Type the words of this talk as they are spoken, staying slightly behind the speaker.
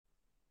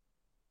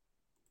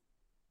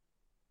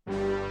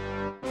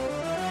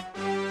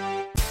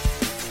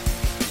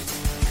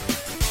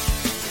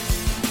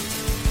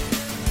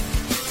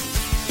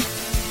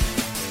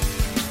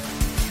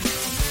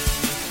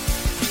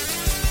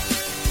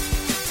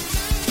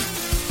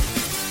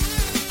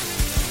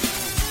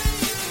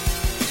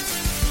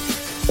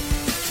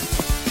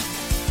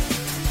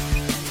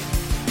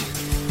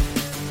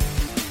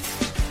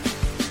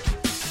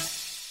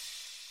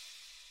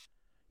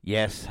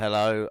Yes,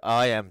 hello,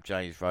 I am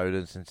James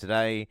Rowlands, and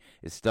today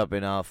is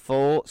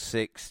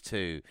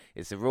WNR462.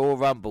 It's the Royal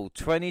Rumble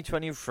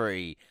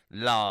 2023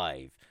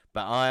 live,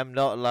 but I am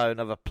not alone.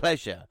 I have a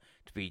pleasure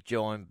to be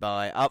joined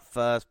up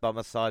first by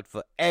my side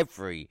for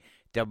every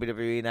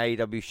WWE and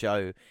AEW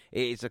show.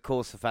 It is, of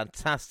course, the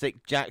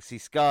fantastic Jaxie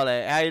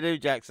Scarlett. How you doing,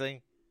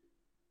 Jaxie?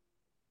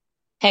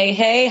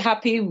 Hey,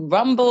 happy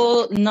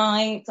Rumble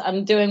night.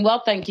 I'm doing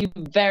well, thank you.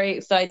 Very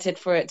excited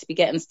for it to be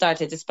getting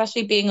started,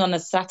 especially being on a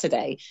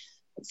Saturday.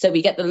 So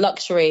we get the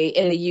luxury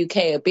in the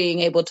UK of being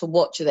able to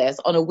watch this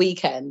on a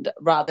weekend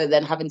rather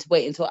than having to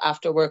wait until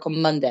after work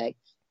on Monday.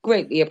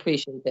 Greatly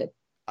appreciated.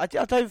 I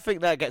don't think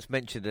that gets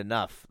mentioned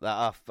enough,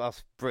 that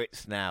us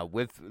Brits now,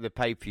 with the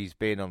pay-per-views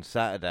being on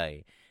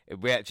Saturday, if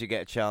we actually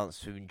get a chance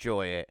to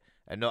enjoy it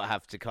and not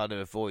have to kind of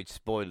avoid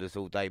spoilers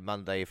all day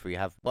Monday if we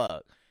have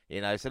work.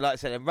 You know, so like I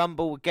said, and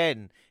Rumble,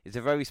 again, is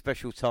a very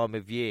special time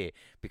of year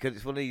because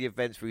it's one of the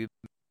events where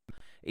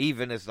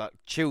even as like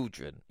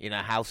children, you know,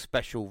 how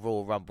special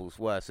Royal Rumbles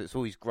were. So it's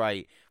always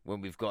great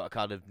when we've got a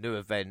kind of new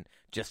event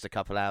just a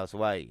couple hours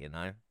away, you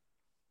know?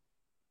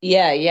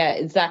 Yeah,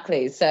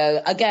 exactly.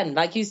 So again,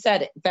 like you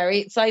said, very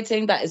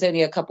exciting. That is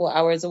only a couple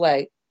hours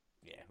away.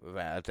 Yeah,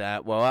 without a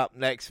doubt. Well, up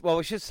next, well,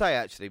 we should say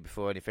actually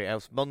before anything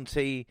else,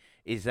 Monty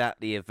is at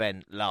the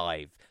event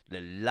live. The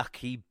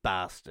lucky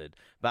bastard.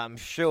 But I'm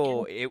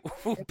sure it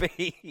will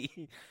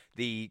be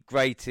the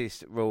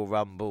greatest Royal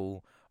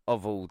Rumble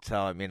of all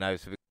time, you know,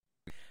 so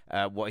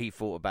what he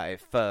thought about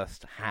it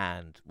first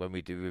hand when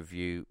we do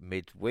review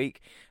midweek.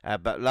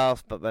 But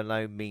last but by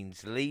no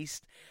means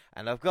least,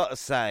 and I've got to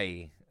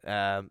say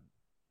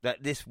that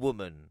this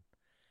woman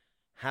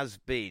has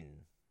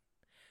been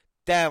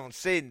down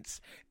since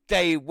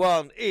day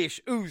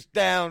one-ish. Who's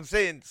down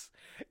since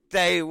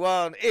day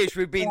one-ish?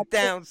 We've been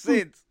down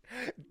since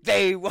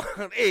day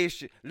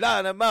one-ish.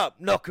 Line them up,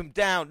 knock them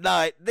down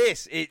like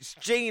this. It's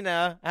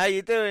Gina. How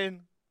you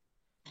doing?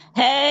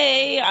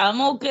 Hey,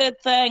 I'm all good,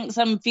 thanks.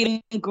 I'm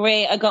feeling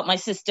great. I got my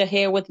sister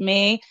here with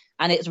me,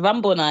 and it's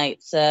Rumble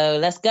night, so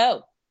let's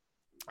go.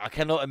 I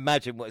cannot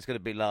imagine what it's going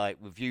to be like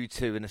with you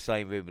two in the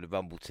same room at the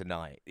Rumble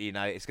tonight. You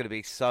know, it's going to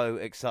be so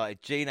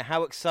excited. Gina,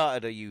 how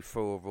excited are you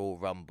for a Royal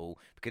Rumble?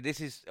 Because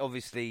this is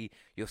obviously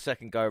your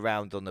second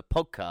go-around on the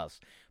podcast,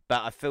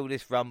 but I feel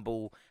this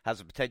Rumble has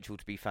the potential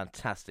to be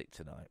fantastic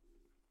tonight.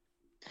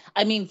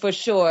 I mean, for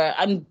sure.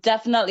 I'm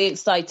definitely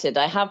excited.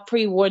 I have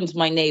pre-warned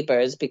my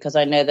neighbors because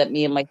I know that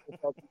me and my sister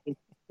will be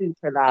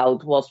super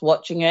loud whilst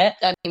watching it.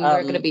 I mean,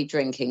 we're going to be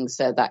drinking,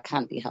 so that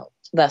can't be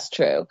helped. That's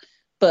true.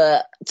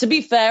 But to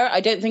be fair, I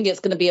don't think it's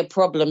going to be a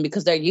problem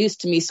because they're used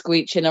to me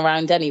screeching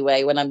around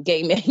anyway when I'm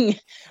gaming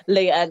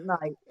late at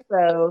night.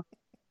 So,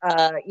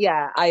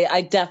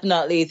 I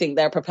definitely think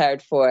they're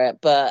prepared for it.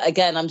 But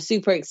again, I'm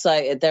super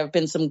excited. There have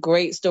been some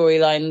great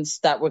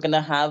storylines that we're going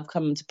to have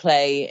come to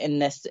play in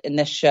this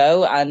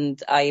show, and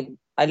I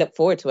look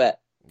forward to it.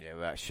 Yeah,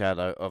 without a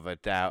shadow of a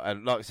doubt.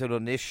 And like I said,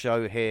 on this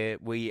show here,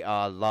 we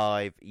are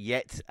live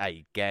yet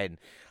again.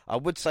 I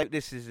would say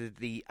this is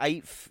the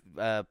eighth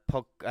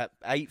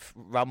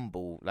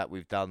Rumble that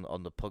we've done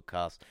on the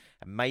podcast,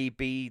 and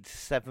maybe the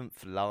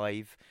seventh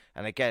live.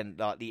 And again,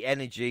 like the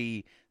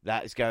energy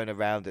that is going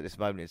around at this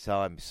moment in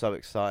time is so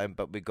exciting.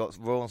 But we've got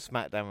Raw and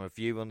Smackdown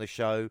review on the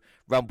show,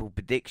 Rumble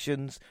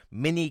predictions,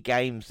 mini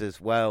games as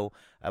well.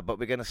 But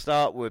we're going to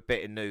start with a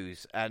bit of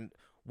news and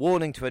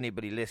warning to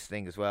anybody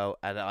listening as well.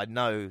 And I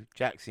know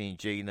Jaxie and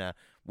Gina,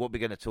 what we're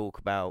going to talk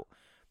about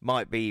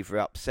might be either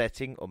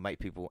upsetting or make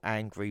people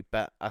angry,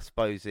 but I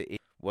suppose it is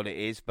what it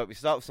is. But we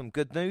start with some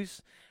good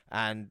news,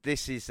 and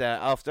this is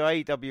after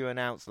AEW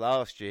announced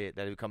last year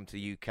that it would come to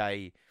the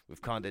UK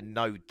with kind of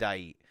no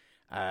date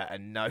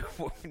and not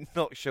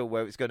sure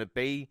where it's going to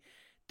be.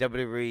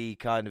 WWE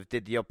kind of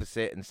did the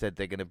opposite and said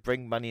they're going to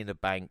bring Money in the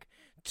Bank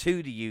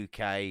to the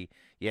UK.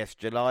 Yes,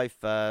 July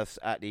 1st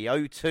at the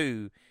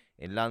O2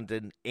 in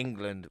London,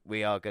 England,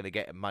 we are going to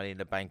get a Money in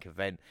the Bank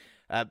event.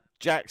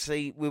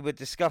 Jaxie, we were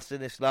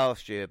discussing this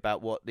last year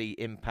about what the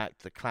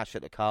impact the Clash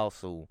at the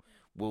Castle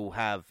will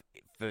have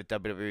for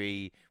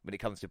WWE when it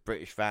comes to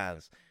British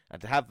fans. And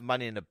to have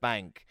Money in the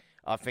Bank,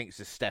 I think it's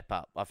a step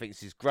up. I think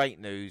this is great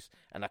news,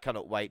 and I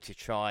cannot wait to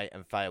try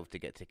and fail to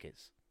get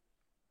tickets.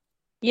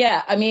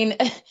 Yeah, I mean,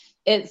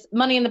 it's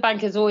Money in the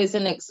Bank has always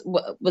been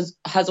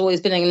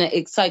an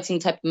exciting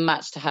type of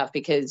match to have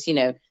because, you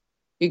know,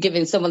 you're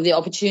giving someone the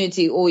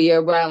opportunity all year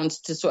round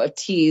to sort of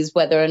tease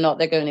whether or not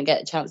they're going to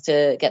get a chance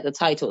to get the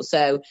title.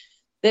 So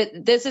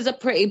this is a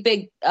pretty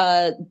big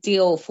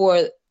deal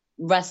for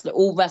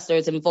all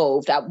wrestlers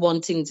involved at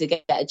wanting to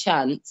get a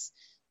chance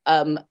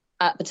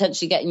at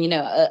potentially getting, you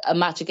know, a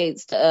match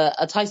against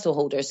a title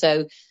holder.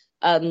 So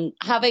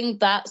having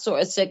that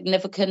sort of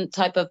significant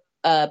type of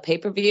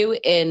pay-per-view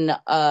in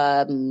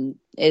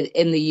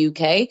the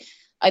UK,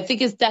 I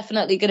think is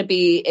definitely going to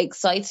be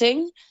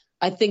exciting.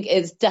 I think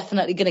it's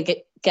definitely going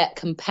to get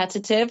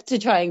competitive to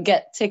try and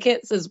get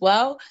tickets as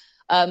well.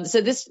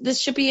 So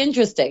this should be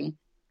interesting.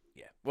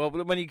 Yeah. Well,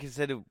 when you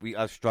consider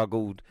I've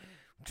struggled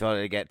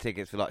trying to get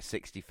tickets for like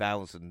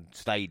 60,000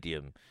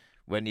 stadium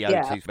when the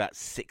O2's about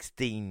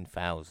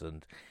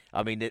 16,000.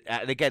 I mean,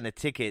 and again, the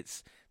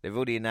tickets, they've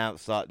already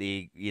announced like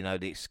the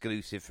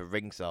exclusive for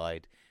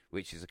ringside,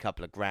 which is a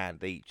couple of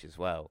grand each as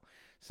well.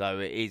 So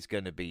it is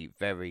going to be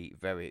very,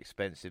 very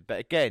expensive. But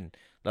again,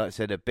 like I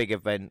said, a big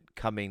event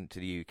coming to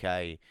the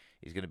UK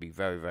is going to be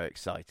very, very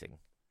exciting.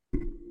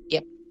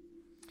 Yep.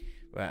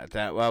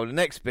 Well, the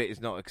next bit is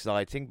not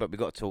exciting, but we've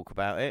got to talk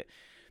about it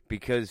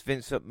because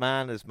Vince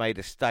McMahon has made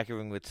a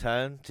staggering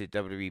return to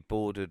WWE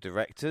Board of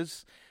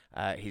Directors.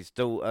 His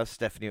daughter,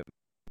 Stephanie,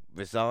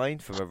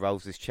 resigned from her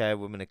roles as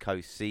chairwoman and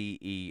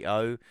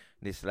co-CEO.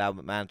 This allowed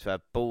McMahon to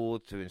have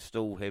board to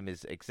install him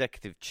as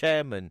executive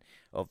chairman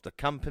of the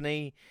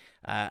company.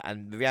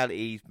 And the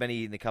reality is,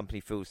 many in the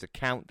company feels the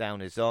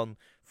countdown is on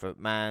for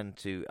McMahon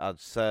to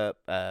usurp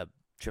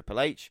Triple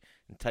H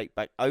and take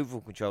back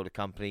overall control of the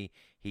company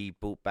he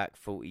bought back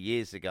 40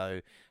 years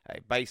ago.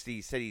 Basically,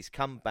 he said he's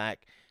come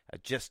back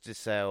just to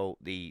sell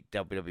the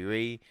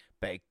WWE.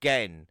 But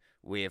again,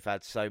 we have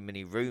had so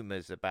many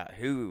rumours about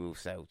who we will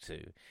sell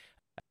to.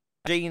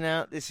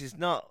 Gina, this is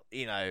not,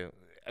 a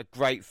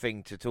great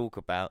thing to talk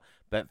about,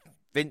 but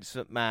Vince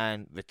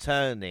McMahon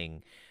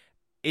returning,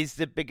 is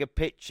the bigger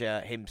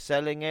picture him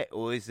selling it,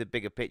 or is the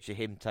bigger picture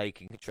him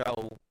taking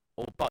control,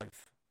 or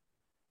both?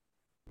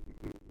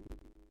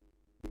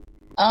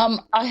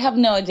 I have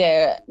no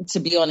idea,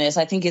 to be honest.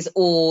 I think it's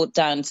all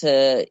down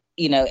to,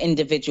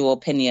 individual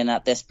opinion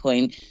at this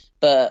point.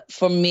 But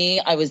for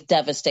me, I was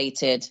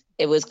devastated.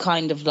 It was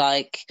kind of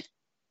like,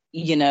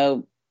 even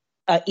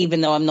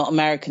though I'm not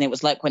American, it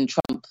was like when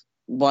Trump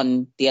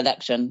won the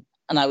election.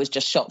 And I was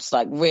just shocked,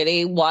 like,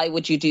 really? Why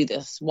would you do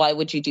this? Why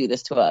would you do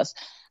this to us?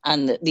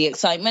 And the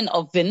excitement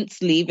of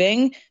Vince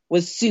leaving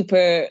was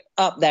super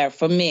up there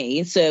for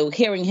me. So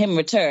hearing him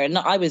return,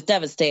 I was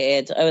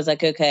devastated. I was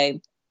like,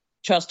 okay,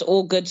 trust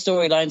all good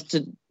storylines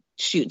to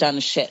shoot down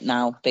the shit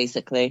now,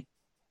 basically.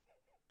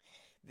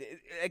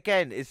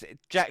 Again,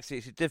 Jackson,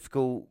 it's a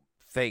difficult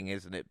thing,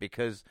 isn't it?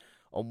 Because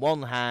on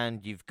one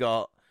hand, you've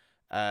got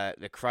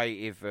the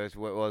creative as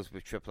what it was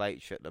with Triple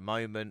H at the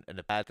moment and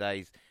the bad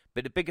days.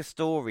 But the bigger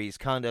story is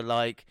kind of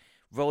like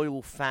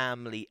royal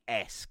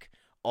family-esque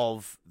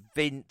of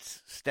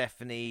Vince,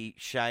 Stephanie,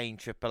 Shane,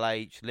 Triple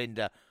H,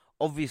 Linda,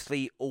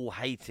 obviously all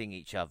hating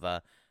each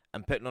other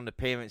and putting on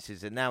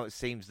appearances. And now it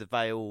seems the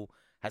veil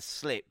has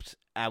slipped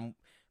and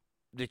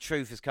the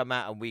truth has come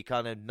out and we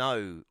kind of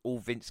know all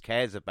Vince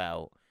cares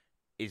about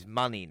is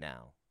money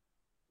now.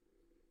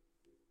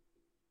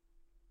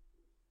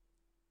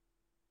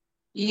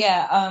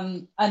 Yeah,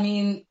 I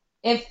mean,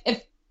 if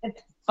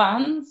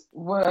fans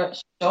were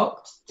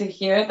shocked to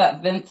hear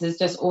that Vince is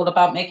just all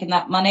about making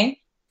that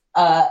money,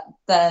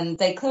 then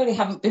they clearly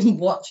haven't been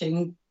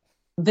watching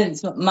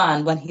Vince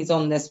McMahon when he's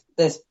on this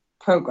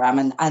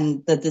program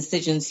and the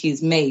decisions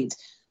he's made.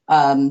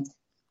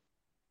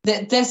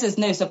 This is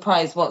no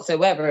surprise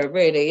whatsoever,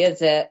 really,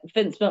 is it?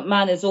 Vince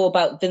McMahon is all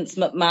about Vince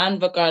McMahon,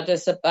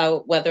 regardless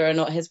about whether or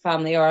not his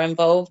family are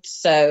involved.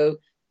 So,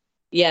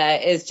 yeah,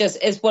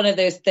 it's one of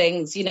those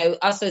things,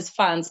 us as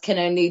fans can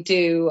only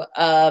do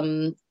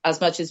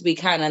as much as we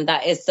can, and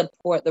that is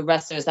support the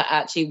wrestlers that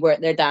actually work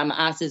their damn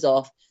asses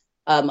off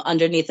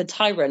underneath a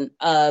tyrant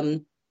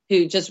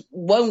who just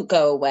won't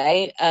go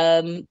away.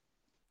 Am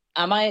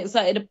I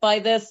excited by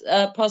this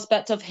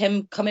prospect of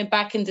him coming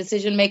back in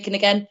decision making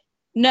again?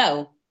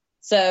 No.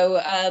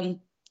 So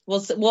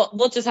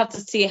we'll just have to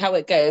see how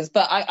it goes.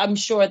 But I'm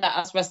sure that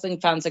us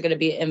wrestling fans are going to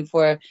be in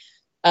for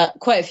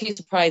quite a few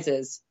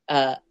surprises,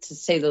 to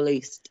say the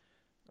least.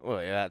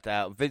 Well, yeah,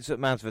 doubt. Vince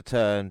McMahon's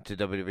return to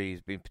WWE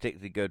has been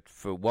particularly good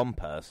for one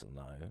person,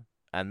 though,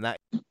 and that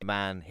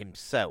man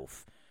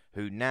himself,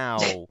 who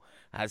now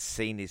has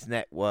seen his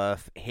net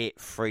worth hit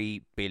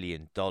 $3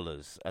 billion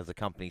as the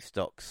company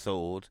stock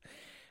soared.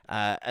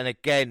 And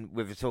again,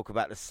 with the talk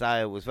about the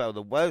sale as well,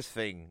 the worst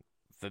thing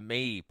for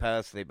me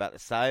personally about the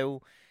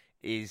sale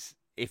is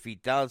if he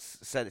does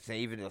sell it to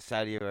even a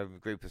Saudi Arabian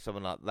group or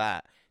someone like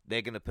that,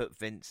 they're going to put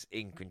Vince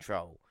in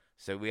control.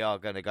 So we are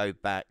going to go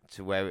back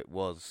to where it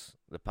was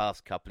the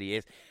past couple of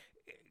years.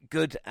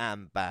 Good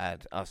and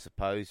bad, I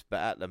suppose, but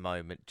at the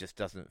moment just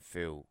doesn't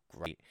feel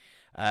great.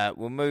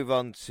 We'll move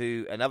on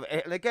to another.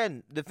 And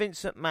again, the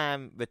Vince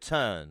McMahon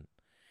return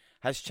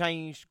has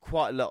changed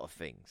quite a lot of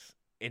things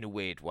in a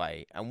weird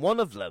way. And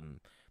one of them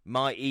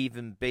might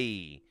even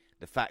be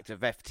the fact of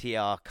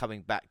FTR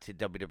coming back to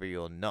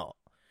WWE or not.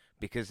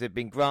 Because they've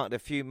been granted a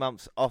few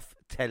months off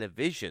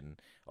television,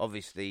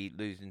 obviously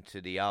losing to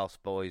the Arse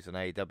Boys and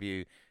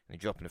AEW and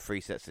dropping the 3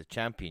 sets of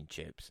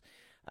championships.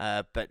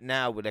 But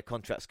now with their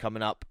contracts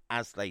coming up,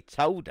 as they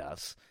told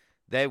us,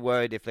 they're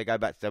worried if they go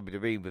back to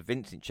WWE with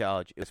Vince in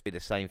charge, it'll be the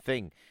same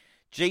thing.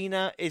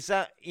 Gina, is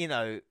that,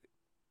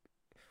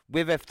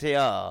 with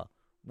FTR,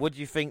 what do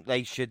you think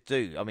they should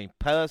do? I mean,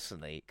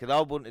 personally, because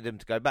I wanted them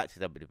to go back to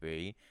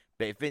WWE,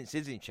 but if Vince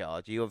is in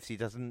charge, he obviously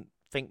doesn't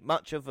think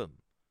much of them.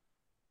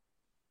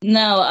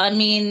 No, I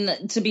mean,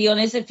 to be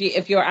honest,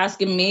 if you're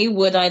asking me,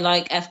 would I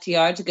like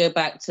FTR to go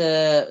back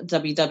to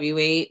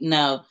WWE?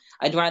 No,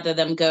 I'd rather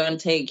them go and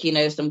take,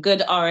 some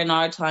good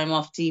R&R time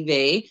off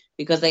TV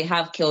because they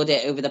have killed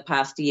it over the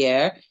past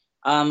year.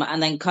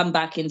 and then come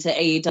back into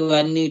AEW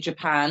and New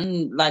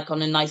Japan, like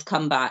on a nice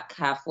comeback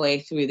halfway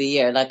through the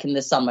year, like in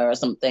the summer or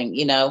something,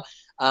 you know.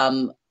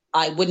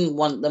 I wouldn't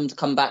want them to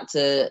come back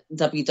to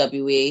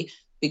WWE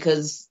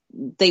because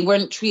they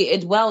weren't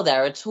treated well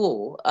there at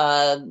all.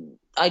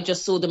 I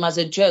just saw them as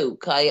a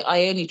joke.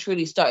 I only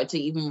truly started to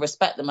even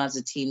respect them as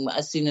a team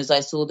as soon as I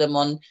saw them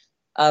on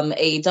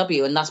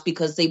AEW, and that's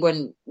because they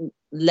weren't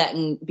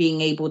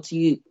being able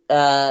to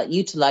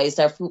utilize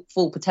their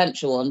full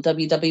potential on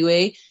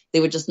WWE. They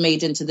were just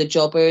made into the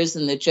jobbers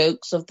and the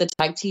jokes of the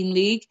tag team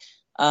league.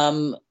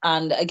 And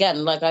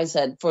again, like I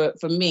said, for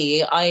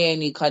me, I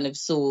only kind of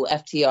saw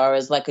FTR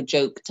as like a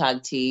joke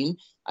tag team.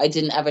 I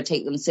didn't ever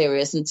take them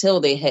serious until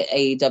they hit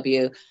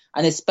AEW.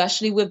 And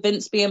especially with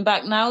Vince being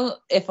back now,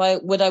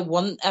 would I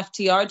want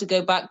FTR to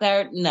go back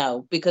there?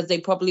 No, because they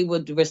probably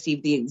would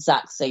receive the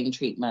exact same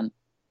treatment.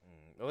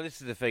 Well,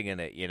 this is the thing, isn't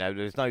it? You know,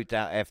 there's no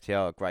doubt FTR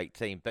are a great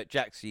team, but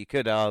Jackson, you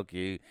could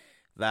argue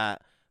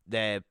that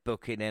their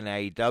booking in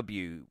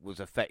AEW was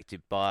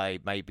affected by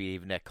maybe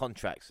even their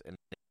contracts, and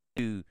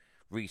to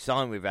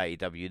re-sign with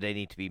AEW, they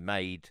need to be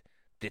made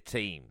the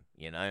team.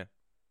 You know.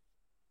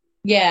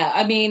 Yeah,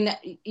 I mean,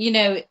 you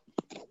know,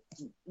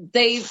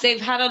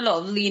 they've had a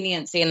lot of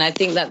leniency, and I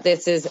think that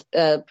this is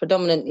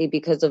predominantly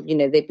because of, you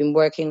know, they've been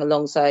working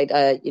alongside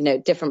you know,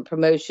 different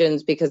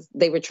promotions, because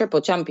they were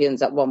triple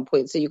champions at one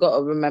point. So you got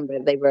to remember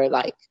they were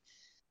like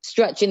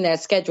stretching their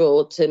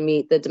schedule to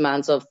meet the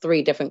demands of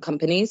 3 different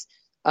companies.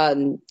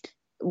 FTR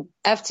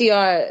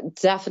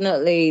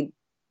definitely,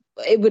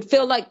 it would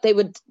feel like they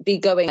would be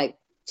going like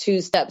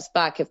 2 steps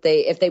back if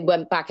they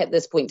went back at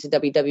this point to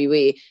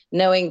WWE,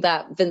 knowing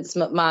that Vince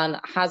McMahon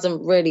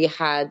hasn't really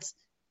had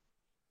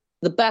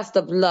the best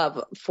of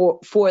love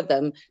for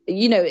them.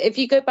 You know, if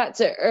you go back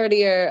to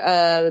earlier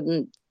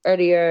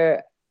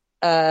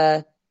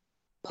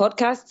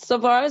podcasts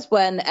of ours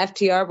when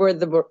FTR were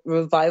the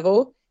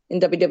revival in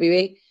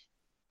WWE,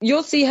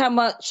 you'll see how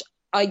much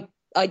I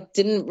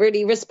didn't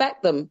really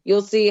respect them.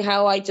 You'll see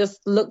how I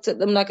just looked at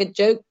them like a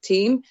joke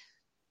team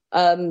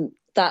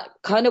that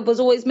kind of was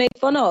always made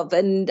fun of,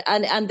 and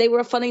they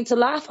were funny to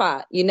laugh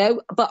at, you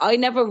know. But I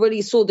never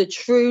really saw the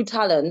true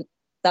talent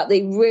that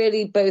they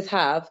really both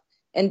have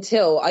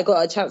until I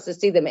got a chance to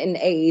see them in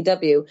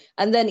AEW.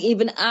 And then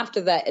even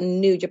after that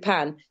in New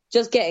Japan,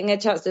 just getting a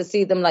chance to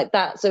see them like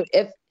that. So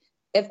if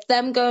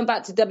them going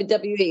back to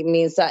WWE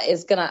means that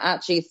it's going to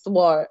actually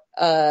thwart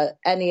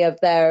any of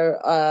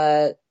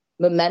their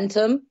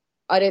momentum,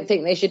 I don't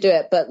think they should do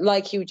it. But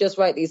like you just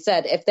rightly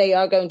said, if they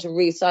are going to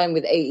re-sign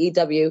with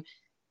AEW,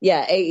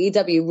 yeah,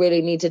 AEW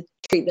really need to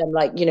treat them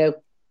like, you know,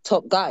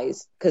 top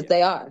guys, because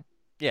they are.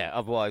 Yeah,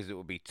 otherwise it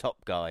will be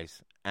top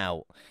guys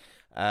out.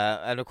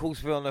 And of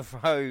course, we're on the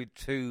road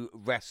to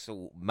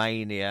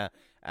WrestleMania.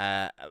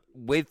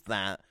 With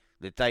that,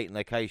 the date and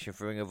location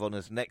for Ring of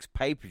Honor's next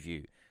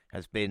pay-per-view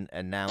has been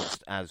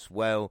announced as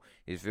well.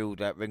 It's revealed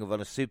that Ring of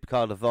Honor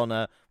Supercard of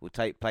Honor will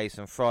take place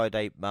on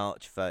Friday,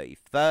 March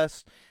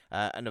 31st.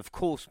 And of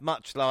course,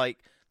 much like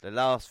the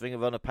last Ring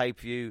of Honor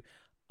pay-per-view,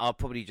 I'll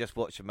probably just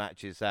watch the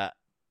matches that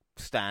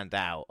stand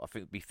out, I think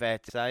it would be fair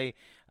to say.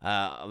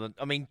 I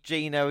mean,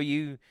 Gina, are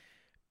you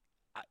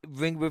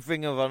with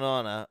Ring of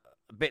Honor?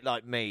 A bit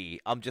like me,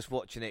 I'm just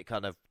watching it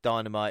kind of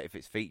Dynamite if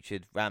it's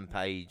featured,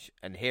 Rampage,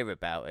 and hear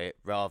about it,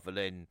 rather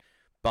than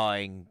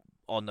buying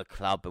on the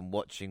club and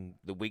watching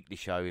the weekly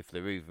show, if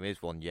there even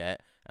is one yet,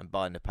 and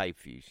buying the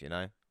pay-per-views, you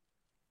know?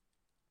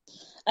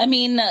 I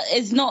mean,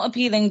 it's not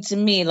appealing to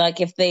me.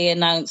 Like, if they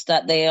announced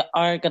that they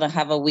are going to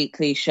have a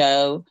weekly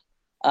show,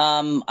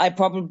 I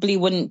probably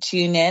wouldn't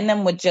tune in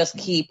and would just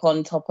keep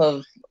on top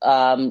of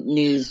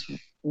news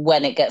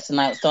when it gets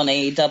announced on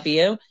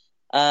AEW.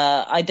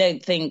 I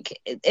don't think,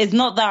 it's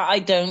not that I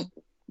don't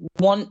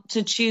want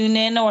to tune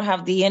in or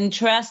have the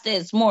interest.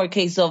 It's more a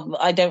case of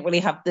I don't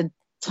really have the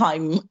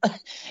time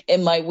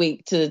in my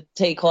week to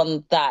take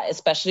on that,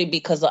 especially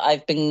because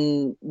I've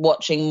been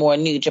watching more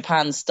New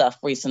Japan stuff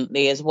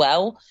recently as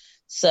well.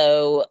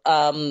 So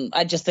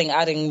I just think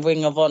adding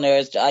Ring of Honor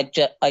is, I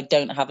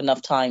don't have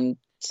enough time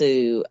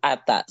to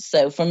add that.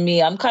 So for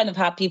me, I'm kind of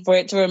happy for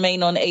it to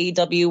remain on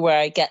AEW where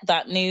I get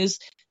that news,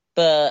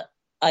 but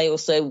I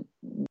also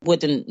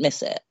wouldn't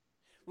miss it.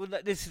 Well,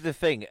 this is the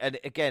thing, and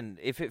again,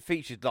 if it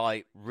featured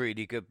like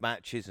really good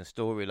matches and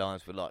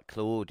storylines with like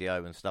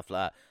Claudio and stuff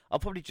like that, I'll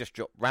probably just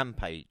drop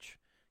Rampage,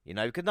 you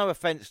know, because no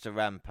offense to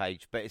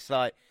Rampage, but it's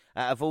like,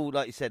 out of all,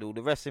 like you said, all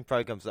the wrestling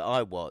programs that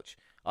I watch,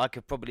 I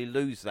could probably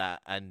lose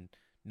that and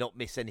not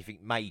miss anything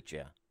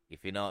major,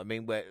 if you know what I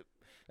mean, where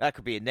that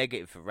could be a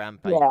negative for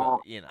Rampage, Yeah.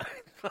 but, you know.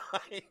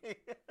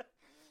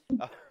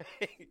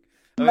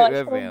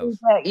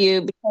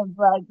 You because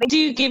like they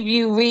do give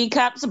you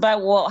recaps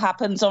about what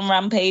happens on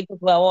Rampage as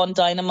well on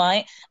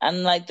Dynamite,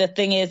 and like the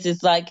thing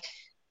is like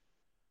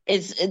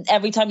it's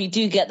every time you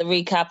do get the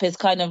recap, it's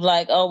kind of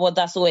like, oh well,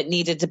 that's all it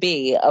needed to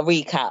be, a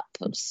recap.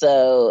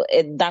 So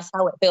that's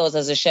how it feels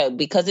as a show,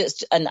 because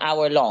it's an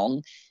hour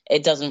long.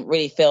 It doesn't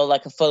really feel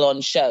like a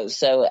full-on show,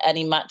 so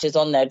any matches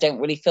on there don't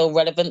really feel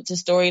relevant to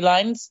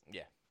storylines.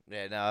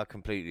 Yeah, no, I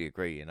completely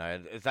agree. You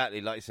know,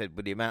 exactly like you said,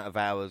 with the amount of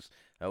hours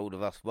all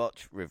of us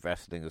watch with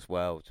wrestling as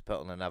well, to put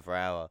on another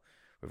hour.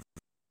 We're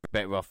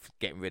better off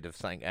getting rid of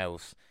something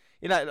else.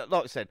 You know,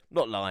 like I said,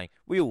 not lying,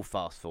 we all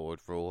fast forward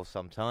Raw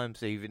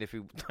sometimes, even if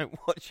we don't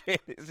watch it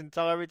in its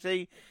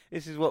entirety.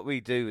 This is what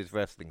we do as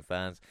wrestling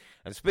fans.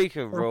 And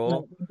speaking of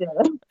Raw,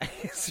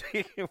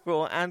 speaking of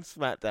Raw and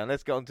SmackDown,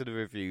 let's get on to the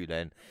review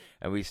then.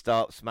 And we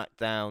start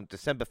SmackDown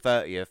December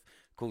 30th.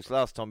 Of course,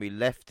 last time we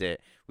left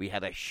it, we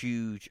had a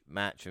huge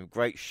match and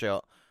great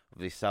shot of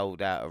the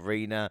sold-out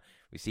arena.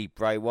 We see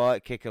Bray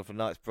Wyatt kicking off the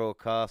night's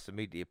broadcast,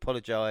 immediately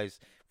apologise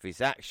for his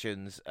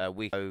actions.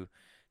 We go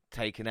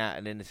taking out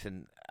an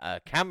innocent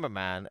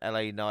cameraman.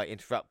 LA Knight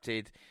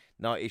interrupted.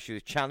 Knight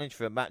issued a challenge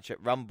for a match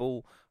at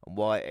Rumble, and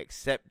Wyatt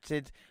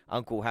accepted.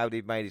 Uncle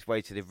Howdy made his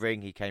way to the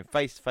ring. He came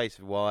face to face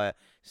with Wyatt,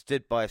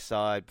 stood by his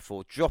side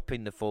before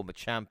dropping the former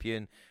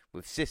champion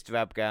with Sister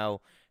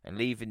Abigail and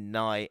leaving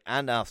Knight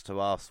and us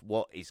to ask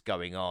what is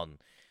going on.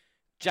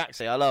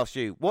 Jaxie, I'll ask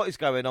you, what is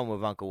going on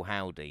with Uncle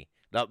Howdy?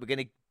 Like, we're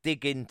going to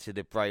dig into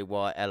the Bray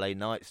Wyatt LA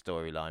Knight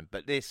storyline,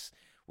 but this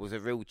was a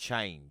real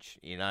change,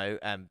 you know,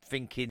 and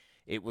thinking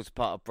it was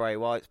part of Bray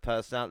Wyatt's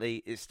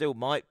personality, it still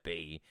might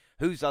be.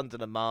 Who's under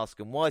the mask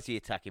and why is he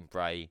attacking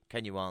Bray?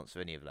 Can you answer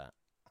any of that?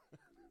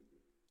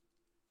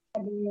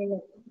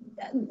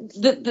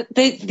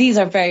 These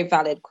are very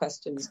valid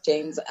questions,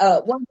 James.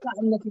 One that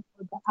I'm looking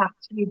forward to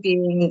actually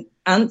being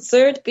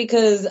answered,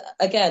 because,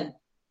 again,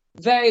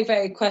 very,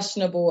 very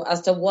questionable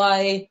as to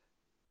why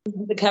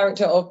the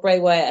character of Bray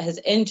Wyatt has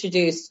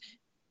introduced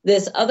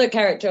this other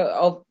character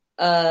of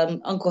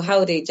Uncle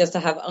Howdy just to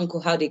have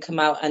Uncle Howdy come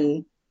out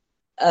and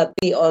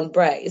be on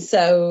Bray.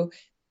 So,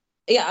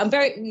 yeah,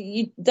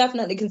 you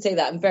definitely can say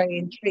that. I'm very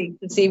intrigued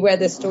to see where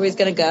this story is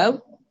going to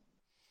go.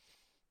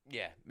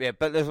 Yeah,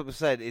 but as I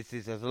said,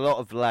 there's a lot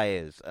of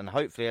layers, and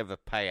hopefully have a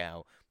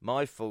payout.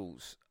 My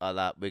thoughts are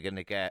that we're going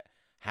to get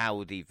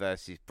Howdy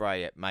versus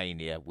Bray at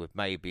Mania with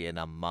maybe an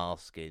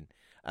unmasking,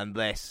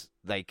 unless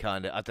they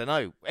kind of, I don't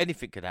know,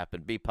 anything could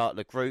happen, be part of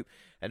the group,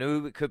 and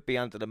who it could be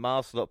under the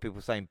mask. A lot of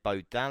people saying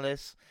Bo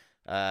Dallas,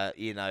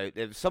 you know,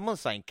 there was someone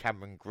saying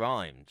Cameron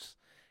Grimes,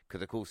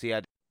 because of course he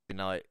had a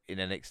night in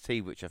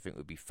NXT, which I think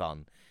would be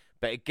fun.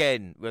 But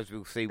again, as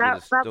we'll see with the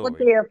story, that would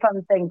be a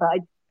fun thing, but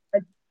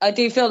I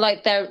do feel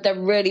like they're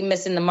really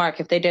missing the mark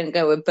if they don't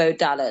go with Bo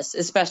Dallas,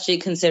 especially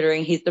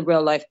considering he's the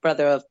real life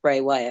brother of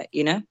Bray Wyatt,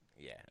 you know?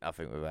 Yeah, I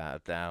think without a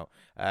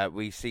doubt.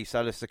 We see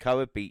Solo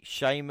Sikoa beat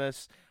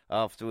Sheamus.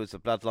 Afterwards, the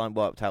Bloodline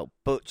wiped out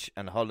Butch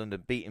and Holland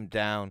and beat him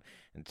down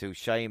until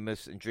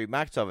Sheamus and Drew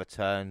McIntyre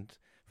returned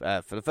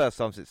for the first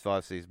time since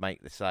 5 seasons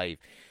make the save.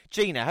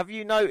 Gina, have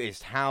you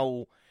noticed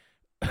how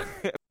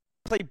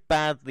they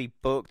badly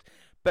booked,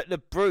 but the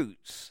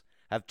Brutes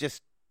have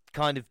just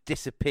kind of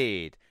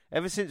disappeared?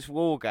 Ever since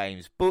War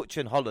Games, Butch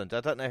and Holland, I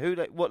don't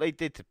know what they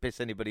did to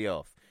piss anybody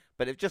off,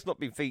 but they've just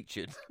not been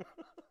featured.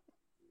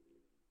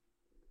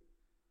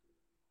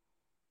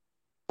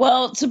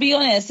 Well, to be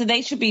honest,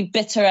 they should be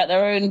bitter at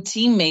their own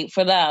teammate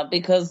for that,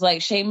 because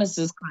like Sheamus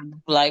is kind of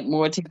like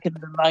more taking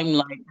the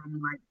limelight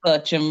than like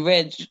Butch and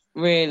Ridge,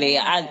 really,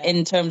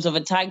 in terms of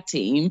a tag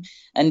team.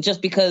 And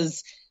just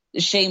because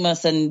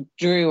Sheamus and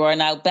Drew are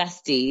now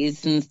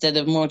besties instead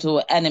of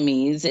mortal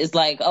enemies, is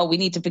like, oh, we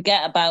need to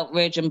forget about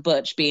Ridge and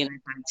Butch being a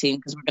tag team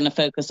because we're going to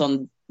focus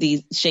on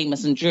these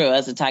Sheamus and Drew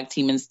as a tag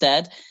team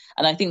instead.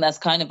 And I think that's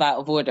kind of out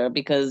of order,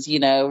 because, you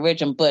know,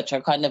 Ridge and Butch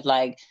are kind of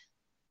like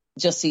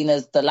just seen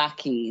as the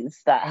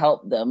lackeys that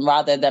help them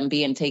rather than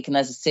being taken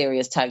as a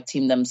serious tag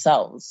team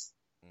themselves.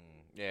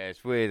 Yeah,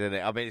 it's weird, isn't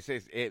it? I mean,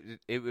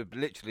 it would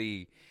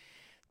literally,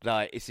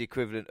 like, it's the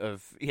equivalent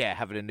of,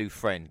 having a new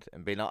friend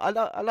and being like,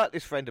 I like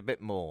this friend a bit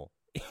more.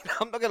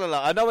 I'm not going to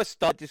lie. I know I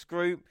started this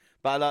group,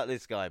 but I like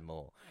this guy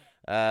more.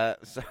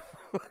 So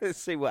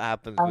let's see what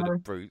happens with the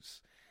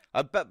Brutes.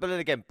 But then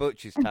again,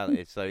 Butch is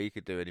talented, so he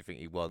could do anything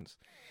he wants.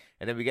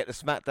 And then we get the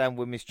SmackDown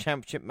Women's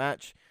Championship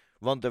match.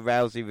 Ronda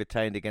Rousey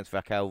retained against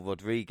Raquel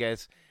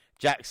Rodriguez.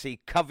 Jaxie,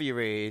 cover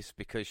your ears,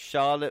 because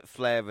Charlotte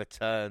Flair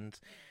returned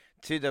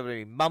to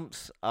WWE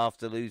months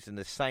after losing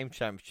the same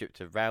championship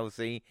to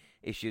Rousey.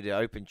 Issued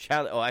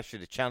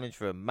a challenge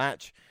for a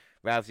match.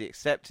 Rousey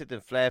accepted,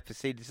 and Flair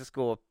proceeded to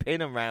score a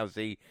pin on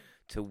Rousey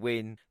to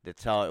win the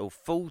title.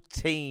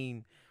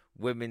 14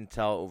 women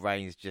title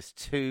reigns, just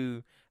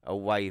 2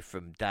 away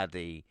from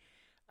Daddy.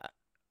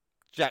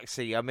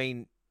 Jaxie, I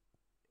mean,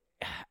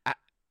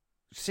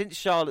 since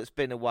Charlotte's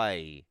been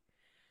away,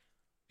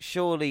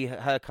 surely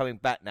her coming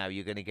back now,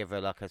 you're going to give her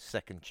like a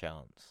second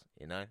chance,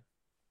 you know?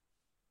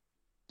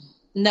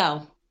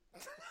 No.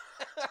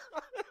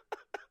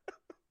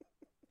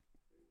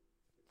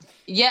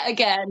 Yet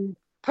again,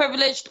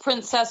 privileged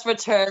princess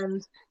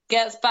returns,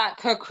 gets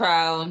back her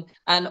crown,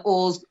 and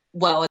all's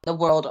well in the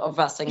world of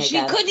wrestling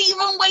again. She couldn't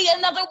even wait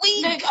another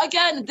week. Look,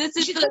 again,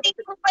 She couldn't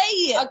even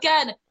wait.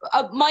 Again,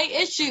 my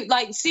issue,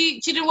 like, see,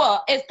 do you know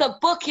what? It's the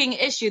booking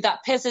issue that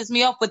pisses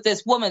me off with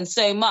this woman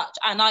so much.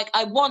 And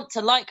I want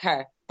to like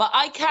her, but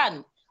I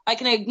can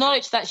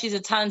acknowledge that she's a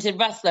talented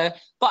wrestler,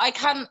 but I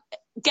can't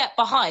get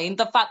behind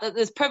the fact that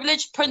this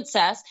privileged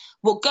princess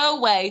will go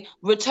away,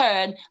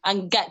 return,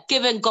 and get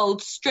given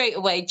gold straight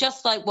away,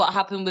 just like what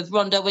happened with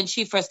Rhonda when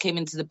she first came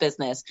into the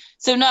business.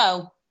 So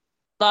no,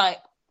 like,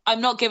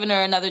 I'm not giving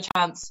her another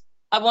chance.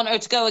 I want her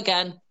to go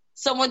again.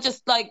 Someone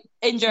just like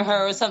injure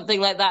her or something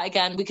like that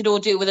again. We could all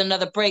do with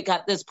another break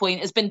at this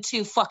point. It's been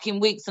 2 fucking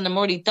weeks and I'm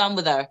already done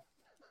with her.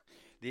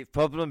 The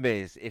problem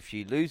is, if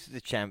she loses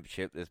the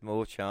championship, there's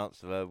more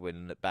chance of her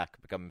winning it back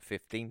and becoming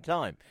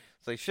 15-time.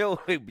 So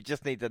surely we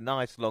just need a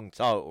nice long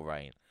title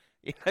reign.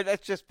 You know,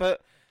 let's just put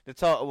the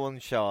title on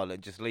Charlotte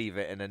and just leave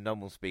it, and then no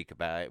one will speak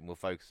about it, and we'll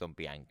focus on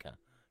Bianca.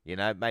 You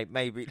know,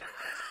 maybe.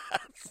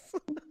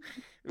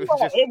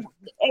 I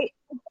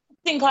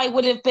think I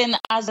would have been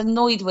as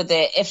annoyed with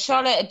it if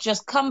Charlotte had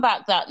just come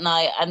back that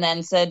night and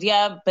then said,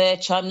 "Yeah,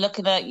 bitch, I'm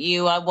looking at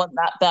you. I want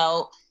that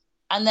belt."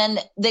 And then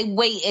they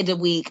waited a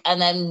week,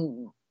 and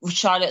then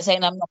Charlotte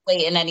saying, "I'm not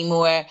waiting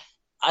anymore.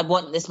 I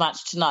want this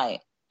match tonight."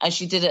 And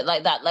she did it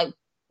like that. Like,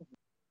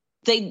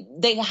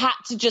 they had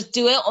to just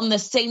do it on the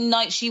same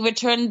night she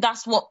returned.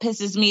 That's what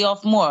pisses me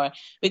off more,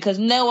 because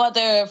no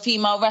other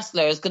female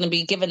wrestler is going to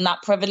be given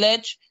that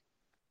privilege.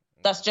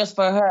 That's just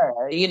for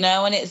her, you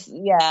know? And it's,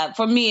 yeah,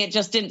 for me, it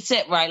just didn't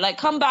sit right. Like,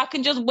 come back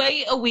and just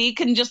wait a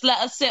week and just let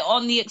us sit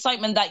on the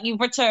excitement that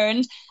you've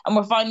returned and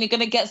we're finally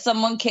going to get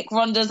someone kick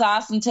Ronda's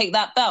ass and take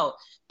that belt.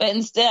 But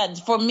instead,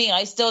 for me,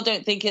 I still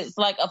don't think it's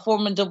like a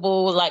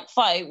formidable like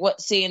fight.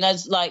 What, seeing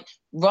as like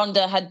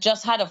Ronda had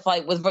just had a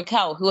fight with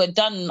Raquel, who had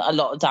done a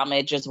lot of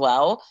damage as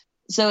well.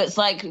 So it's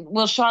like,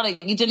 well,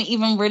 Charlotte, you didn't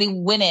even really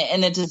win it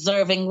in a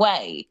deserving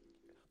way.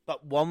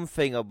 But one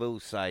thing I will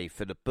say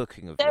for the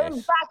booking of Don't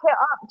this... back it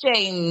up,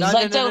 James.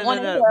 I don't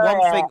want to hear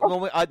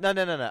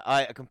it. No.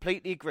 I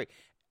completely agree.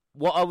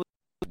 What I was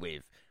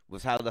with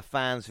was how the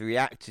fans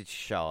reacted to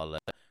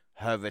Charlotte,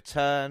 her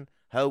return,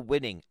 her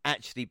winning,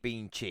 actually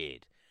being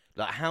cheered.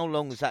 Like, how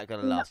long is that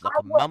going to last? Like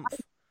a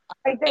month?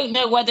 I don't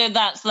know whether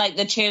that's like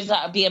the cheers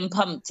that are being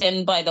pumped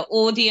in by the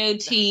audio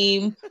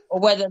team or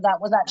whether that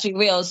was actually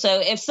real.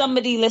 So if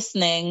somebody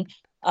listening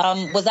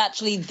was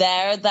actually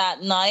there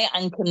that night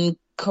and can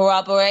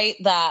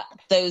corroborate that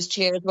those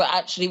cheers were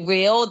actually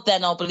real,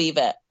 then I'll believe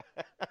it.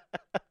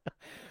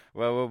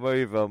 Well, we'll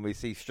move on. We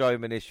see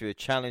Strowman issue a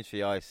challenge for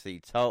the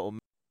IC title,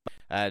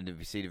 and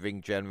we see the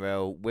ring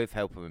general with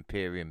help of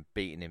Imperium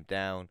beating him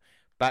down.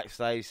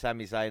 Backstage,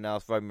 Sami Zayn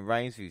asks Roman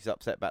Reigns, who's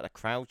upset about the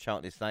crowd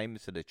chanting his name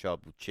instead of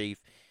Tribal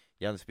Chief.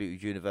 The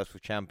Undisputed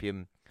Universal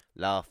Champion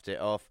laughed it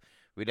off.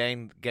 We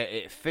then get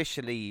it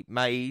officially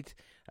made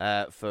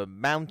for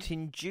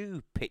Mountain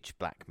Dew pitch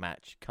black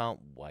match. Can't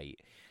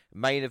wait.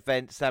 Main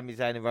event, Sami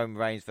Zayn and Roman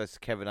Reigns versus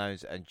Kevin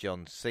Owens and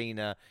John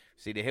Cena.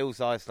 See the Hills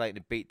isolating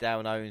and beat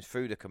down Owens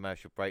through the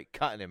commercial break,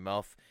 cutting him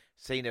off.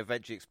 Cena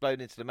eventually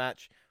exploded into the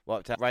match,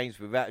 wiped out Reigns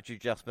with attitude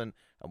adjustment,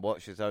 and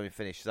watched his own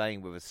finish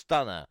Zayn with a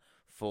stunner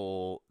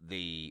for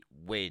the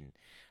win.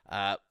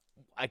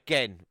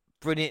 Again,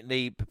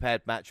 brilliantly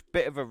prepared match.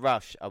 Bit of a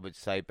rush, I would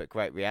say, but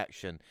great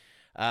reaction.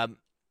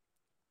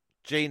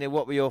 Gina,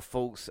 what were your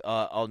thoughts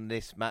on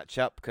this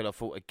matchup? Because I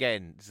thought,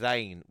 again,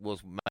 Zayn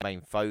was my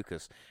main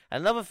focus.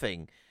 Another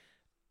thing,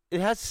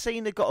 has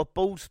Cena got a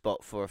bald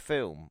spot for a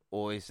film,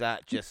 or is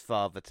that just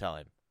Father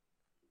Time?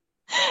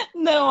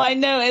 No, I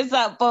noticed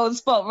that bald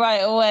spot right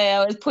away.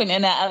 I was pointing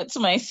it out to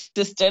my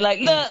sister, like,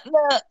 look,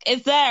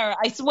 it's there.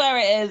 I swear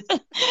it is.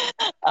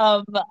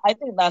 I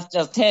think that's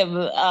just him.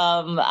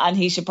 And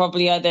he should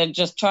probably either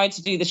just try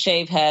to do the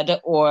shave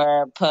head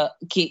or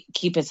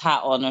keep his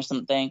hat on or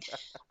something.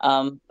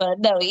 But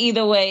no,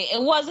 either way,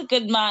 it was a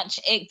good match.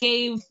 It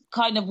gave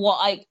kind of what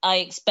I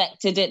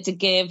expected it to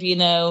give, you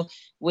know,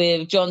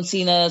 with John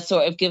Cena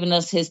sort of giving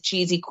us his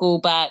cheesy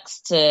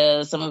callbacks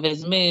to some of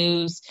his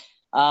moves.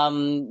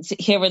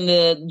 Hearing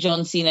the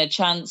John Cena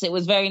chants, it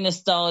was very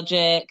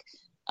nostalgic.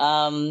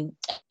 And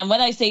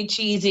when I say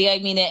cheesy, I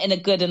mean it in a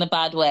good and a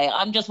bad way.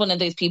 I'm just one of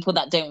those people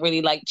that don't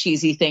really like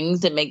cheesy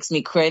things. It makes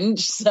me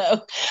cringe.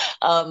 So,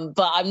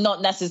 but I'm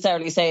not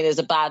necessarily saying it's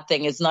a bad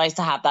thing. It's nice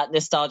to have that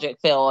nostalgic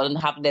feel and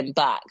having him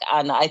back.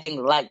 And I think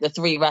like the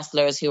 3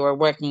 wrestlers who were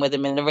working with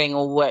him in the ring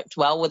all worked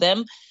well with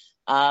him.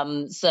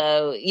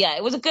 So yeah,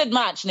 it was a good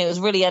match and it was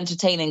really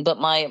entertaining, but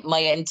my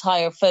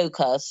entire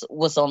focus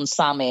was on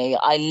Sami.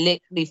 I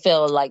literally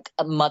feel like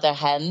a mother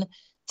hen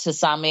to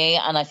Sami,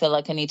 and I feel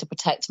like I need to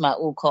protect him at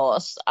all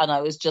costs. And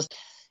I was just,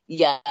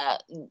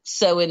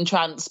 so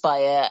entranced by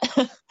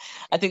it.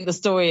 I think the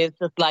story is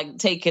just like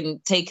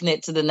taking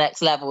it to the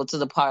next level, to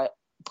the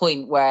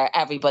point where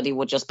everybody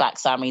will just back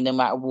Sami no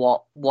matter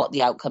what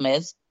the outcome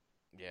is.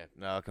 Yeah,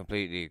 no, I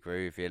completely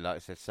agree with you. Like I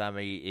said,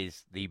 Sami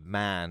is the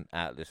man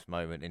at this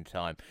moment in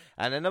time.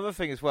 And another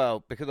thing as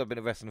well, because I've been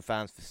a wrestling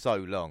fan for so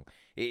long,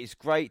 it is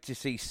great to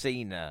see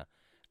Cena,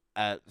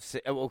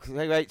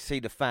 great to see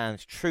the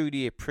fans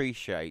truly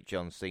appreciate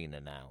John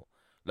Cena now.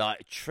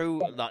 Like,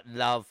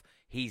 love.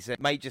 He's a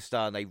major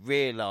star, and they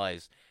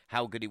realise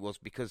how good he was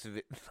because of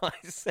it. Like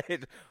I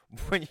said,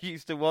 when you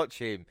used to watch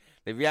him,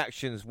 the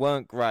reactions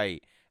weren't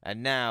great.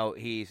 and now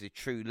he is a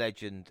true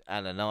legend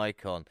and an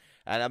icon.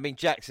 And I mean,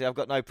 Jackson, I've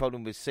got no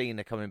problem with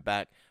Cena coming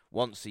back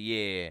once a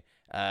year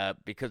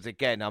because,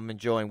 again, I'm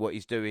enjoying what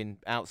he's doing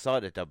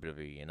outside of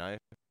WWE, you know?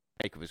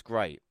 It was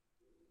great.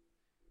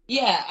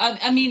 Yeah,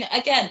 I mean,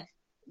 again,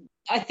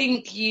 I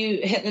think you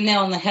hit the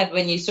nail on the head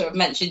when you sort of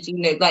mentioned, you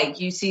know,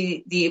 like you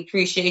see the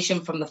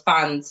appreciation from the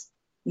fans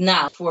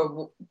now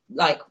for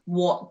like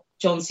what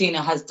John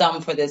Cena has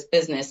done for this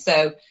business.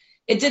 So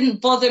it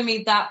didn't bother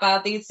me that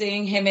badly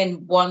seeing him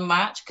in one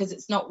match because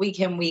it's not week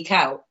in, week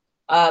out.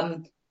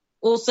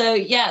 Also,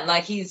 yeah,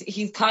 like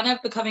he's kind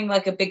of becoming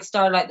like a big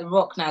star like The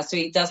Rock now. So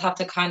he does have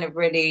to kind of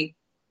really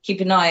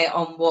keep an eye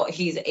on what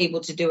he's able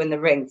to do in the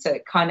ring. So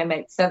it kind of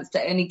makes sense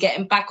to only get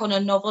him back on a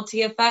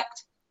novelty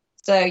effect.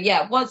 So,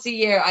 yeah, once a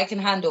year I can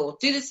handle.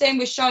 Do the same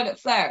with Charlotte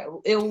Flair.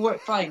 It'll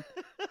work fine.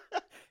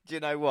 Do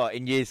you know what?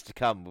 In years to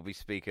come, we'll be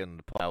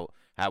speaking about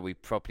how we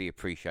properly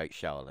appreciate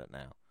Charlotte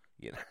now.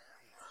 You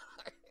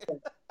know.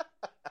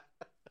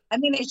 I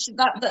mean,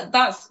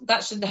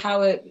 that should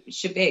how it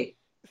should be.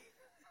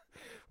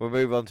 We'll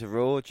move on to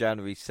Raw,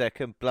 January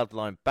 2nd.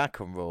 Bloodline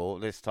back on Raw.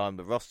 This time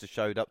the roster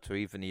showed up to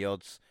even the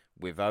odds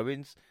with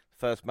Owens.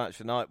 First match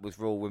tonight was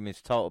Raw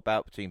Women's title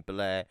bout between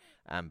Belair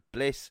and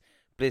Bliss.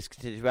 Bliss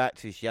continued to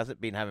act as she hasn't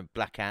been having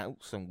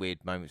blackouts and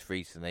weird moments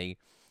recently,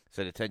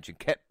 so the tension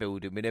kept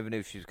building. We never knew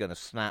if she was going to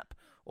snap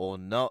or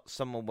not.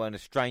 Someone wearing a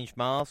strange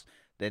mask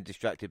then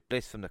distracted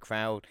Bliss from the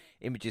crowd.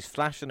 Images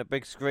flashed on the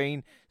big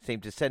screen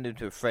seemed to send him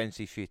to a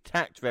frenzy. She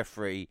attacked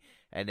referee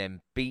and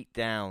then beat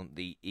down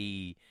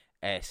the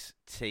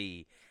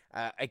EST.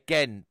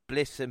 Again,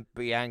 Bliss and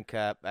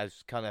Bianca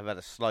has kind of had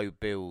a slow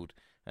build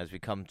as we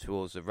come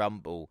towards the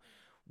Rumble.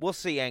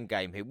 What's the end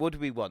game here? What do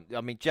we want?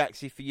 I mean,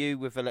 Jaxie, for you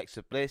with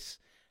Alexa Bliss,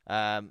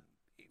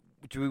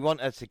 do we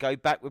want her to go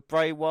back with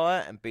Bray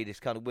Wyatt and be this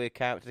kind of weird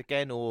character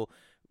again? Or,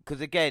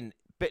 because again,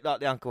 a bit like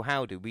the Uncle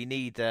Howdy, we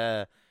need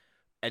an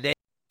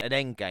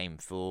end game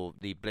for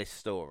the Bliss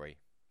story.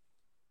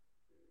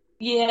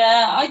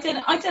 Yeah, I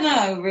don't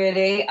know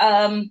really.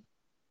 I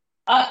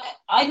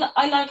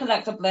like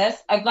Alexa Bliss.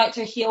 I've liked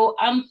her heel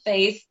and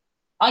face.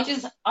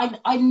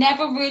 I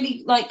never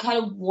really like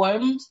kind of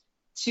warmed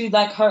to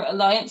like her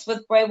alliance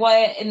with Bray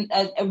Wyatt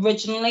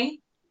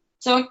originally.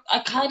 So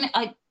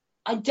I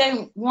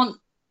don't want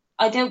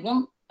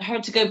her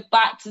to go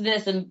back to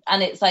this and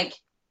it's like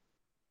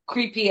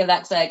creepy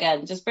Alexa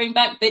again. Just bring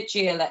back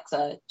bitchy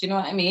Alexa. Do you know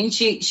what I mean?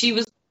 She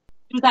was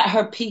at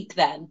her peak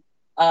then.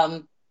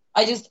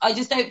 I just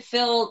don't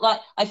feel like,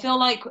 I feel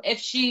like if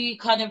she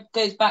kind of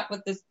goes back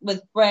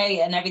with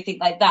Bray and everything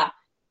like that,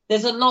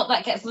 there's a lot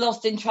that gets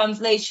lost in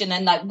translation.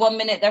 And like 1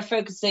 minute they're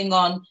focusing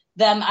on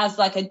them as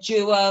like a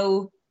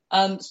duo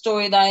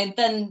storyline,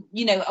 then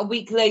you know a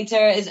week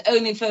later is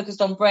only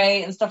focused on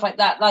Bray and stuff like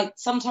that. Like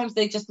sometimes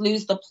they just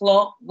lose the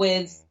plot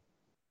with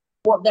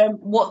what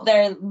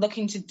they're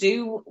looking to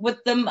do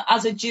with them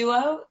as a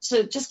duo.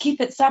 So just keep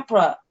it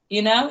separate.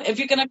 You know, if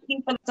you're gonna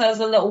keep it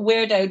as a little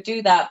weirdo,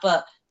 do that.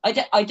 But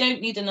I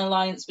don't need an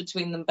alliance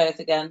between them both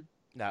again.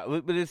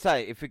 No, but let's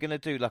say if we're gonna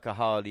do like a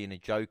Harley and a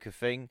Joker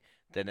thing,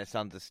 then it's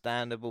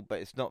understandable.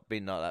 But it's not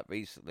been like that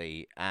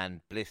recently,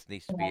 and Bliss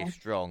needs to be as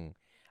strong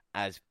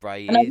as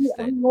Bray is.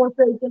 And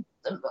also just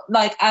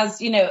like,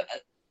 as you know,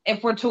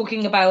 if we're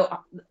talking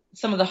about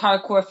some of the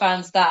hardcore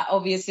fans that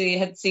obviously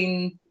had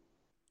seen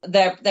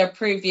their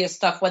previous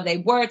stuff when they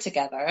were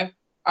together,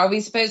 are we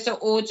supposed to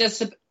all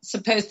just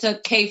supposed to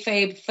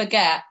kayfabe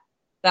forget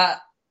that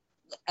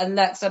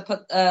Alexa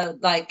put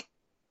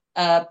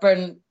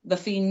burn the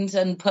Fiend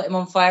and put him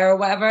on fire or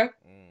whatever?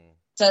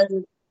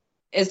 So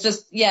it's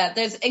just, yeah,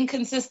 there's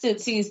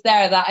inconsistencies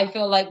there that I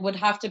feel like would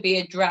have to be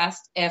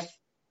addressed if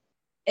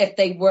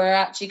they were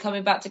actually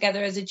coming back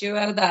together as a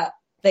duo, that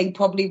they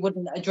probably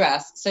wouldn't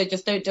address. So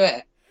just don't do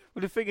it.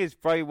 Well, the thing is,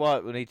 Bray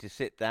Wyatt will need to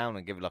sit down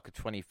and give like a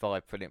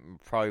 25-minute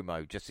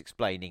promo just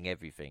explaining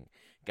everything.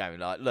 Going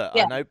like, look,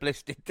 I know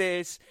Bliss did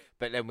this,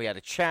 but then we had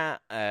a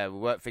chat. We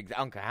worked things.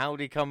 Uncle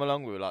Howdy come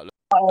along. We were like, look,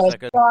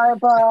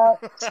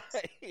 Starbucks.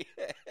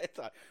 it's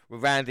like, well,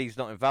 Randy's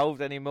not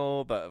involved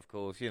anymore, but of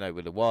course, you know,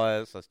 with the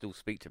wires, I still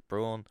speak to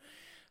Braun.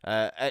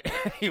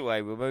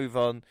 Anyway, we'll move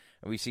on,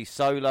 and we see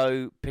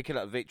Solo picking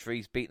up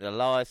victories, beating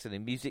Elias in a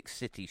Music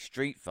City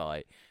street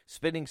fight.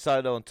 Spinning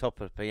Solo on top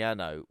of the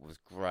piano was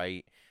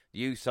great.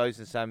 The Usos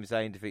and Sami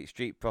Zayn defeat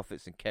Street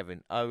Profits and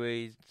Kevin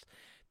Owens.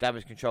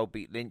 Damage Control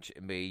beat Lynch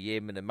and Mia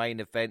Yim in the main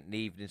event. In the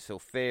evening, saw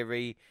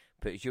Theory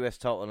put his US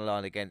title on the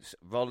line against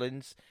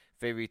Rollins.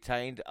 Theory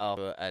retained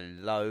after a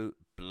low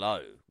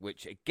blow,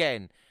 which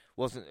again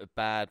wasn't a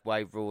bad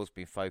way. Raw's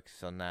been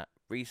focused on that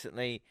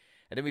recently.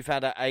 And then we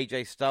found out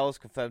AJ Styles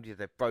confirmed he had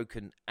a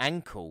broken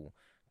ankle,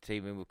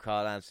 teaming with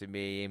Kyle Anderson,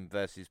 Mia Yim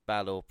versus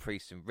Balor,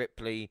 Priest and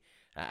Ripley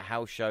at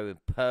House Show in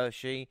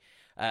Pershing.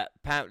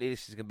 Apparently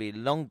this is going to be the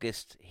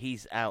longest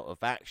he's out of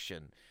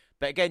action.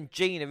 But again,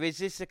 Gina, is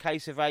this a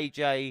case of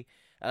AJ,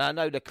 and I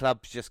know the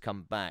club's just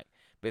come back,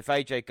 but if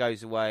AJ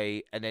goes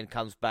away and then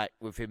comes back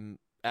with him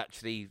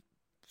actually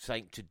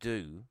something to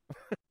do,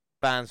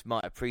 fans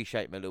might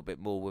appreciate him a little bit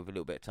more with a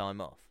little bit of time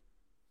off?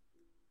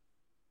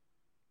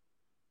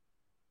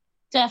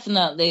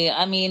 Definitely.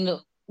 I mean,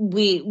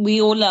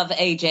 we all love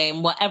AJ,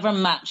 and whatever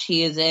match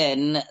he is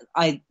in,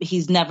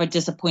 he's never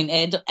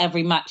disappointed.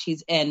 Every match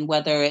he's in,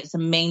 whether it's a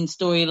main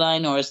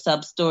storyline or a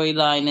sub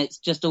storyline, it's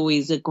just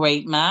always a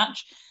great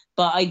match.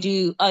 But I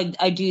do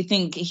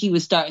think he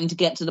was starting to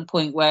get to the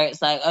point where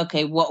it's like,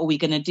 okay, what are we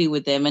going to do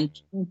with him? And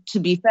to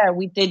be fair,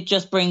 we did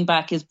just bring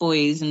back his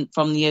boys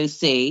from the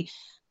OC,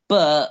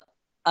 but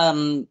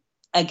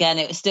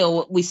again,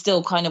 we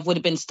still kind of would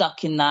have been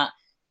stuck in that.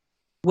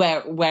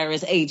 Where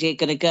is AJ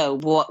going to go?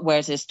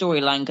 Where's his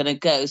storyline going to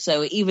go?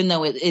 So even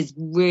though it is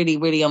really,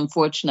 really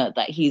unfortunate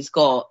that he's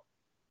got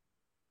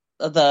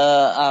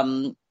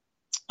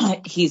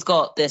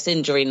this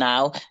injury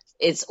now,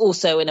 it's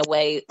also in a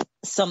way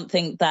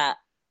something that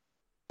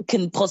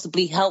can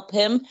possibly help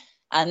him,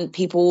 and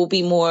people will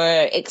be more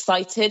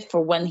excited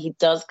for when he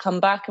does come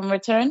back and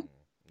return.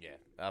 Yeah,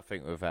 I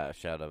think without a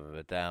shadow of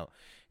a doubt,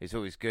 it's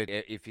always good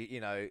if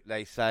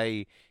they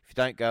say if you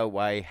don't go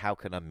away, how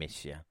can I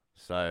miss you?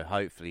 So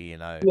hopefully,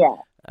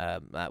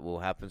 that will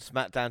happen.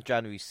 Smackdown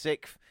January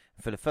 6th.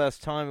 For the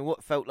first time in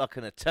what felt like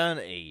an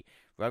eternity,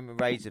 Roman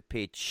Reigns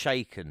appeared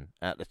shaken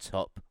at the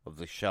top of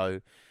the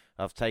show.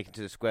 I've taken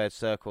to the squared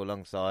circle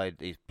alongside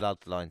his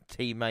bloodline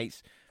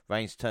teammates.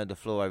 Reigns turned the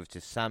floor over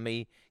to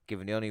Sami,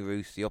 giving the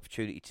Oniruth the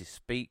opportunity to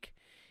speak.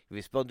 He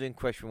responded in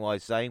question why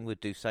Zayn would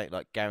do something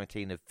like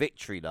guaranteeing a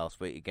victory last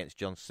week against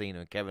John Cena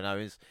and Kevin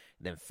Owens,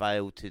 and then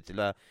failed to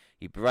deliver.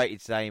 He berated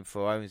Zayn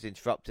for Owens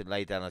interrupted and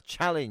laid down a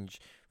challenge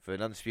for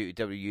an undisputed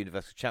W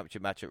Universal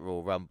Championship match at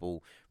Royal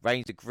Rumble.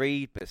 Reigns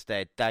agreed, but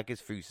stared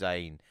daggers through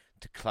Zayn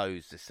to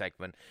close the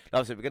segment. Like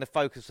I said, we're going to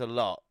focus a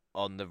lot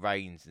on the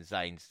Reigns and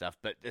Zayn stuff,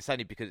 but it's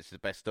only because it's the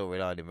best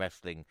storyline in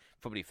wrestling,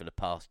 probably for the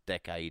past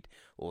decade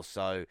or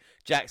so.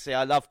 Jaxie,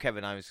 I love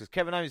Kevin Owens, because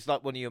Kevin Owens is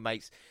like one of your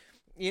mates.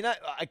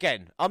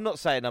 Again, I'm not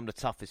saying I'm the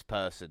toughest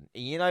person.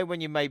 When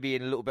you're maybe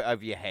in a little bit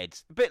over your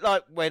heads, a bit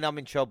like when I'm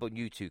in trouble and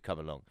you two come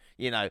along.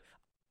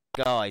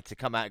 Guy to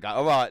come out and go,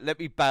 all right, let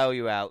me bail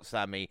you out,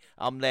 Sammy.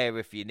 I'm there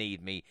if you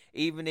need me.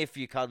 Even if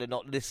you kind of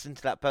not listen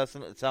to that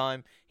person at the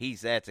time,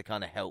 he's there to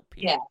kind of help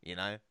you,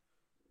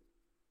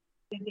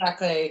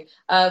 Exactly.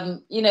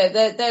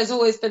 There's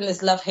always been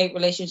this love-hate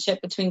relationship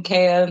between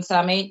KO and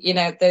Sammy.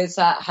 Those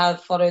that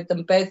have followed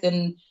them both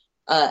in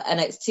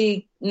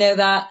NXT know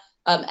that.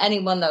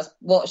 Anyone that's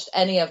watched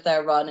any of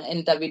their run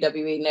in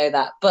WWE know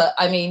that. But,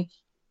 I mean,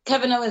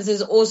 Kevin Owens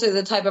is also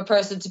the type of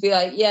person to be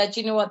like, yeah,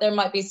 do you know what? There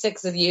might be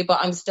 6 of you, but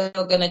I'm still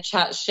going to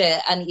chat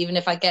shit. And even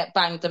if I get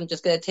banged, I'm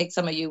just going to take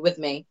some of you with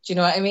me. Do you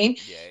know what I mean?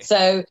 Yeah.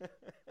 So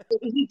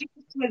he does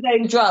his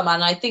own drum.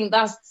 And I think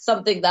that's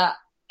something that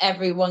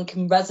everyone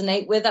can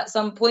resonate with at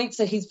some point.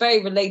 So he's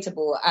very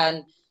relatable.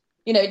 And,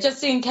 just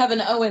seeing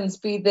Kevin Owens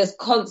be this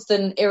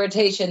constant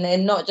irritation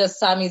in not just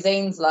Sami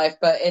Zayn's life,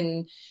 but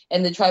in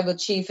the Tribal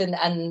Chief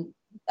and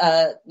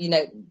the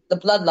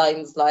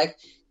Bloodline's life,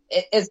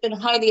 it's been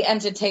highly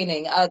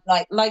entertaining.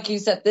 Like you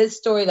said,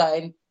 this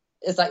storyline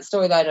is like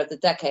storyline of the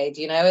decade,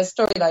 it's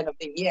storyline of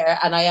the year,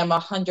 and I am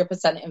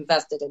 100%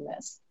 invested in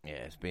this. Yeah,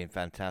 it's been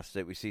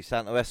fantastic. We see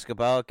Santos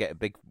Escobar get a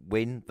big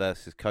win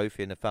versus Kofi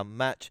in a fun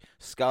match.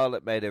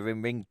 Scarlett made her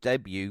ring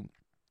debut,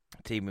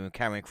 teaming with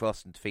Karrion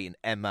Kross and defeating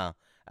Emma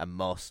and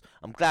Moss.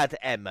 I'm glad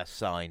Emma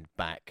signed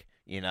back.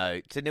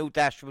 Tenille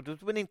Dashwood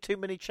was winning too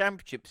many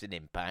championships in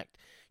Impact.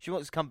 She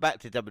wants to come back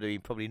to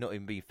WWE, probably not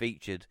even be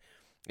featured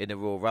in the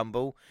Royal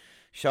Rumble.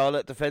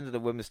 Charlotte defended the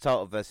women's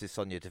title versus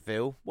Sonya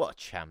Deville. What a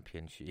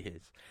champion she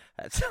is.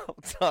 At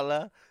Top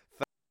Dollar,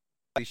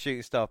 the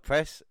Shooting Star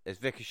Press,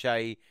 as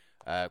Ricochet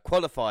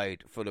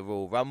qualified for the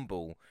Royal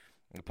Rumble.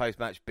 The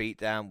post-match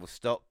beatdown was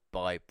stopped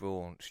by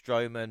Braun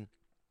Strowman.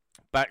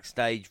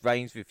 Backstage,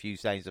 Reigns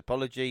refused Zayn's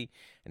apology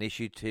and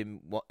issued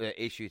him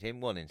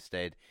one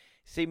instead.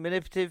 It seemed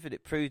manipulative, and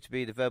it proved to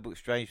be the verbal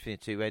exchange between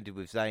the two ended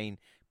with Zayn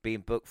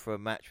being booked for a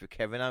match with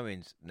Kevin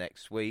Owens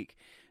next week.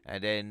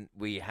 And then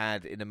we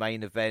had, in the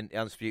main event, the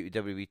Undisputed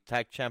WWE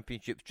Tag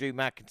Championships, Drew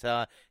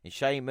McIntyre and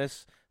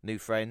Sheamus, new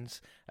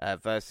friends,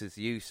 versus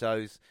the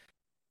Usos.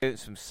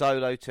 From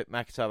Solo took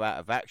McIntyre out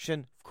of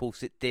action. Of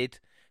course it did.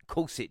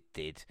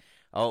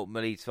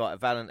 Ultimately, despite a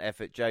valiant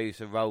effort, Jey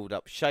Uso rolled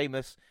up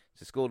Sheamus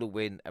to score the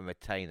win and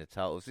retain the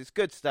titles. It's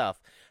good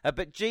stuff.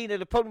 But Gina,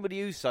 the problem with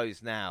the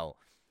Usos now,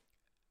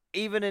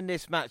 even in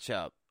this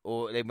matchup,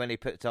 or when they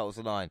put the titles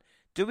on the line,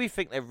 do we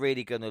think they're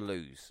really going to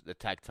lose the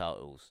tag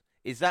titles?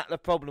 Is that the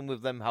problem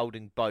with them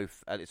holding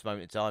both at this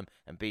moment in time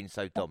and being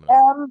so dominant?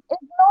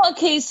 It's not a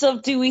case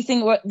of do we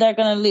think they're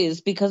going to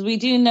lose, because we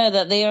do know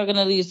that they are going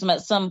to lose them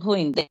at some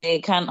point. They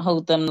can't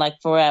hold them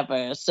like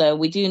forever. So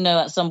we do know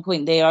at some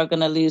point they are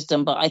going to lose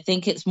them. But I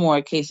think it's more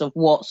a case of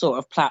what sort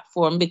of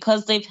platform,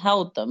 because they've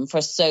held them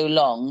for so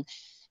long.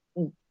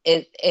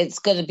 It's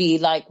going to be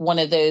like one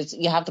of those,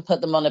 you have to put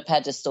them on a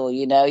pedestal,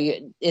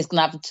 it's going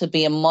to have to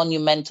be a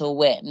monumental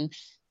win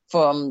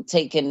from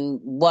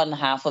taking one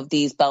half of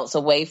these belts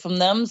away from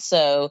them.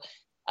 So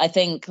I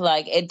think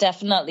it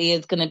definitely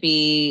is going to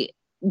be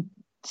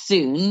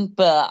soon,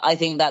 but I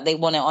think that they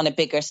won it on a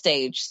bigger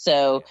stage.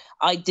 So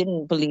I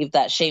didn't believe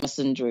that Sheamus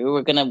and Drew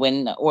were going to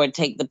win or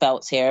take the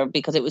belts here,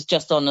 because it was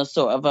just on a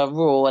sort of a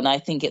Raw, and I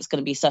think it's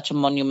going to be such a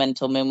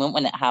monumental moment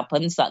when it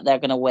happens that they're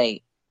going to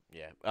wait.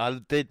 Yeah, I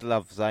did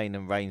love Zayn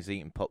and Reigns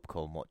eating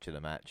popcorn watching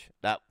the match.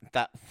 That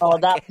that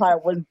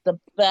part was the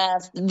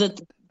best.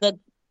 The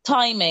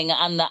timing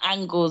and the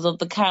angles of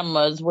the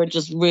cameras were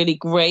just really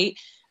great.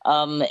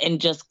 In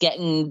just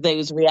getting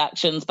those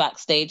reactions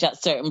backstage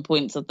at certain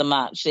points of the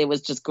match. It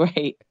was just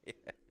great. Yeah.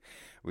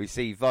 We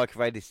see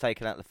Viking Raiders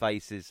taking out the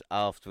faces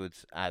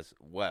afterwards as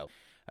well.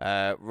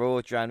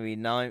 Raw, January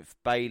 9th,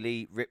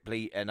 Bayley,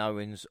 Ripley and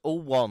Owens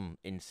all won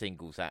in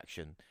singles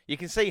action. You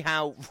can see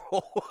how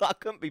Raw, I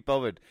couldn't be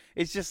bothered.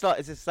 It's just like,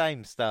 it's the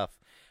same stuff.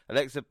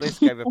 Alexa Bliss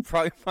gave a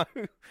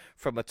promo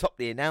from atop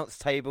the announce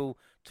table,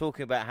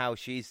 talking about how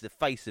she's the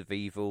face of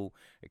evil.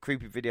 A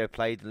creepy video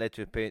played and led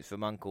to an appearance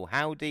from Uncle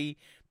Howdy,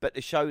 but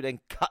the show then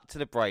cut to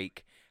the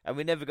break, and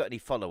we never got any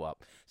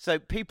follow-up. So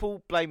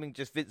people blaming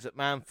just Vince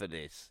McMahon for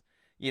this.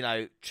 You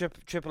know,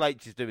 Triple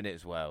H is doing it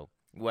as well,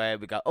 where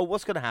we go, oh,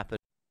 what's going to happen?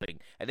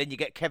 And then you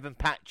get Kevin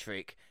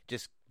Patrick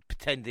just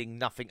pretending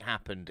nothing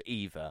happened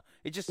either.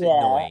 It's just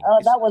annoying.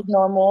 That was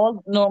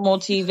normal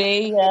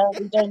TV. Yeah,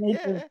 we don't need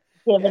to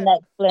give an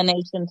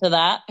explanation to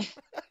that.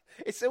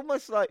 It's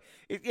almost like,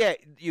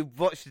 you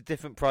watched a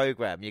different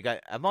program. You go,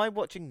 am I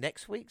watching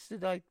next week's?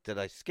 Did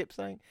I skip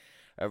something?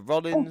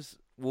 Rollins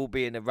will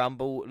be in the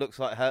Rumble. It looks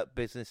like Hurt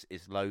Business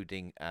is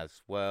loading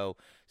as well.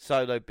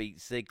 Solo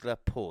beats Ziggler.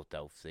 Poor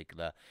Dolph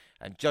Ziggler.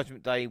 And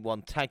Judgment Day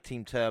won Tag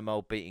Team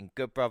Turmoil, beating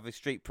Good Brothers,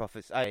 Street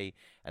Profits A,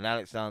 and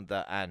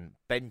Alexander and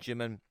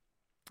Benjamin.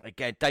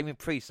 Again, Damien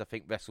Priest, I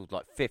think, wrestled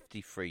like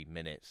 53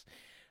 minutes.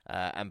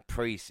 And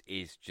Priest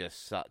is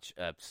just such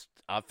a...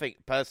 I think,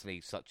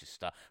 personally, such a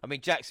star. I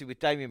mean, Jackson, with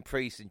Damien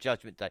Priest and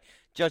Judgment Day.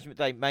 Judgment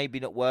Day maybe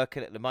not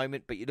working at the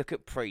moment, but you look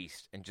at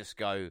Priest and just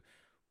go...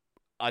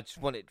 I just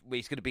want it.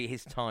 It's going to be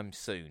his time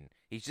soon.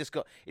 He's just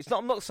got. It's not.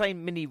 I'm not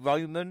saying mini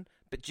Roman,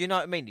 but do you know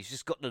what I mean? He's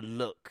just got the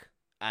look,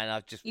 and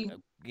I've just,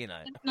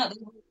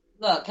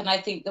 look. And I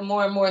think the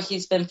more and more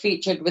he's been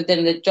featured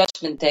within the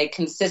Judgment Day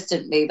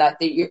consistently, like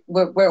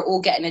we're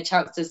all getting a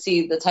chance to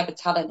see the type of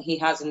talent he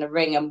has in the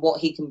ring and what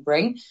he can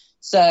bring.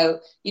 So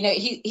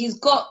he's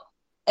got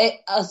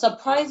a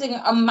surprising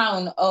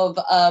amount of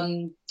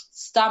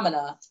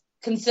stamina,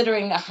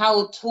 considering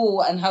how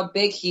tall and how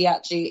big he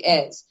actually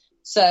is.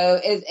 So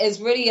it's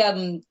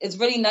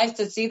really nice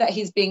to see that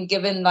he's being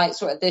given like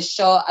sort of this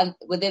shot and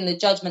within the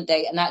Judgment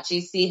Day and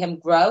actually see him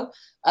grow.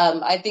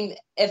 I think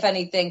if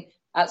anything,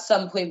 at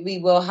some point we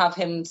will have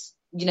him,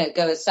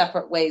 go his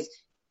separate ways,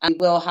 and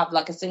we'll have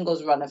like a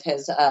singles run of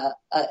his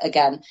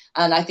again.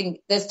 And I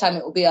think this time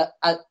it will be a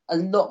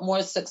lot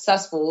more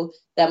successful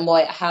than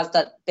what it has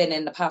been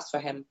in the past for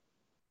him.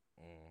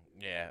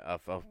 Yeah, I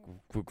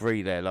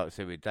agree there. Like I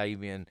said, with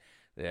Damien,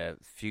 the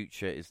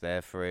future is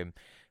there for him.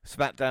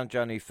 Smackdown,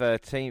 January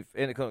 13th,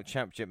 Intercontinental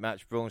Championship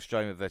match, Braun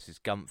Strowman versus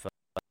Gunther.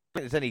 I don't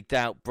think there's any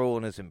doubt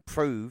Braun has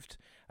improved,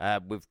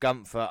 with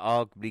Gunther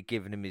arguably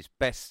giving him his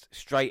best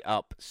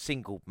straight-up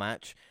single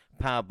match.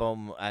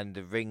 Powerbomb and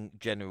the ring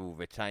general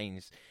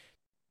retains.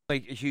 I'm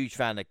a huge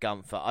fan of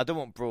Gunther. I don't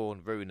want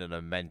Braun ruining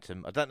the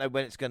momentum. I don't know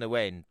when it's going to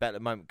end, but at the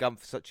moment,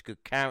 Gunther's such a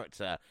good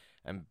character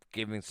and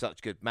giving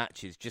such good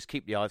matches. Just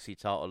keep the IC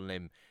title on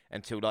him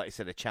until, like you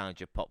said, a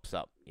challenger pops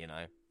up,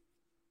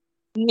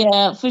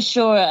 Yeah, for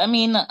sure. I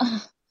mean,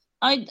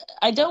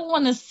 I don't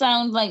want to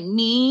sound like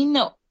mean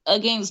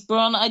against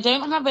Braun. I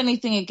don't have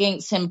anything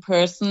against him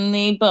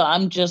personally, but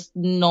I'm just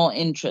not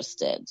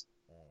interested.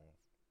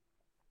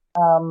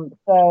 And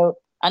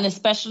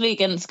especially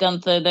against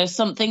Gunther, there's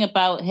something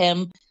about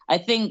him. I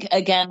think,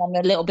 again, I'm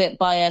a little bit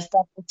biased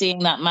after seeing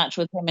that match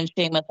with him and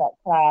Sheamus at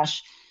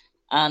Clash,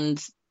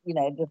 and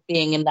just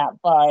being in that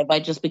vibe, I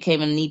just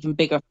became an even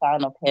bigger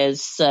fan of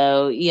his.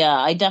 So yeah,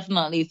 I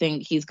definitely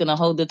think he's going to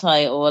hold the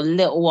title a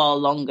little while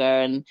longer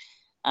and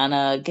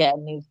get a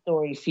new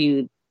story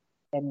feud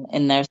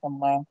in there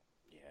somewhere.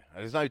 Yeah,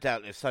 there's no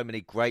doubt there's so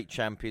many great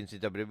champions in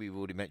WWE. We've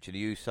already mentioned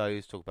the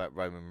Usos, talk about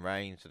Roman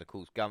Reigns, and of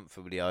course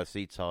Gunther with the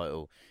IC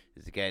title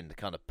is again the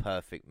kind of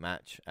perfect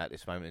match at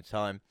this moment in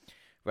time.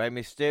 Rey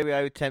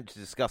Mysterio attempted to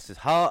discuss his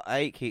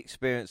heartache he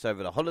experienced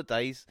over the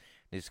holidays.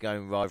 He's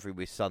going rivalry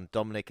with son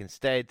Dominic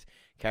instead.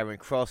 Karrion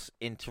Kross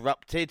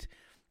interrupted.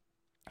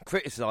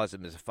 Criticise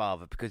him as a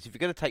father, because if you're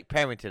going to take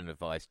parenting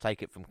advice,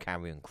 take it from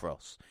Karrion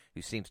Kross,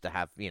 who seems to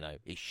have,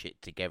 his shit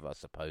together, I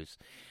suppose.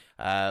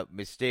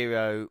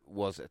 Mysterio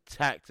was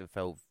attacked and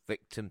fell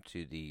victim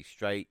to the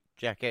straight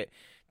jacket.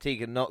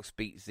 Tegan Nox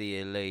beat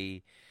Zia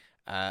Lee.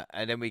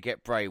 And then we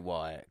get Bray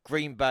Wyatt.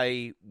 Green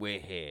Bay, we're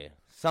here.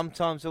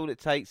 Sometimes all it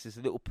takes is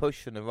a little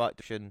push in the right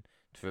direction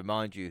to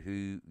remind you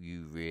who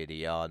you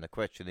really are. And the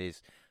question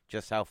is,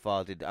 just how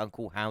far did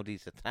Uncle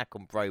Howdy's attack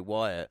on Bray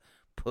Wyatt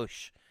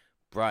push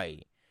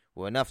Bray?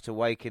 Well, enough to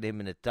awaken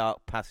him in a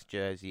dark passage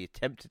as he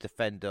attempted to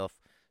fend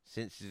off.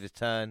 Since his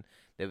return,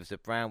 there was a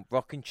brown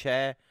rocking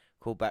chair,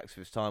 callbacks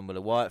for his time with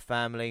the Wyatt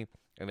family,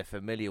 and a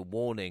familiar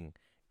warning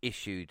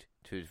issued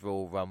to his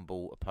Royal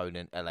Rumble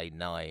opponent, LA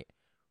Knight.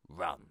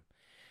 run.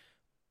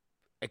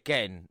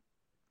 Again,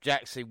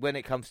 Jackson, when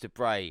it comes to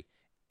Bray,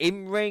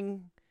 in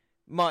ring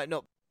might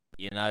not,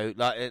 like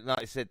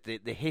I said,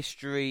 the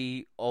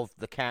history of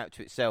the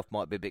character itself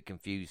might be a bit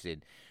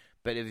confusing,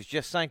 but it was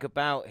just something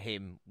about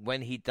him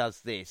when he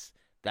does this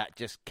that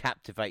just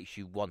captivates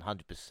you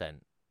 100%,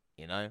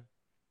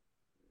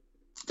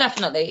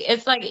 Definitely.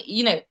 It's like,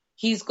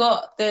 he's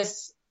got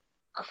this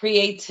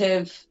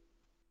creative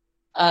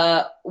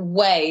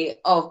way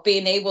of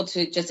being able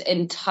to just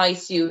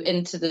entice you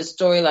into the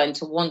storyline,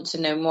 to want to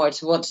know more,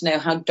 to want to know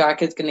how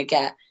dark it's going to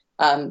get.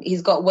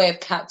 He's got a way of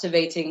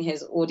captivating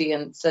his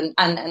audience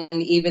and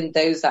even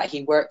those that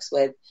he works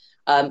with,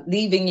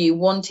 leaving you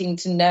wanting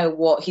to know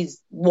what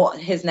his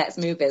next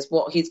move is,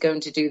 what he's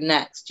going to do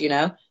next,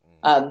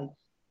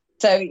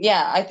 So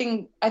yeah, I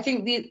think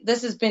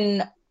this has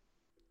been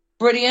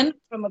brilliant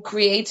from a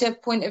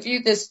creative point of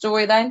view, this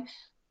storyline.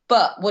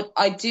 But what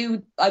I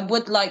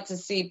would like to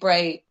see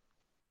Bray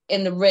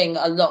in the ring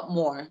a lot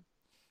more.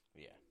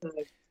 Yeah. So,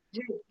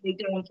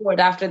 going forward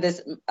after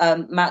this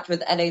match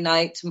with LA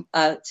Knight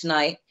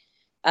tonight,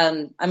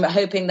 I'm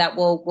hoping that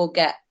we'll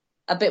get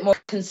a bit more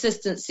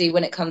consistency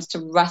when it comes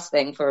to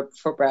wrestling for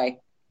Bray.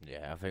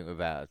 Yeah, I think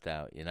without a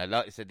doubt.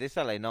 Like I said, this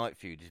LA Knight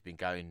feud has been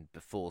going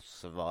before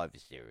Survivor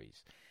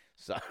Series.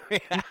 So,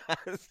 it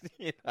has,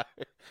 like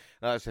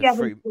I said,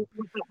 we're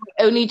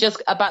only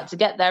just about to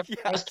get there.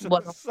 First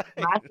one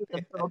match is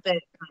a little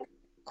bit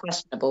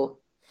questionable.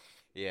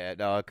 Yeah,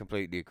 no, I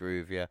completely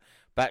agree with you.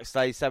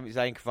 Backstage, Sami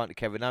Zayn confronted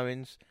Kevin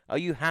Owens. Are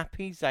you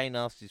happy? Zayn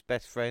asked his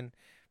best friend.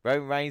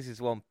 Roman Reigns is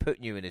the one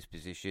putting you in this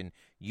position,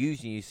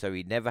 using you so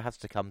he never has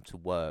to come to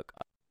work.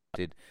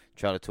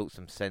 Trying to talk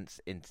some sense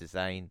into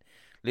Zayn.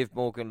 Liv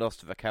Morgan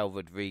lost to Raquel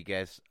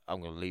Rodriguez. I'm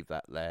going to leave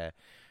that there.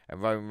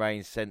 And Roman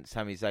Reigns sent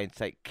Sami Zayn to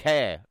take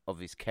care of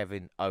his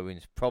Kevin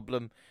Owens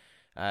problem.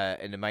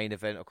 In the main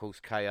event, of course,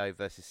 KO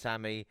versus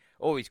Sami.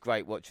 Always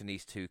great watching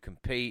these two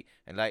compete.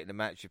 And late in the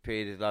match,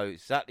 appeared as though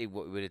exactly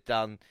what we would have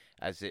done,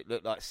 as it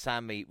looked like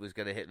Sami was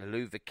going to hit the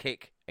Luva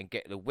kick and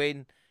get the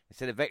win.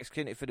 Instead of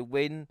executing it for the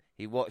win,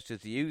 he watched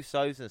as the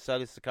Usos and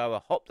Solo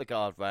Sikoa hopped the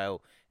guardrail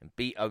and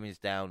beat Owens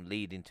down,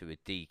 leading to a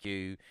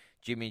DQ.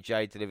 Jimmy and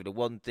Jay delivered a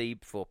 1D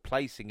before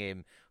placing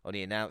him on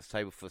the announce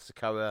table for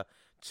Sikoa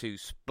to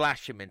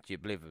splash him into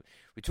oblivion.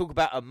 We talk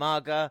about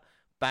Umaga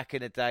back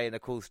in the day, and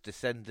of course,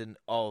 descendant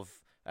of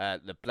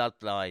the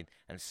Bloodline,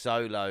 and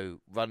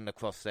Solo running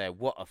across there.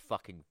 What a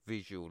fucking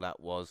visual that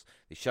was.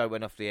 The show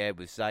went off the air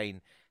with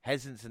Zayn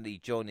hesitantly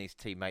joining his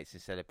teammates in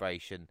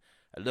celebration,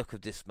 a look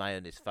of dismay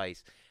on his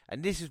face.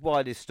 And this is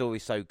why this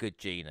story's so good,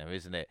 Gina,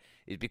 isn't it?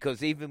 Is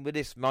because even with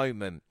this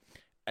moment,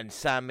 and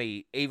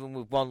Sami, even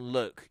with one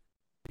look,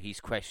 he's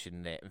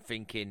questioning it and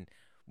thinking,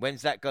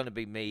 when's that going to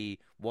be me?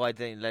 Why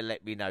didn't they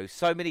let me know?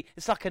 So many,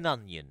 it's like an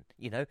onion,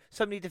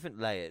 so many different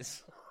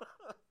layers.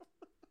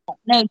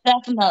 No,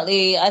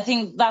 definitely. I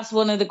think that's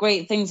one of the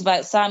great things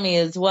about Sami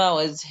as well,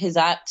 is his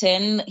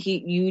acting.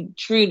 You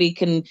truly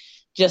can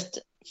just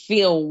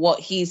feel what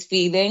he's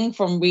feeling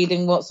from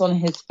reading what's on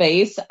his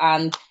face.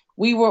 And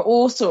we were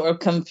all sort of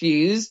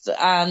confused.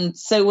 And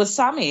so was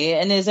Sami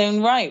in his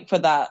own right, for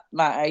that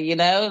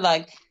matter,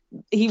 like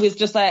he was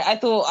just like, I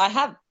thought I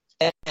had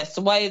this.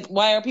 Why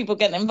are people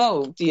getting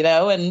involved,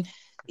 And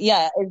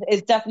yeah,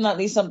 it's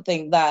definitely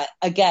something that,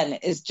 again,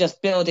 is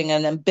just building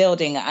and then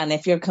building. And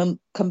if you're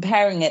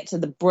comparing it to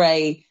the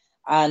Bray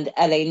and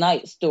LA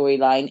Knight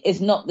storyline, it's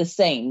not the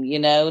same,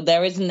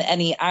 There isn't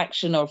any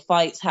action or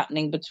fights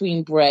happening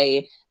between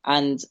Bray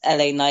and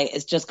LA Knight.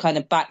 It's just kind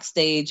of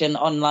backstage and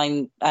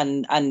online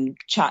and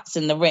chats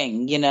in the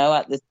ring,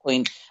 at this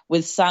point.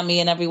 With Sami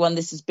and everyone,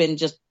 this has been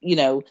just,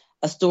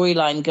 a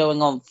storyline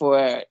going on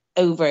for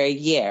over a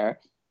year.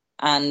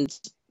 And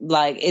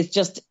like, it's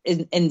just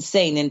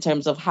insane in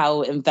terms of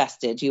how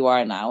invested you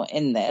are now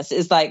in this.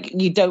 It's like,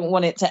 you don't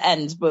want it to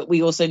end, but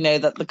we also know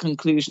that the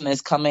conclusion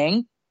is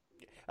coming.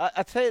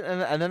 I tell you,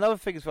 and another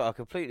thing as well, I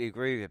completely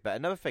agree with it, but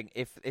another thing,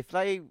 if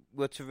they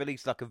were to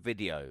release like a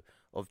video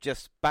of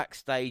just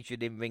backstage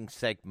and in-ring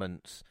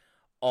segments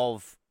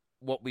of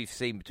what we've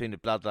seen between the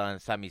Bloodline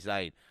and Sami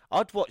Zayn,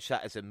 I'd watch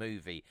that as a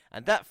movie,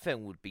 and that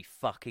film would be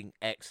fucking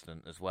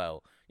excellent as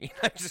well.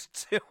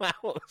 Just 2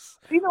 hours.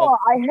 What?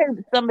 I hope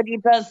somebody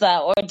does that,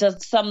 or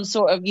does some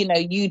sort of,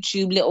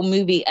 YouTube little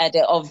movie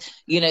edit of,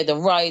 the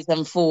rise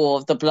and fall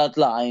of the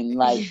Bloodline,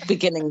 like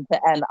beginning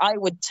to end. I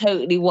would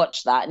totally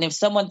watch that. And if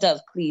someone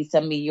does, please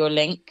send me your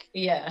link.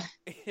 Yeah.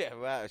 Yeah,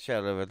 well,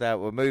 shall of a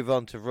doubt. We'll move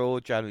on to Raw,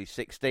 January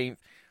 16th.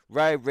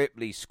 Rhea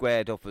Ripley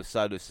squared off with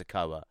Solo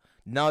Sikoa.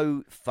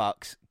 No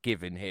fucks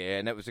given here,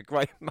 and it was a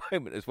great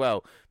moment as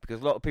well,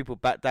 because a lot of people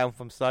back down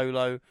from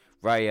Solo.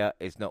 Rhea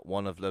is not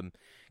one of them.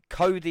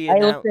 Cody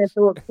announced... I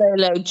also thought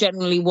Solo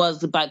generally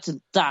was about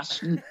to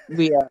dash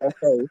Rhea.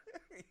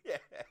 Yeah,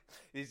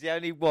 he's the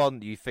only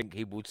one you think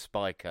he would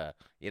spike her,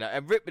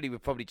 and Ripley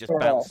would probably just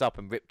bounce up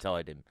and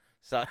riptide him.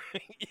 So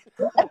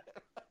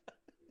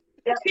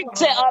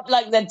picked it up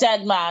like the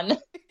dead man.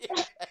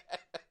 Yeah.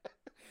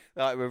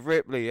 Like with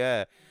Ripley,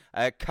 yeah.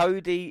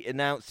 Cody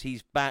announced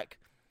he's back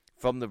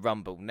from the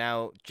Rumble.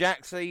 Now,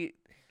 Jaxie,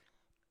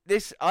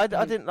 I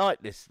didn't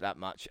like this that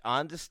much. I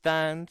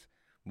understand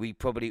we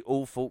probably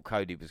all thought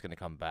Cody was going to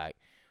come back,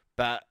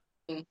 but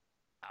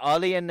are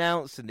they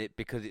announcing it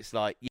because it's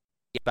like, yeah,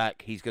 he's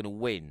back, he's going to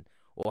win?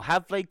 Or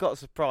have they got a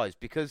surprise?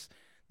 Because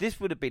this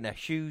would have been a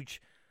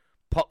huge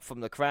pop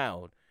from the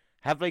crowd.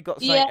 Have they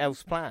got something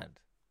else planned?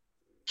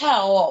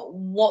 Tell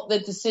what the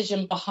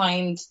decision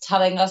behind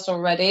telling us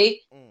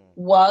already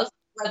was,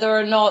 whether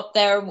or not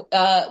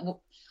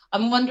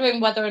I'm wondering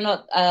whether or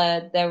not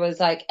there was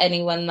like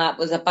anyone that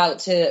was about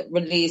to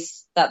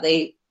release that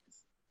they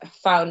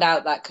found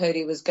out that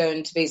Cody was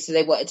going to be, so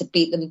they wanted to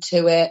beat them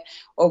to it,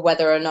 or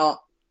whether or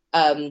not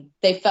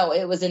they felt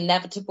it was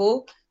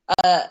inevitable.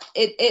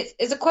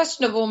 It's a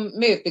questionable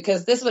move,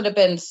 because this would have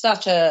been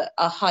such a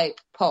hype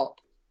pop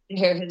to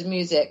hear his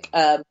music.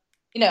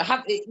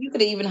 You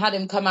could have even had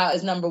him come out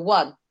as number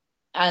one,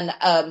 and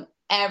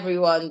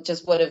everyone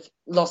just would have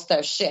lost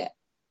their shit.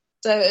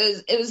 So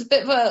it was a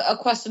bit of a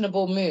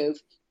questionable move,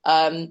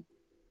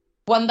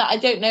 one that I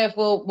don't know if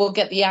we'll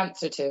get the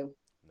answer to.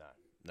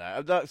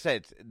 No. Like I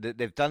said,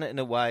 they've done it in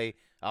a way.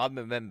 I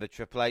remember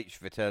Triple H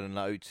returning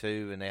in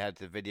 02, and they had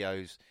the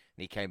videos, and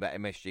he came back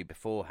MSG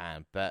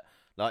beforehand. But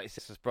like it's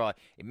a surprise.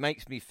 It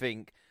makes me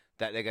think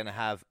that they're going to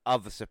have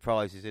other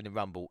surprises in the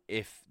Rumble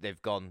if they've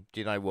gone,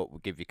 do you know what, we'll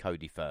give you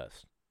Cody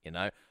first. You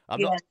know?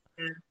 I'm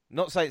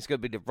not saying it's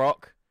going to be The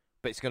Rock,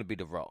 but it's going to be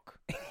The Rock.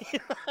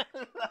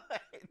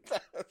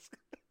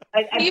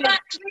 You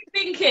actually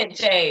think it,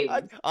 James?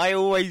 I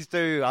always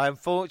do.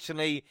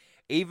 Unfortunately,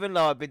 even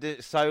though I've been doing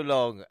it so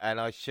long, and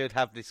I should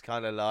have this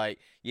kind of like,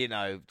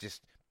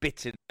 just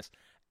bitterness.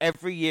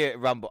 Every year at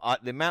Rumble,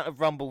 the amount of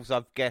Rumbles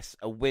I've guessed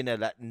a winner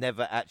that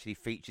never actually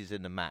features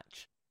in the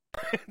match.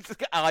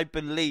 I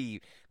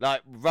believe,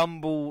 like,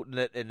 Rumble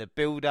in the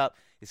build-up,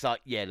 it's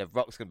like, yeah, The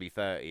Rock's going to be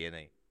 30, isn't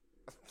he?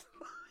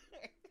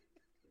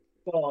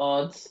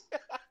 God.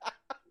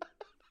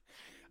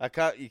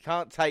 You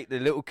can't take the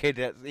little kid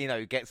that,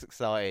 who gets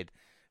excited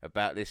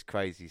about this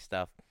crazy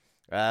stuff.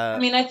 I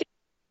think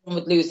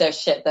would lose their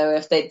shit though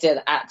if they did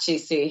actually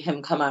see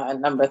him come out at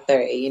number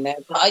 30,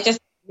 But I just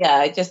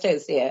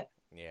don't see it.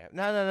 Yeah,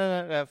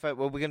 no.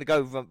 Well, we're going to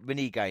go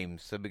mini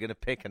games, so we're going to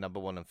pick a number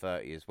 1 and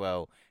 30 as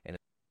well.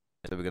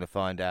 So we're going to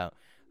find out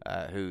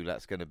who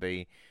that's going to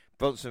be.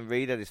 Bronson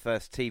Reed had his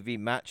first TV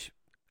match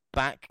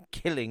back,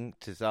 killing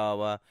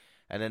Tozawa,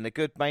 and then a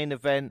good main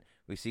event.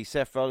 We see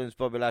Seth Rollins,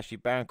 Bobby Lashley,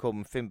 Baron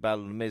Corbin, Finn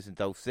Balor, The Miz, and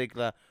Dolph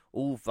Ziggler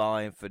all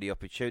vying for the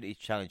opportunity to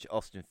challenge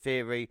Austin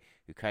Theory,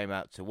 who came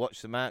out to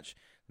watch the match.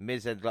 The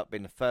Miz ended up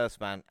being the first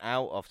man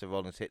out after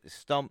Rollins hit the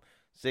stomp.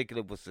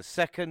 Ziggler was the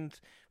second,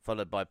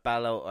 followed by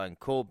Balor and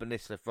Corbin.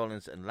 This left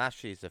Rollins and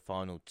Lashley as the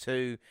final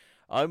two.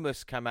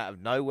 Omos came out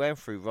of nowhere and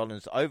threw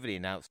Rollins over the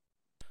announce.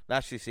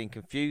 Lashley seemed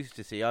confused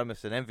to see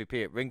Omos and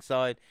MVP at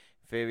ringside.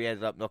 Theory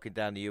ended up knocking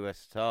down the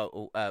US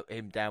title,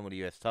 him down with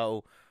the US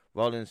title.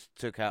 Rollins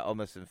took out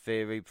Omos and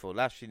Theory before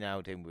Lashley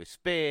nailed him with a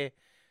spear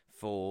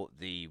for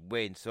the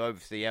win. So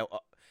obviously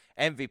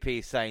MVP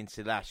is saying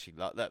to Lashley,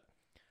 like, look,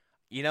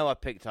 I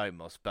picked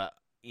Omos, but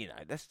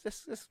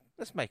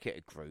let's make it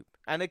a group.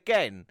 And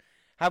again,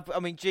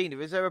 Gina,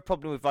 is there a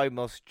problem with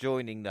Omos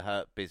joining the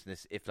Hurt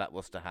Business if that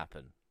was to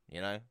happen?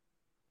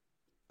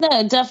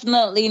 No,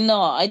 definitely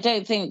not. I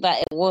don't think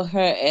that it will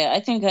hurt it. I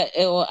think that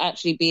it will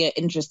actually be an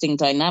interesting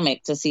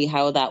dynamic to see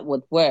how that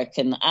would work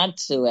and add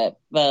to it.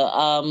 But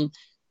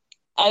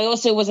I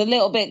also was a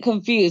little bit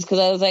confused because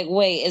I was like,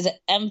 wait, is it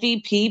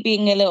MVP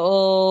being a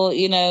little,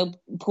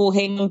 Paul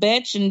Heyman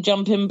bitch and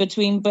jumping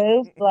between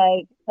both,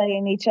 like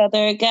playing each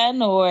other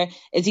again? Or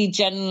is he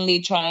genuinely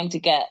trying to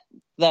get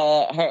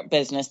the Hurt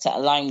Business to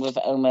align with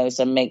Omos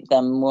and make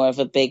them more of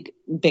a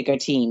bigger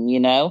team,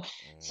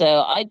 So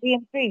I'd be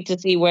intrigued to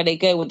see where they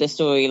go with the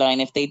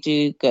storyline if they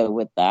do go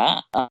with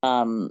that.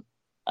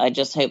 I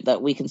just hope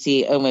that we can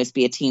see Omos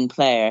be a team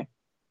player.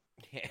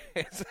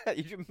 Yeah,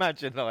 you can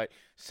imagine like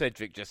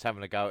Cedric just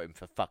having a go at him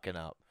for fucking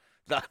up.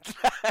 Yeah.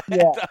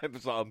 It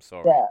was like, I'm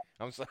sorry. Yeah.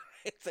 I'm sorry.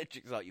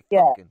 Cedric's like, you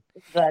yeah, fucking.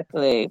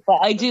 Exactly. But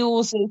I do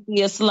also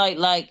see a slight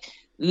like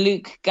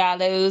Luke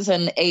Gallows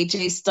and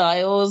AJ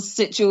Styles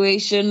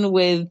situation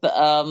with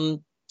Omos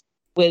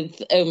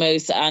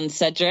and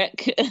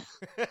Cedric.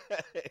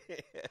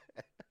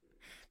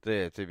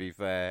 Yeah, to be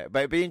fair, but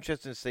it'd be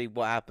interesting to see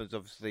what happens.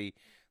 Obviously,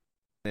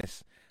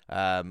 this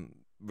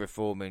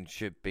reforming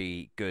should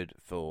be good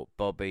for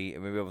Bobby.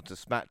 And we move on to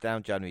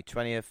SmackDown, January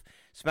 20th.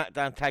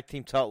 SmackDown Tag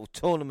Team Title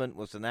Tournament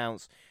was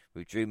announced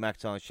with Drew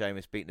McIntyre and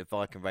Sheamus beating the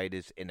Viking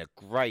Raiders in a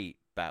great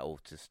battle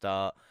to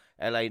start.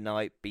 LA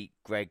Knight beat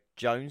Greg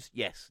Jones.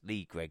 Yes,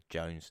 Lee Greg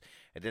Jones.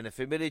 And then a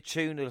familiar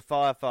tune of the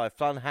Firefly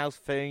Funhouse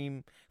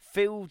theme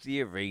filled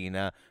the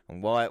arena.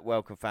 And Wyatt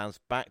welcomed fans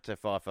back to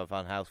Firefly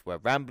Funhouse, where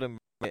Ramblin'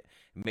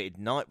 admitted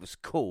Knight was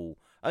cool,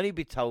 only to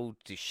be told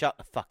to shut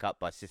the fuck up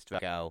by Sister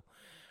Gal.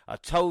 I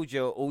told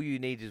you all you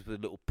needed was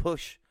a little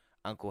push,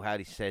 Uncle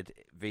Howdy said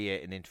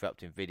via an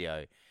interrupting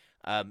video.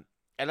 And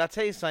I'll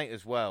tell you something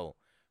as well.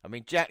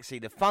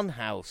 Jaxie, the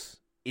Funhouse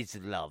is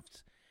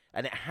loved.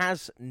 And it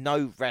has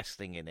no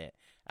wrestling in it.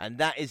 And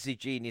that is the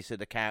genius of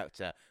the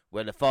character,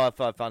 where the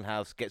Firefly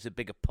Funhouse gets a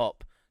bigger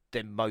pop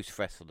than most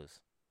wrestlers.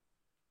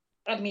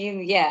 I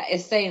mean, yeah,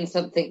 it's saying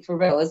something for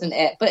real, isn't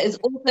it? But it's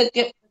also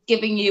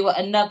giving you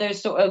another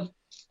sort of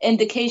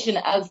indication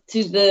as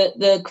to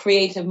the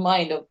creative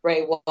mind of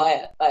Bray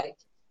Wyatt. Like,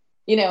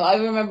 you know, I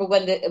remember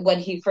when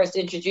he first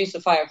introduced the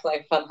Firefly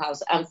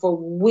Funhouse, and for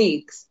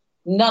weeks,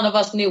 none of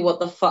us knew what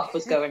the fuck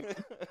was going on.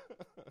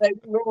 Like,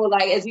 we were all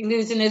like, is he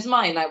losing his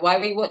mind? Like, why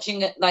are we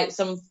watching it like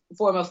some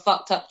form of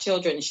fucked up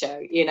children's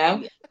show, you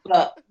know?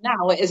 But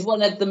now it is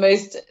one of the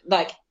most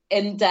like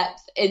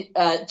in-depth,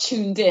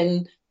 tuned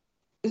in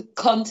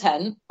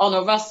content on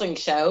a wrestling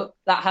show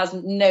that has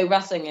no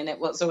wrestling in it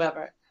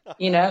whatsoever.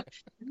 You know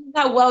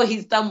how well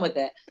he's done with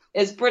it.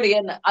 It's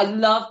brilliant. I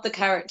love the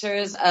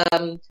characters.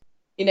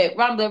 You know,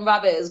 Ramblin'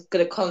 Rabbit is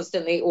going to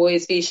constantly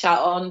always be shout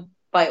on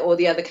by all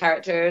the other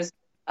characters.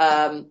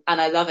 And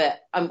I love it.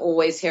 I'm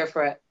always here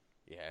for it.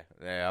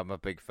 Yeah, I'm a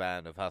big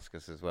fan of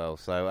Huskus as well.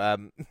 So,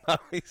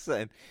 he's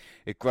saying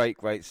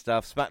great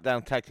stuff.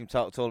 Smackdown Tag Team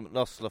Title Tournament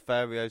lost to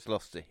Lotharios,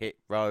 lost to Hit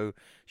Row.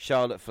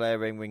 Charlotte Flair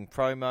ring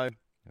promo.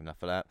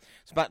 Enough of that.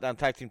 Smackdown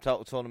Tag Team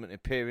Title Tournament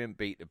Imperium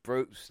beat the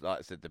Brutes. Like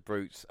I said, the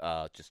Brutes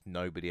are just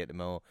nobody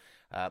anymore.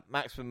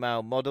 Maximum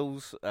Male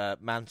Models,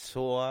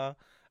 Mansoor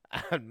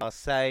and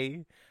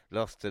Marseille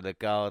lost to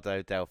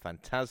Legado del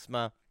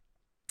Fantasma.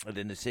 And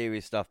then the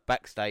serious stuff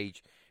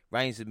backstage,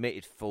 Reigns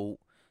admitted fault,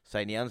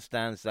 saying he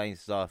understands Zayn's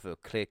desire for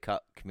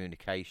clear-cut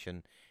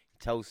communication. He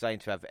told Zayn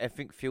to have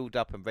everything fueled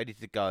up and ready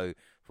to go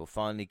for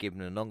finally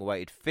giving a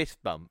long-awaited fist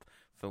bump,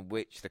 from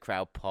which the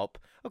crowd pop.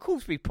 Of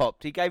course we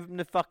popped. He gave him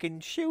the fucking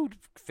shield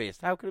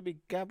fist. How can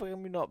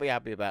we not be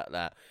happy about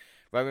that?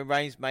 Roman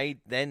Reigns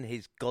made then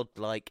his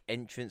godlike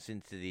entrance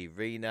into the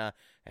arena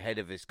ahead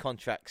of his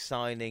contract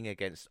signing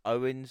against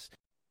Owens.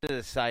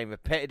 The same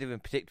repetitive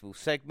and predictable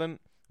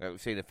segment that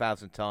we've seen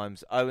 1,000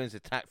 times. Owens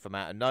attacked from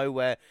out of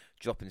nowhere,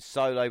 dropping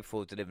solo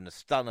before delivering a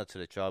stunner to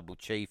the tribal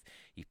chief.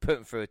 He put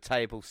him through a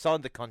table,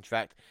 signed the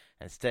contract,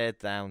 and stared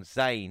down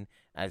Zayn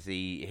as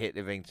he hit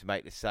the ring to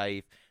make the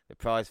save. The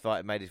prize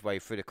fighter made his way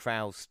through the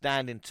crowd,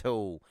 standing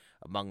tall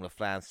among the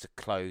fans to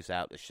close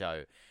out the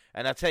show.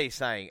 And I'll tell you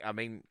something, I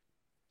mean,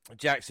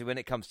 Jackson, when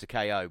it comes to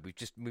KO,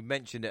 we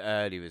mentioned it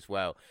earlier as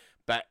well,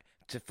 but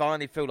to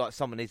finally feel like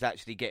someone is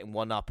actually getting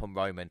one up on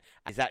Roman,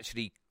 is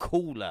actually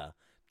cooler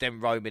than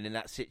Roman in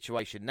that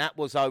situation. That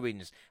was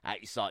Owens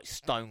at his like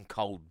stone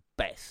cold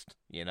best,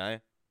 you know?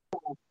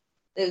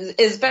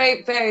 It's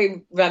very,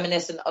 very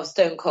reminiscent of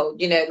Stone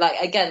Cold. You know, like,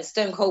 again,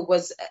 Stone Cold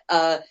was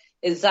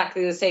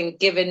exactly the same,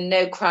 given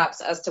no craps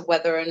as to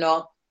whether or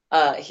not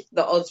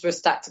the odds were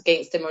stacked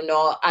against him or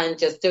not, and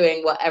just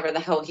doing whatever the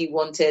hell he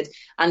wanted.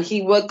 And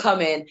he would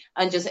come in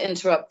and just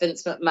interrupt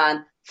Vince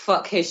McMahon,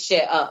 fuck his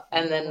shit up,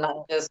 and then like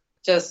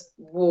just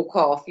walk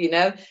off, you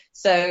know?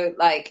 So,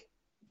 like,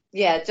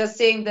 yeah, just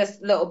seeing this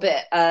little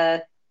bit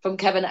from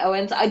Kevin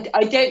Owens. I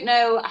don't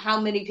know how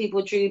many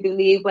people truly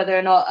believe whether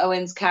or not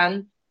Owens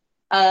can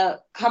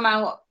come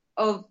out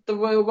of the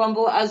Royal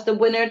Rumble as the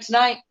winner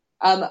tonight.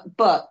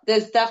 But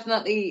there's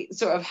definitely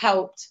sort of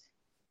helped,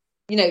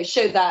 you know,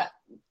 show that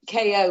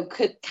KO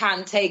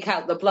can take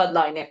out the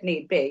bloodline if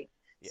need be.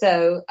 Yeah.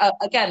 So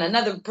again,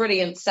 another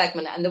brilliant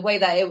segment, and the way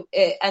that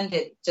it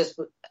ended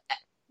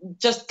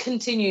just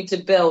continued to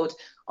build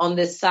on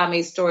this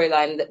Sammy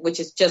storyline, which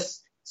is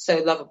just so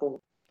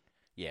lovable.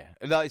 Yeah,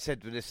 and like I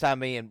said, with the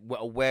Sammy, and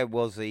where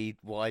was he?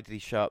 Why did he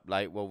show up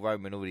late? Well,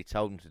 Roman already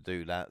told him to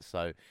do that.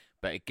 So,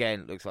 but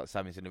again, it looks like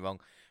Sammy's in the wrong.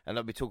 And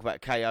let me talk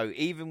about KO,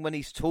 even when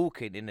he's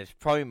talking in his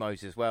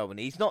promos as well, and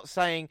he's not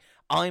saying,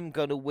 I'm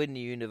going to win the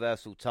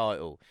Universal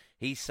title.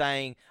 He's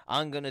saying,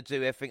 I'm going to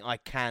do everything I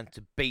can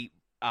to beat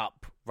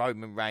up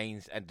Roman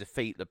Reigns and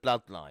defeat the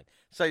Bloodline.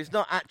 So he's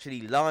not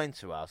actually lying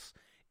to us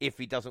if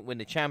he doesn't win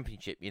the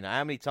championship. You know,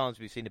 how many times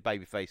have we seen a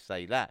babyface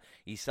say that?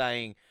 He's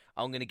saying,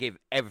 I'm going to give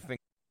everything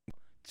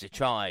to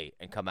try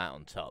and come out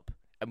on top.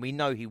 And we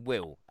know he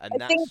will.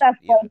 And I think that's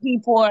why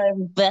people are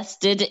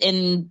invested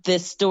in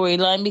this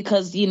storyline,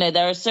 because, you know,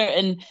 there are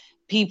certain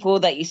people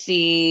that you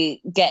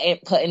see get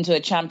it put into a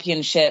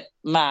championship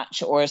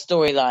match or a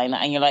storyline,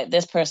 and you're like,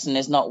 this person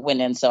is not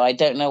winning, so I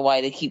don't know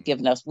why they keep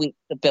giving us weeks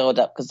to build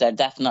up, because they're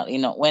definitely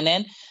not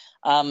winning.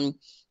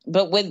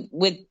 But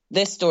with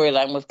this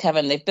storyline with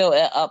Kevin, they've built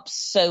it up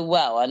so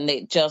well, and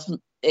it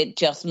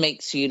just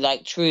makes you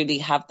like truly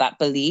have that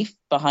belief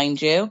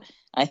behind you.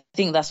 I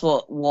think that's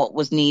what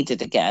was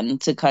needed again,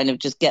 to kind of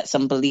just get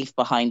some belief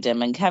behind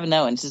him. And Kevin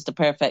Owens is the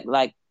perfect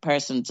like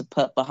person to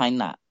put behind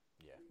that.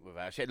 Yeah,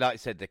 without shit. Like I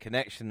said, the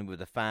connection with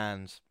the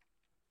fans,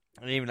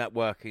 and even that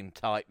working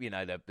type, you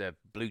know, the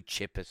blue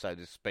chipper, so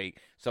to speak,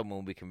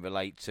 someone we can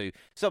relate to,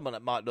 someone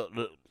that might not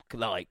look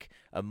like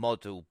a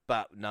model,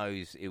 but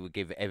knows it will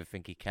give it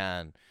everything he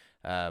can,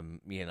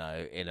 you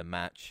know, in a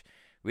match.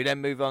 We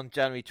then move on,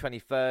 January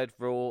 23rd,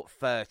 Raw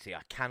 30.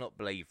 I cannot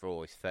believe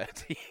Raw is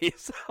 30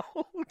 years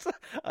old.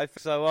 I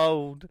feel so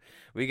old.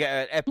 We get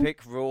an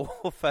epic Raw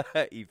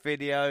 30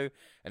 video,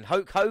 and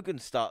Hulk Hogan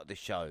started the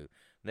show.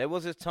 There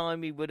was a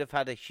time he would have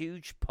had a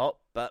huge pop,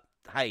 but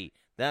hey,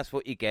 that's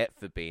what you get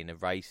for being a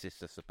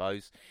racist, I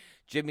suppose.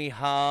 Jimmy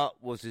Hart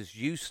was as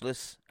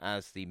useless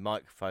as the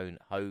microphone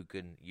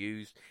Hogan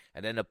used.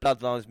 And then the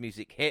Bloodlines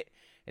music hit,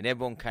 and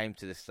everyone came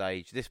to the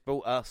stage. This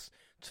brought us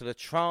to the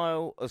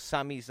trial of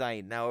Sami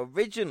Zayn. Now,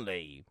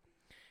 originally,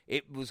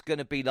 it was going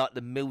to be like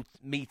the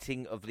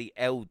meeting of the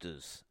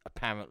elders,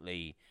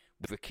 apparently,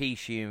 with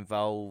Rikishi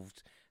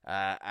involved,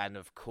 and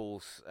of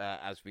course,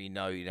 as we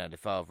know, the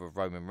father of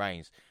Roman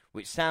Reigns,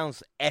 which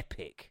sounds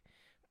epic,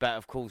 but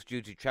of course,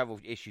 due to travel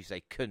issues, they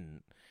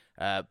couldn't.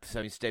 So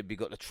instead, we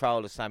got the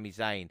trial of Sami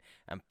Zayn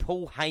and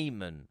Paul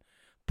Heyman.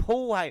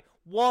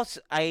 What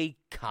a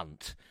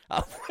cunt!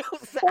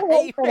 Such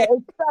a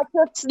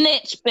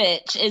snitch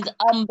bitch is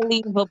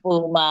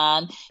unbelievable,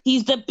 man.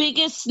 He's the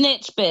biggest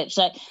snitch bitch.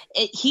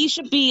 He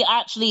should be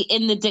actually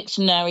in the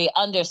dictionary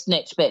under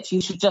snitch bitch. You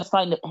should just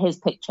find his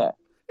picture.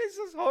 This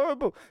is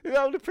horrible.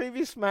 The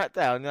previous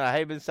Smackdown,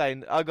 Heyman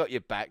saying, "I got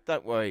your back,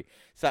 don't worry."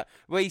 So,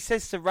 he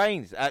says to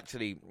Reigns,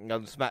 actually,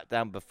 on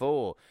Smackdown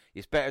before,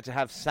 it's better to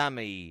have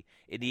Sammy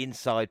in the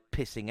inside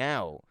pissing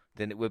out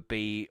than it would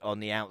be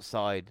on the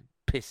outside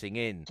pissing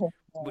in,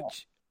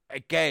 which,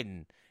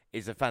 again,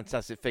 is a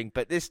fantastic thing.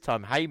 But this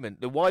time, Heyman,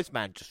 the wise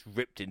man, just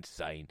ripped into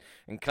Zayn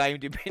and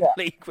claimed he'd been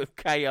league with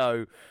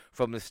KO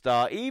from the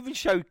start. He even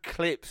showed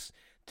clips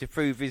to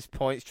prove his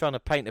points, trying to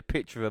paint a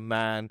picture of a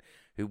man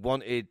who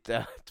wanted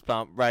to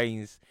plant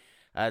Reigns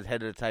as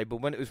head of the table.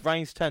 When it was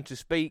Reigns' turn to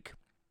speak,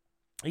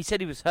 he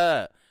said he was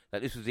hurt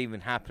that this was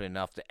even happening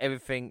after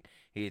everything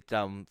he had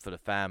done for the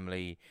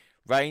family.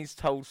 Reigns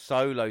told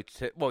Solo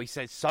he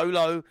said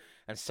Solo,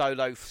 and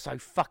Solo so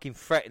fucking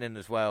threatening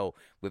as well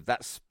with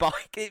that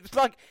spike.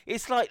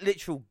 It's like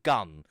literal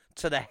gun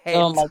to the head.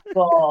 Oh my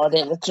god,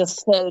 it was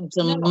just so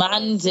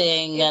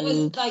demanding. It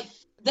was like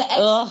the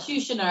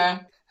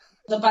executioner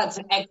was about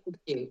to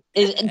execute.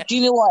 Do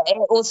you know what? It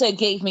also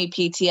gave me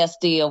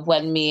PTSD of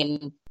when me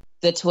and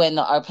the twin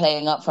are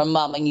playing up for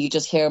Mum, and you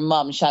just hear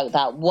Mum shout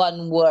that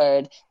one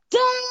word,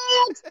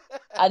 Dad!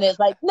 And it's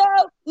like,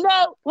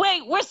 no,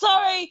 wait, we're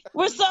sorry.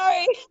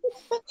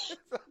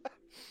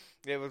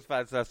 It was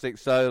fantastic.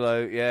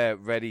 Solo,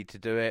 ready to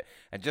do it.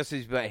 And just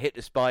as he hit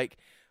the spike,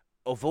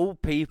 of all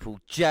people,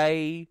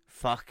 Jay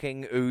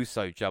fucking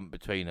Uso jumped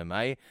between them,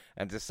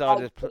 and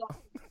decided to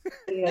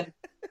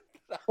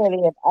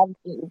Brilliant,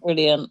 absolutely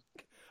brilliant.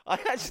 I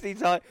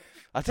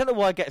don't know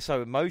why I get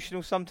so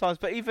emotional sometimes,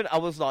 but even I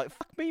was like,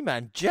 fuck me,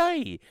 man,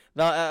 Jay,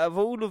 like, out of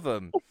all of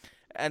them.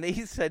 And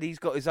he said he's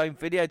got his own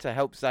video to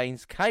help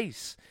Zayn's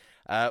case,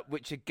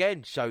 which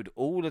again showed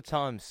all the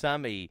time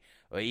Sammy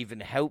even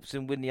helps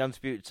him win the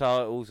Undisputed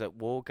titles at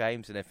War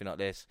Games and everything like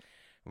this.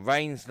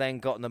 Reigns then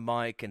got on the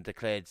mic and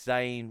declared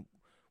Zayn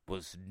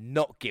was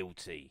not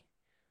guilty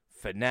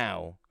for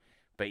now,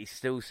 but he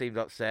still seemed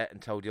upset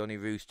and told Johnny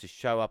Roos to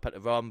show up at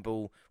the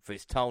Rumble for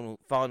his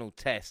final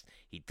test.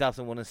 He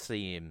doesn't want to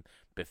see him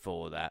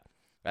before that.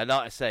 And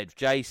like I said,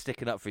 Jay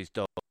sticking up for his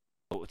dog,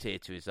 a tear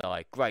to his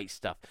eye. Great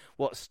stuff.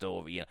 What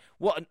story,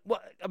 What?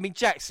 I mean,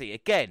 Jaxie,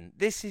 again,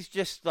 this is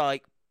just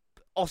like,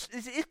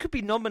 it could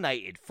be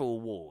nominated for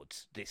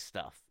awards, this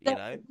stuff,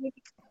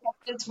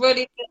 It's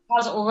really, it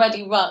has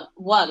already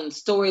won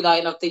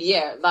storyline of the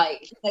year.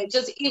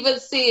 Just even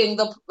seeing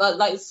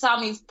the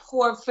Sammy's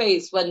poor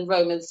face when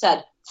Roman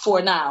said,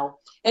 "For now,"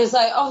 it's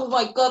like, oh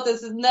my god,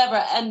 this is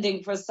never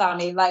ending for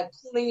Sammy.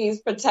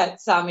 Please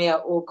protect Sammy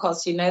at all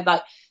costs.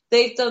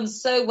 They've done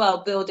so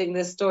well building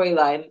this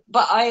storyline,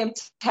 but I am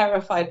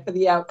terrified for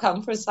the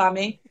outcome for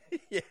Sammy.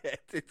 Yeah,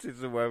 this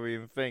is a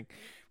worrying thing.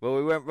 Well,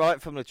 we went right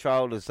from the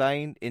trial of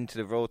Zayn into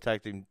the Raw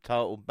Tag Team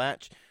title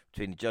match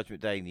between the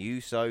Judgment Day and the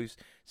Usos.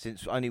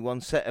 Since only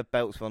one set of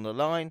belts were on the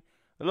line,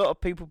 a lot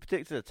of people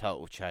predicted a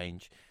title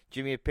change.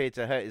 Jimmy appeared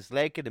to hurt his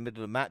leg in the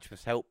middle of the match,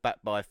 was helped back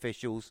by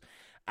officials.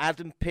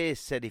 Adam Pearce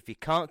said if he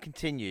can't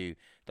continue,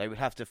 they would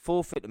have to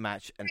forfeit the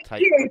match and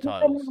take the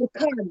titles.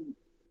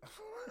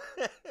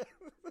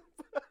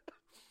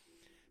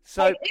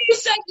 So, who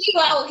sent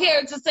you out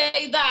here to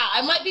say that?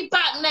 I might be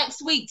back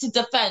next week to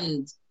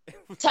defend,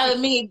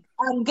 telling me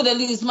I'm going to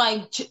lose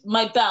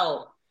my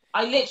belt.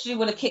 I literally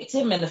would have kicked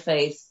him in the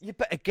face. Yeah,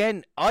 but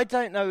again, I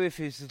don't know if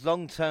it's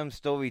long-term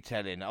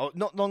storytelling, or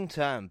not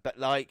long-term, but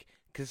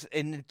because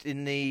in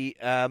the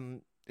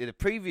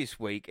previous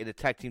week in the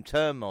Tag Team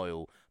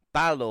Turmoil,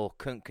 Balor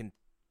couldn't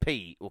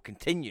compete or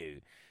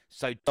continue,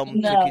 so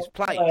Dom took his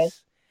place. Sorry.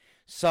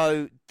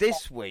 So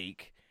this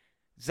week,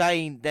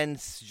 Zayn then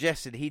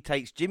suggested he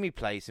takes Jimmy's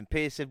place, and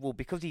Pearce said, well,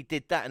 because he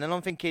did that. And then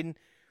I'm thinking,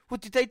 well,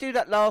 did they do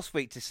that last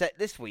week to set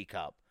this week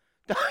up?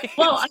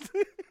 Well,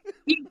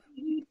 you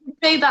could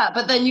say that,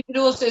 but then you could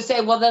also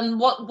say, well, then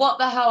what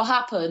the hell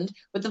happened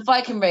with the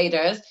Viking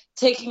Raiders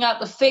taking out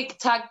the fake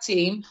tag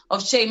team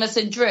of Sheamus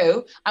and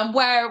Drew, and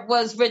where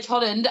was Rich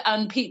Holland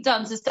and Pete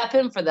Dunne to step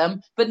in for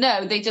them? But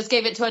no, they just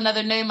gave it to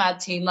another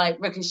Nomad team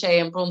like Ricochet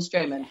and Braun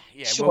Strowman.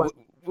 Yeah, sure.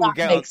 We'll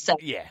that makes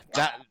sense. Yeah,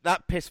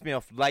 that pissed me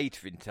off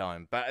later in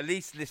time, but at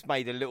least this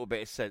made a little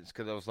bit of sense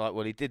because I was like,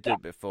 well, he did do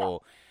it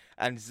before.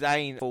 And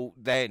Zayn thought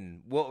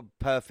then, what a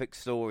perfect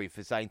story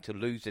for Zayn to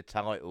lose the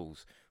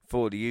titles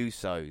for the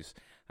Usos.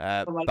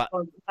 God,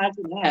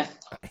 imagine that.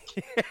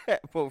 Yeah,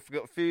 well, we've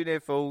got a few near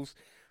falls,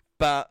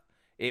 but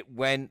it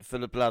went for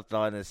the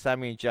Bloodline, and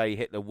Sammy and Jay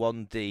hit the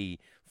 1D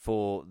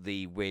for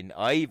the win.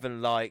 I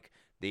even like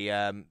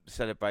the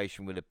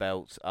celebration with the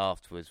belts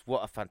afterwards.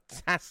 What a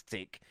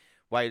fantastic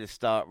way to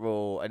start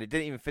Raw. And it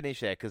didn't even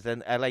finish there, because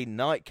then LA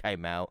Knight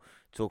came out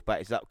to talk about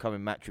his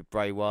upcoming match with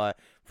Bray Wyatt,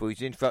 before he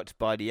was interrupted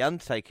by the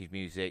Undertaker's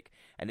music,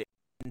 and it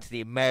went into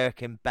the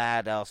American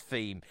Badass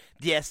theme.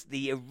 Yes,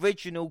 the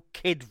original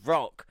Kid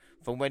Rock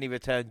from when he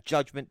returned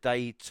Judgment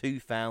Day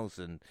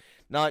 2000.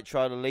 Knight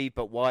tried to leave,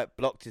 but Wyatt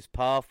blocked his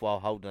path while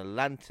holding a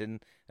lantern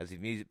as his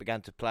music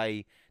began to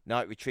play.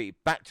 Knight retreated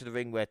back to the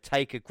ring, where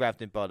Taker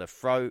grabbed him by the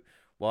throat.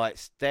 Wyatt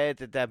stared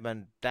the dead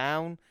man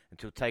down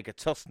until Taker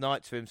tossed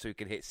Knight to him so he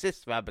could hit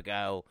Sister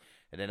Abigail,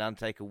 and then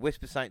Undertaker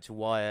whispered something to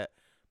Wyatt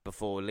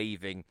before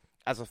leaving.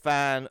 As a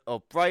fan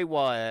of Bray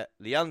Wyatt,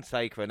 The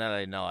Undertaker, and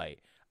LA Knight,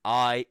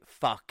 I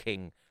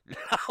fucking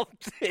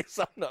loved this.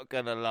 I'm not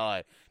going to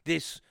lie.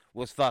 This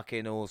was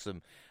fucking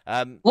awesome.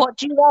 What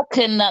do you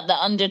reckon that the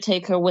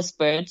Undertaker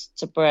whispered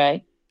to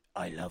Bray?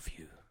 I love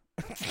you.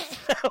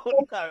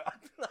 Oh, no.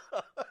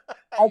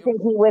 I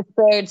think he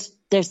whispered,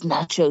 "There's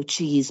nacho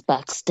cheese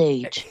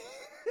backstage."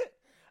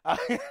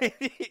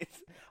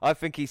 I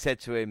think he said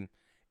to him,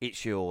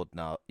 "It's your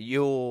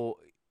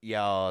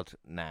yard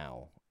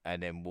now,"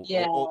 and then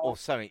or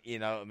something. You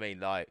know what I mean?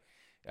 Like,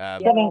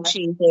 Getting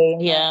cheesy,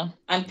 yeah.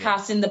 I'm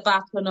passing the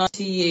baton on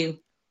to you.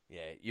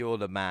 Yeah, you're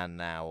the man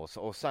now,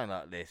 or something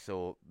like this,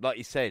 or like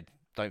you said,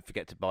 don't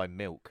forget to buy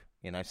milk.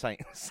 You know, saying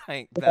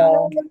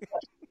that.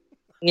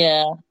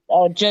 Yeah.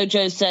 Oh,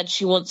 JoJo said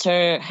she wants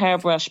her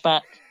hairbrush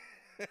back.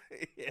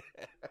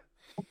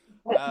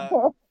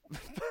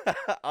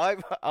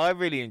 I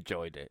really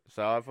enjoyed it,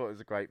 so I thought it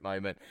was a great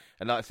moment.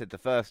 And like I said, the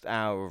first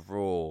hour of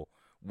Raw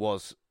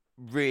was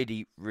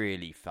really,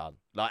 really fun.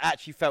 Like,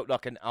 actually felt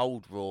like an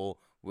old Raw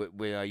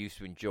when I used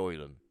to enjoy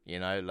them. You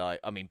know, like,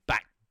 I mean,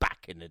 back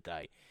in the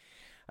day.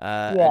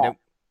 And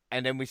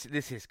then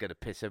this is going to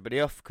piss everybody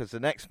off, because the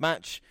next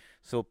match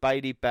saw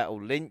Bayley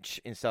battle Lynch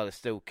inside a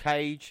steel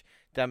cage.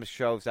 Damage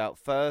Control's out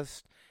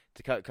first.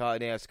 Dakota Kai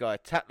and Io Sky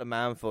attack the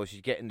man before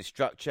she's getting the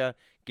structure,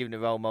 giving the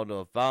role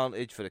model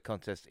advantage for the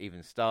contest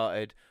even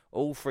started.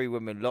 All three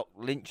women locked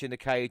Lynch in the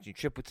cage and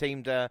triple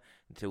teamed her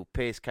until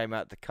Pierce came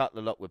out to cut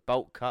the lock with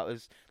bolt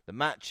cutters. The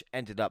match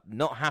ended up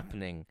not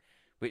happening,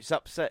 which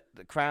upset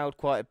the crowd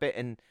quite a bit.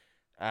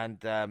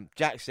 And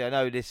Jackson, I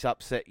know this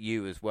upset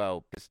you as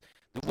well, because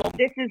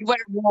this is where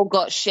Raw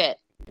got shit.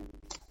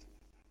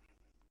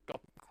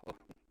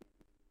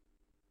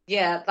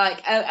 Yeah,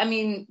 like I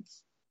mean,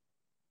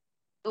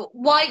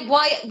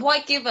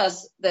 why give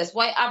us this?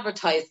 Why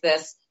advertise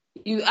this?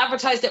 You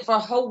advertised it for a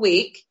whole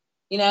week.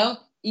 You know,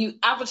 you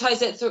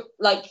advertised it through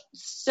like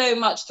so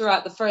much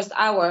throughout the first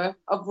hour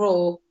of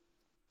Raw,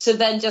 to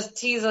then just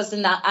tease us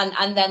in that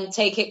and then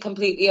take it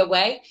completely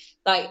away.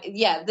 Like,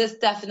 yeah, this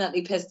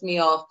definitely pissed me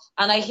off.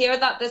 And I hear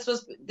that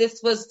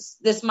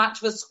this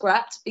match was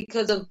scrapped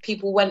because of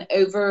people went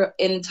over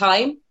in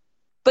time,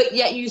 but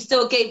yet you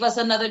still gave us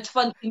another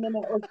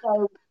 20-minute or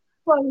so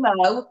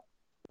promo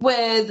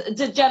with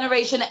the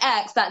Generation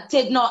X that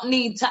did not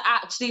need to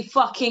actually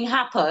fucking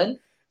happen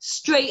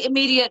straight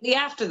immediately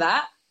after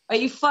that. Are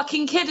you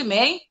fucking kidding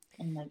me?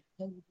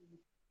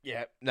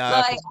 Yeah,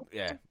 no,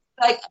 yeah.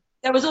 Like,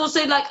 there was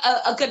also like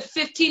a good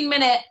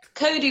 15-minute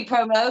Cody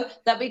promo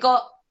that we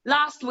got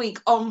last week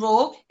on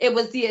Raw. It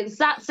was the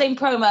exact same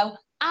promo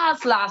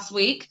as last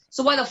week.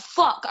 So why the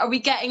fuck are we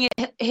getting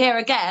it here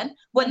again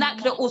when that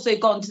could have also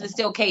gone to the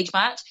steel cage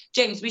match?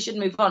 James, we should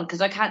move on,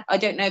 because I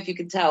don't know if you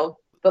can tell,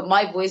 but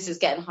my voice is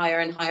getting higher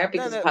and higher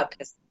because of how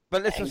pissed.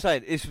 But let's just say,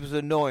 this was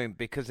annoying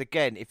because,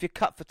 again, if you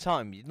cut for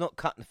time, you're not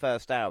cutting the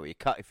first hour, you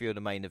cut if you're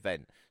the main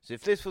event. So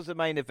if this was the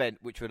main event,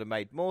 which would have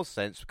made more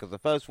sense, because the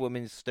first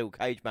women's steel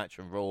cage match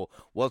on Raw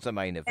was a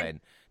main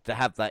event, to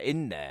have that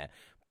in there.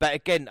 But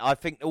again, I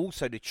think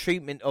also the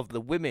treatment of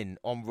the women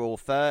on Raw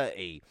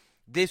 30,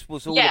 this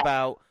was all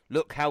about,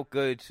 look how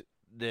good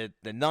the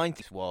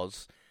 90s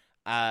was,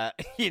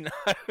 you know,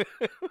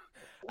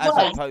 as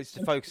opposed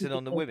to focusing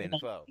on the women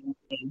as well.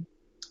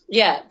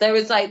 Yeah, there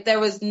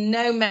was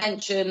no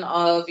mention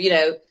of, you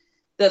know,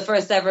 the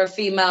first ever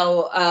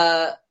female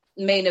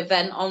main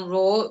event on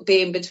Raw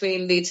being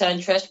between Lita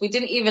and Trish. We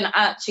didn't even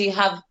actually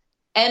have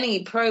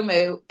any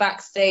promo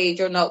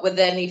backstage or not with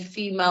any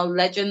female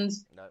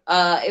legends.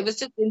 No. It was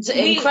just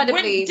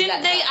incredibly.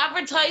 Didn't they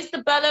advertise the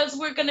Bellas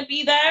were going to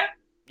be there?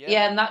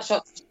 Yeah, and that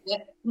shot. Yeah.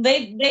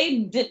 They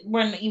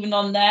weren't even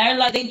on there.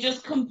 Like, they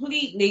just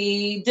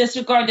completely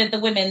disregarded the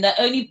women.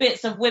 The only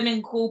bits of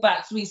women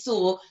callbacks we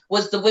saw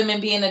was the women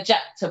being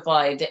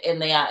objectified in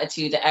the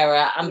Attitude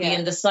Era and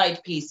being the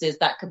side pieces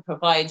that could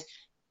provide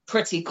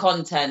pretty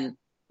content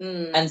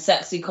and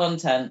sexy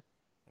content.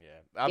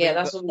 I mean,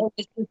 that's what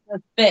it's just a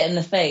spit in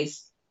the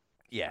face.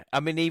 Yeah,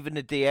 I mean, even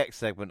the DX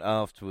segment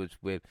afterwards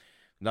with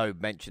no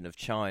mention of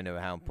China,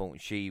 how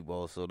important she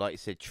was, or like you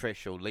said,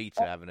 Trish or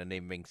Lita having an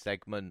in-ring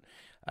segment.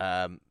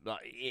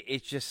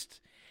 It's just,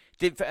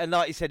 and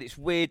like you said, it's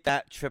weird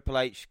that Triple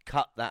H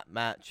cut that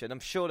match, and I'm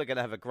sure they're going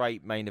to have a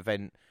great main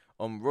event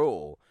on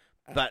Raw.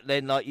 But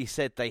then, like you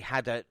said, they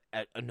had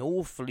an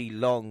awfully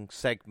long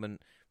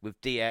segment with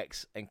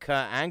DX and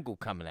Kurt Angle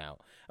coming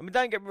out. I mean,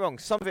 don't get me wrong,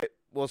 some of it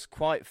was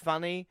quite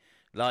funny,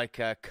 like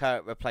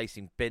Kurt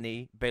replacing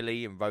Billy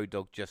and Road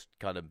Dogg just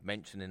kind of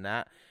mentioning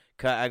that.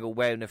 Kurt Angle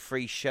wearing the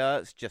free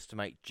shirts just to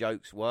make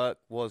jokes work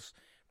was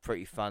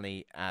pretty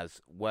funny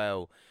as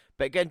well.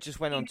 But again, just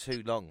went on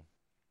too long.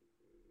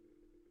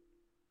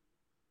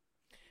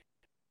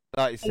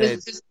 Like I said,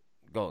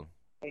 go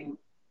on.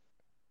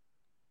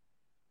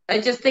 I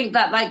just think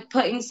that like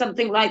putting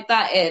something like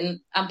that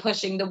in and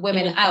pushing the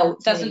women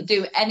out doesn't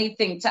do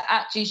anything to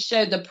actually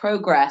show the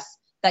progress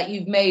that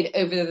you've made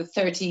over the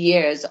 30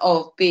 years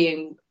of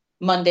being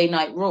Monday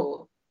Night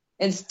Raw.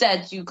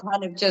 Instead, you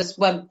kind of just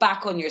went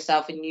back on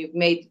yourself and you've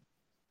made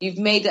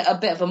a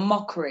bit of a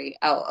mockery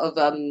out of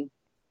the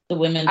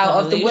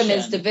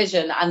women's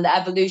division and the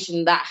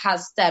evolution that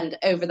has stemmed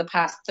over the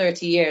past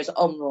 30 years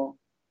on Raw.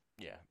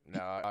 Yeah,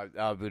 no,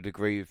 I would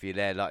agree with you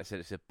there. Like I said,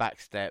 it's a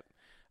backstep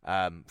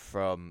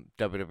from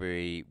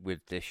WWE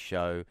with this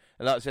show.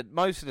 And like I said,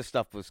 most of the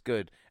stuff was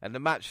good. And the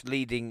match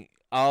leading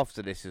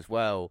after this as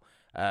well,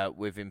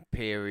 with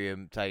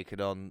Imperium taking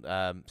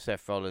on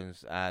Seth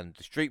Rollins and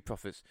the Street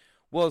Profits,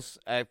 was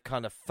a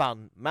kind of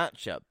fun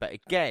matchup. But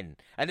again,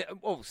 I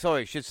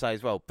should say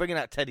as well, bringing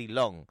out Teddy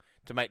Long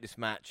to make this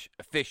match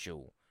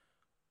official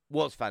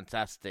was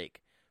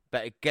fantastic.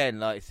 But again,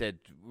 like I said,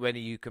 when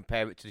you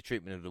compare it to the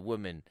treatment of the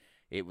women,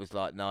 it was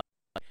like, no.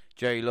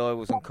 Jerry Lawler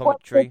was on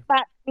commentary. Was this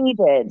match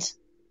needed?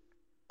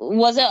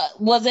 Was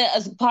it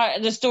as part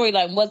of the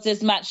storyline? Was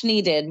this match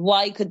needed?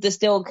 Why could the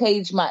steel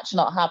cage match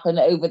not happen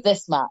over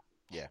this match?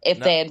 Yeah, if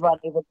they had run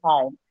over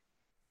time.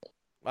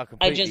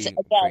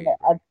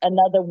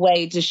 Another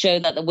way to show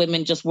that the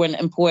women just weren't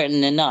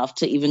important enough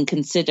to even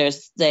consider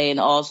saying,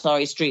 "Oh,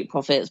 sorry, Street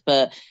Profits,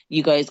 but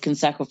you guys can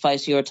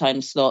sacrifice your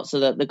time slot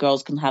so that the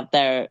girls can have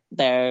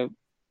their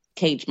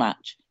cage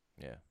match."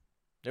 Yeah,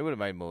 it would have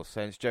made more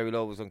sense. Jerry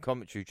Lawler was on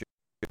commentary.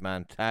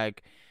 Man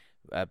tag.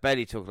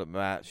 Bayley talked about the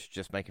match,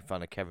 just making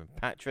fun of Kevin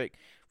Patrick.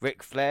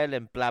 Ric Flair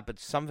then blabbered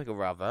something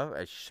or other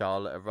as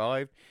Charlotte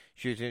arrived.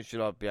 She was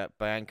introduced by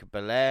Bianca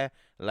Belair,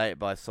 later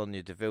by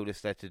Sonya Deville.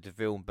 This led to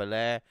Deville and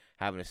Belair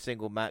having a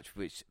single match,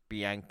 which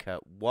Bianca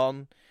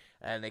won.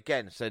 And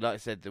again, so like I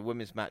said, the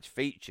women's match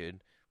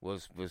featured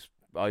was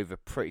over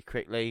pretty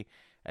quickly.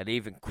 An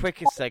even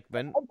quicker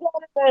segment.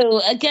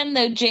 Again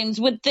though, James,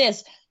 with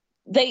this,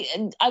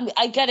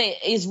 I get it.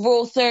 It's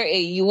Raw 30.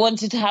 You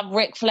wanted to have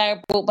Ric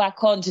Flair brought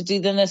back on to do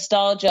the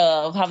nostalgia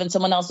of having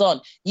someone else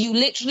on. You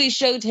literally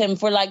showed him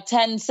for like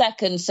 10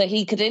 seconds so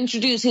he could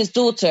introduce his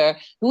daughter,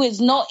 who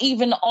is not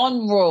even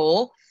on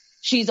Raw.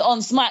 She's on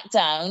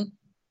Smackdown.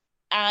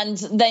 And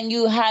then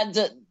you had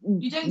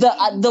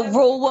the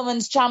Raw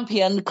Women's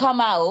Champion come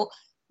out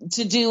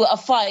to do a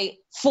fight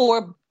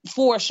for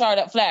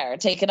Charlotte Flair,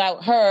 taking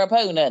out her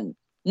opponent.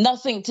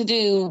 Nothing to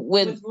do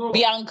with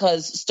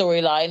Bianca's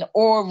storyline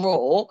or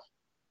Raw.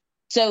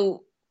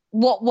 So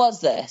what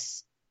was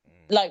this?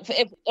 Like,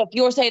 if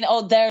you're saying,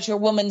 "Oh, there's your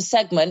woman's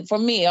segment," for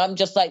me, I'm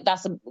just like,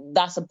 that's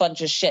a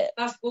bunch of shit.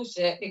 That's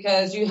bullshit,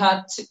 because you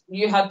had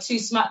two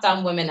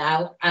SmackDown women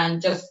out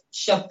and just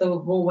shoved the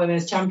Raw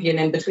Women's Champion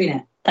in between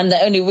it. And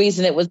the only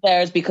reason it was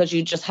there is because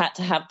you just had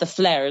to have the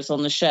Flairs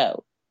on the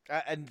show.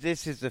 And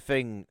this is the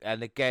thing.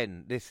 And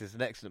again, this is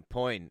an excellent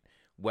point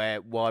why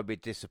we're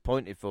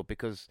disappointed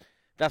because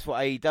that's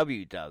what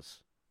AEW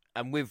does.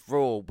 And with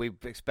Raw, we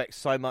expect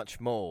so much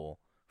more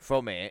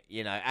from it,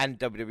 and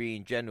WWE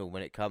in general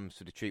when it comes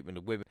to the treatment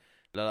of women.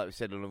 Like we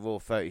said on the Raw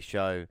 30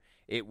 show,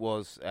 it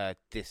was a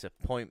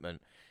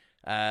disappointment.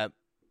 But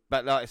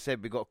like I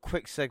said, we got a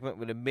quick segment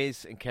with The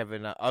Miz and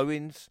Kevin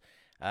Owens,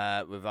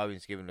 with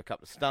Owens giving a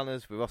couple of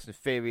stunners. With Austin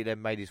Theory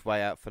then made his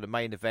way out for the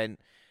main event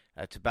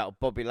to battle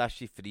Bobby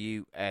Lashley for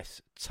the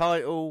US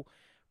title.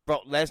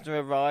 Brock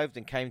Lesnar arrived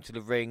and came to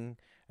the ring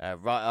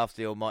right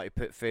after the Almighty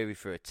put Theory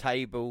through a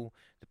table.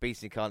 The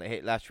Beast Incarnate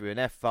hit Lashley with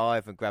an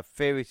F5 and grabbed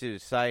Theory to do the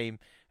same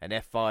and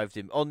F5'd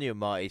him on the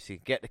Almighty so he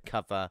could get the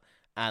cover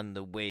and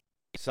the win.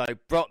 So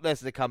Brock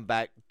Lesnar come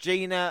back.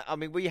 Gina, I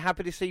mean, were you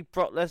happy to see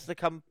Brock Lesnar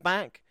come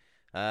back?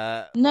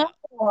 No,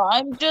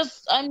 I'm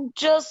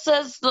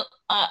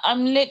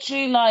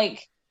literally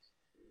like,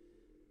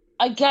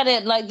 I get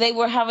it, like they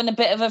were having a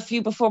bit of a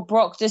feud before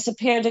Brock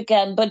disappeared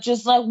again, but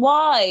just like,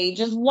 why?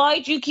 Just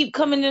why do you keep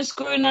coming and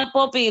screwing at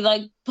Bobby?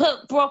 Like,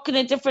 put Brock in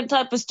a different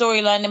type of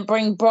storyline and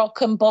bring Brock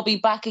and Bobby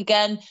back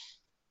again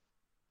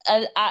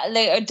at a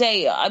later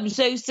date. I'm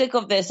so sick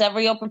of this.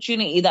 Every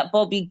opportunity that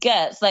Bobby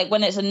gets, like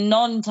when it's a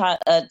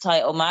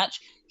non-title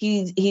match,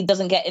 he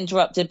doesn't get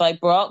interrupted by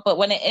Brock, but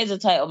when it is a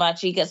title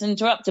match, he gets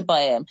interrupted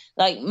by him.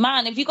 Like,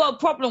 man, if you got a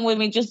problem with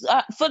me, just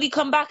fully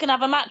come back and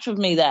have a match with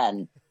me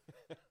then.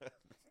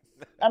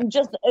 I'm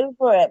just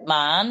over it,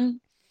 man.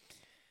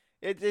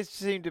 It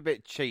seemed a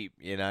bit cheap,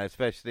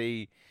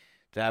 especially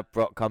to have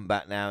Brock come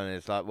back now, and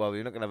it's like, well,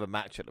 you're not going to have a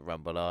match at the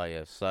Rumble, are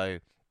you? So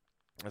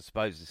I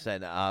suppose to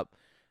set it up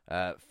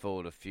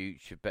for the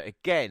future. But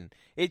again,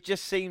 it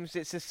just seems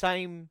it's the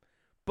same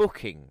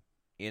booking,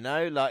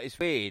 like it's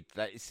weird.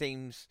 Like it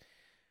seems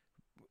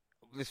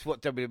this is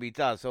what WWE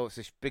does. Oh, it's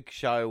this big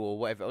show or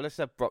whatever. Well, let's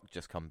have Brock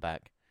just come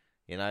back.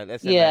 You know,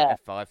 let's have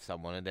F5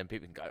 someone, and then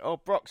people can go, oh,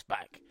 Brock's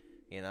back.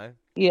 You know.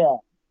 Yeah.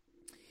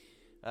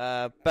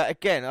 But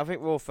again, I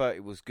think Raw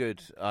 30 was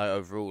good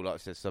overall. Like I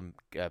said, some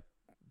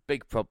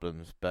big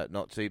problems, but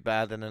not too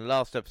bad. And then the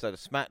last episode of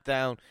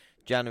Smackdown,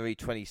 January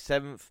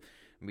 27th,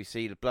 and we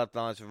see the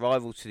Bloodlines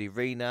arrival to the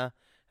arena.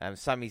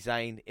 Sami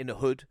Zayn in the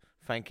hood,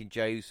 thanking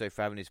Jey Uso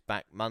for having his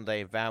back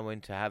Monday and vowing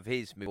to have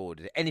his move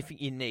forward. Anything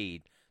you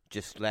need,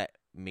 just let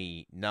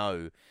me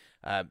know.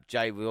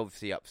 Jey was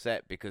obviously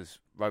upset because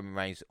Roman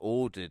Reigns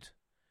ordered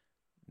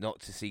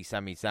not to see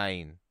Sami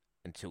Zayn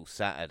until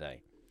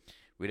Saturday.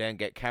 We then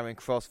get Karrion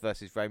Kross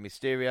versus Rey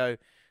Mysterio.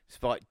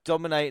 Despite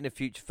dominating the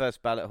future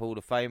first ballot Hall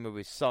of Famer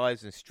with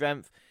size and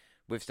strength,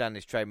 withstanding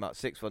his trademark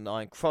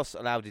 619, Kross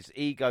allowed his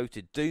ego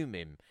to doom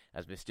him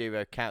as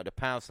Mysterio countered a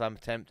power slam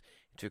attempt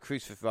into a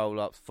crucifix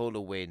roll-up for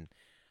the win.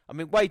 I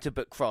mean, way to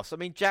book Kross. I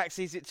mean, Jax,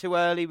 is it too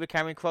early with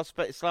Karrion Kross?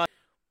 But it's like,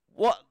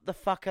 what the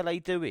fuck are they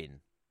doing?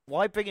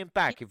 Why bring him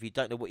back if you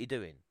don't know what you're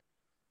doing?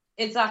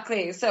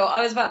 Exactly. So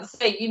I was about to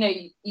say, you know,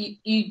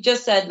 you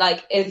just said,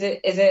 like, is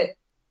it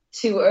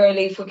too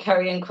early for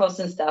Karrion Kross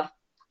and stuff?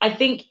 I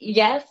think,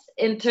 yes,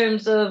 in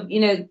terms of, you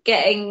know,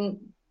 getting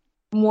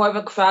more of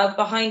a crowd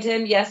behind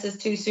him, yes, it's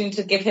too soon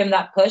to give him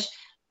that push.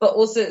 But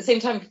also at the same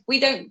time, if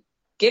we don't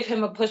give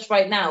him a push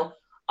right now,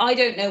 I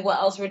don't know what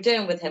else we're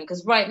doing with him.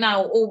 Because right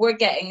now, all we're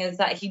getting is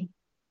that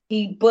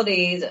he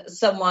bullies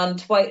someone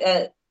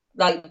twice,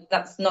 like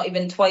that's not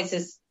even twice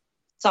his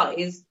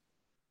size.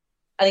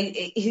 And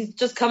he's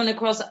just coming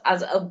across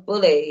as a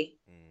bully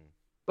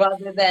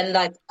rather than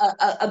like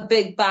a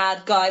big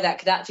bad guy that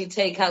could actually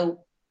take out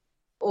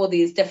all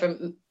these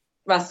different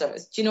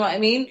wrestlers. Do you know what I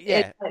mean?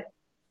 Yeah.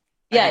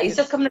 He's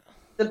just coming across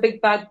as a big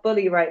bad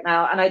bully right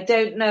now. And I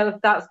don't know if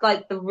that's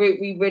like the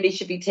route we really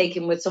should be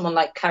taking with someone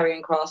like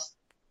Karrion Kross.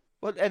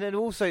 Well, and then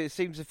also it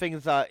seems the thing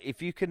is that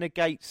if you can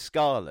negate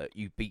Scarlett,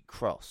 you beat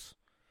Kross.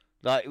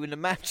 Like in the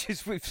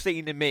matches we've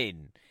seen him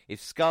in,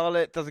 if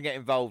Scarlett doesn't get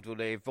involved or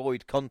they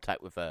avoid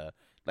contact with her,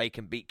 they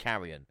can beat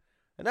Karrion.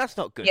 And that's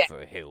not good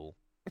for a heel.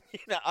 You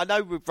know, I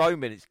know with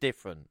Roman it's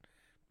different,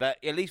 but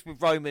at least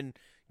with Roman,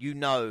 you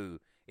know,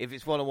 if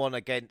it's one-on-one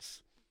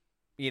against,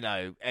 you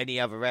know, any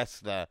other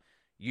wrestler,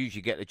 you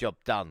usually get the job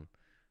done.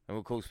 And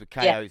of course with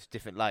KO, it's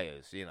different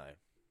layers, you know.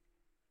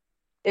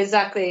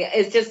 Exactly.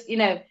 It's just, you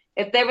know,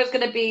 if there was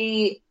going to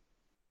be,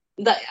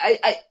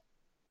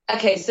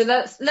 okay, so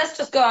let's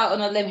just go out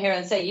on a limb here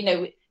and say, you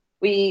know,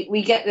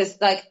 we get this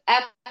like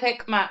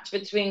epic match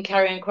between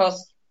Karrion Kross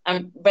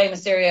and Rey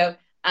Mysterio,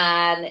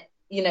 and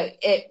you know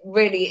it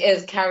really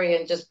is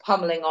Karrion just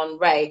pummeling on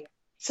Rey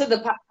to the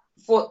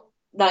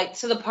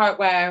part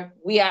where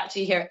we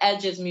actually hear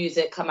Edge's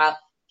music come out.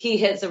 He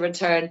hits a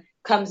return,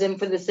 comes in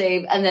for the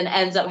save, and then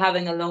ends up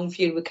having a long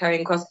feud with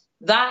Karrion Kross.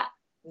 That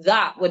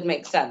would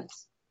make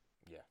sense.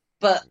 Yeah,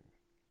 but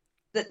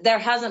there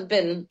hasn't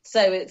been,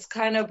 so it's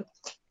kind of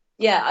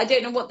I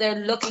don't know what they're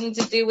looking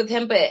to do with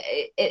him, but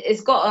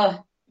it's got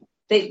a.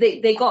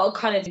 They got to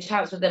kind of do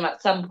chance with him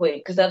at some point,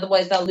 because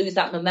otherwise they'll lose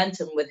that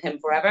momentum with him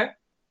forever.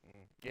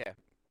 Yeah,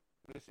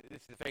 this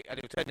is the thing, and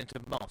he'll turn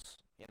into Moss,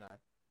 you know.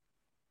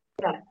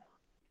 Yeah,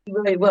 he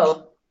really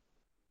will.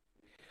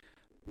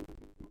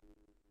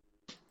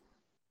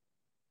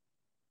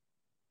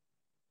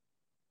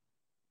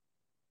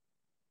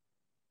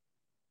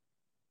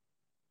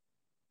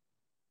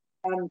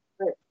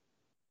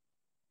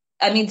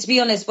 I mean, to be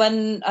honest,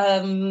 when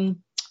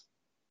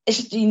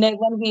you know,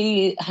 when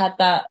we had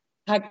that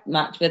tag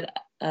match with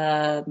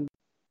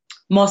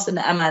Moss and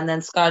Emma, and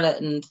then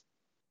Scarlett and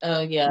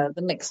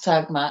the mixed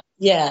tag match.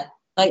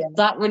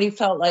 That really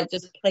felt like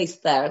just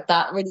placed there.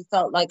 That really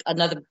felt like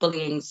another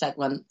bullying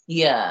segment.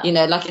 Yeah, you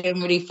know, like it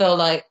didn't really feel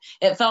like,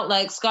 it felt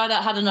like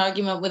Scarlett had an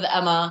argument with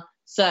Emma,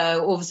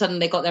 so all of a sudden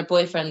they got their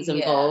boyfriends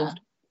involved.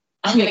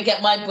 I'm gonna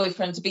get my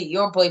boyfriend to beat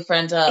your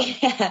boyfriend up.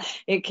 Yeah,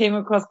 it came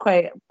across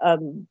quite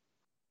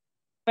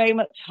very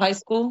much high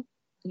school.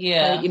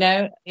 Yeah, you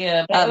know.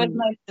 Yeah, but it was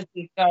nice to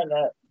see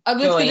Scarlett. I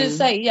was going to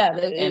say,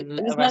 it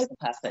was nice.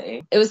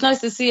 Capacity. It was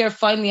nice to see her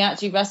finally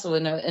actually wrestle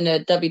in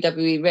a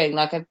WWE ring.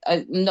 Like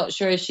I'm not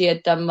sure if she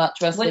had done much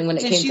wrestling when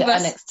it came to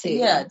NXT.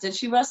 Yeah, did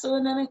she wrestle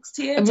in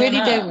NXT? I really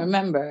don't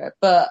remember,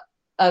 but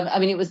I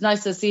mean, it was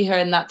nice to see her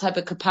in that type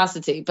of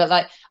capacity. But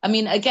like, I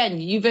mean,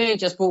 again, you've only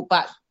just brought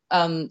back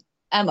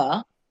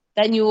Emma.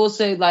 Then you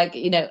also like,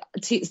 you know,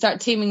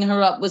 start teaming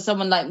her up with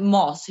someone like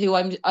Moss, who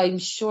I'm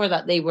sure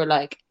that they were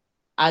like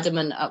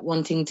adamant at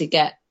wanting to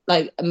get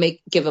like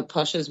give a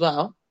push as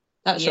well.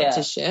 That shot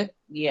to shit.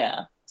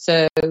 Yeah.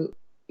 So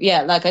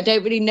yeah, like I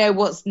don't really know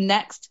what's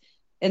next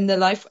in the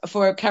life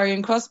for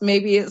Karrion Kross.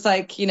 Maybe it's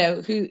like, you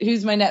know,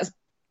 who's my next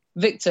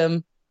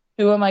victim?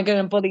 Who am I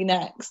going to bully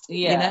next?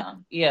 Yeah. You know?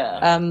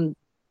 Yeah.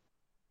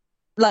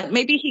 Like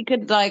maybe he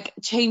could like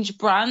change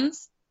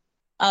brands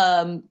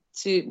to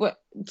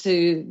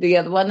the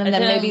other one, and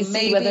then maybe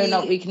see whether or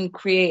not we can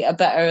create a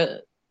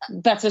better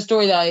better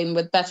storyline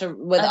with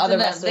other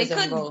wrestlers. They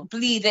could involved.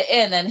 bleed it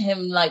in and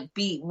him like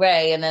beat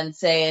Ray and then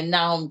saying,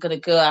 now I'm going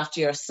to go after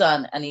your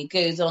son. And he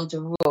goes on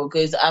to Raw,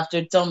 goes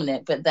after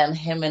Dominic, but then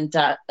him and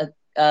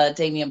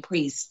Damian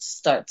Priest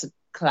start to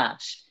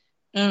clash.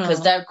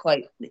 Because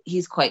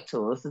he's quite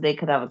tall, so they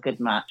could have a good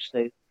match.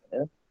 Those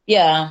two.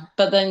 Yeah,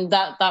 but then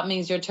that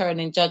means you're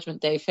turning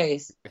Judgment Day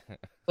face,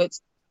 which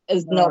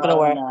is not going to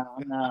work.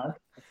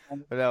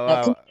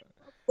 No.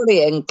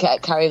 Bullying,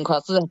 carrying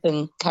cross.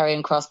 Listen,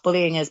 carrying cross.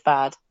 Bullying is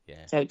bad.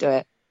 Yeah. Don't do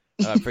it.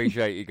 I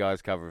appreciate you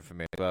guys covering for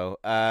me as well.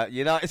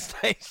 United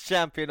States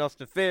champion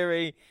Austin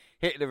Theory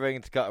hit the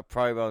ring to cut a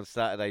promo on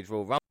Saturday's Raw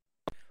Rumble,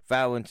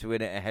 vowing to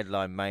win it at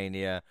Headline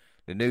Mania.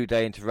 The New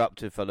Day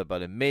interrupted, followed by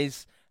The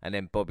Miz and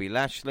then Bobby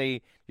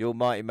Lashley. The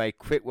Almighty made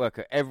quick work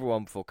of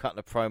everyone before cutting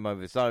a promo of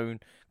his own,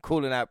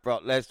 calling out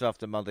Brock Lesnar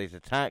after Monday's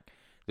attack.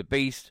 The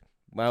Beast,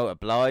 well,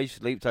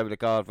 obliged, leaped over the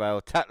guardrail,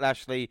 attacked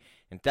Lashley,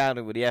 and downed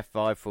him with the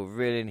F5 for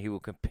revealing he will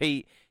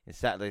compete in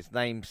Saturday's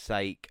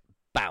namesake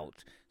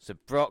bout. So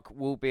Brock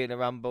will be in the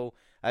Rumble.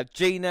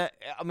 Gina,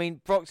 I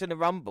mean, Brock's in the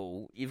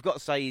Rumble. You've got to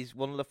say he's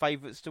one of the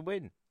favourites to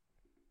win.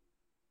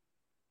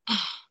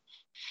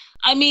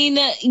 I mean,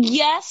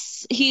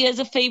 yes, he is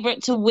a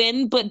favourite to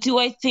win, but do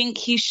I think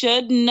he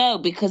should? No,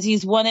 because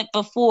he's won it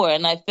before,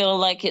 and I feel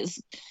like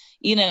it's,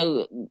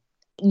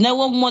 no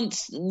one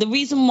wants... The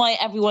reason why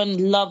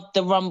everyone loved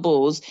the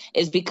Rumbles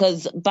is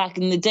because back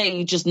in the day,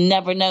 you just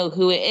never know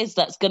who it is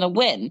that's going to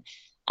win.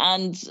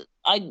 And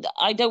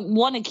I don't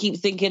want to keep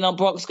thinking, oh,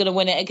 Brock's going to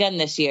win it again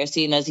this year,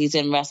 seeing as he's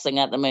in wrestling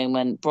at the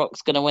moment.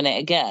 Brock's going to win it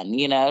again,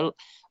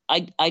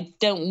 I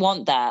don't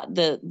want that.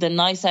 The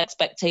nice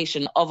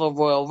expectation of a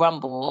Royal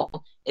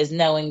Rumble is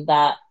knowing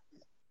that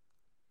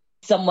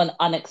someone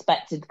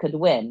unexpected could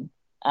win.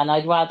 And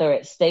I'd rather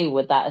it stay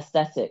with that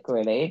aesthetic,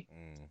 really.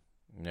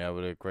 Yeah, I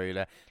would agree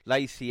there.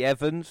 Lacey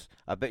Evans,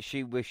 I bet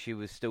she wished she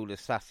was still the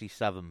sassy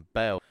Southern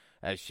Belle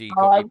as she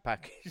got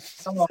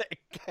repackaged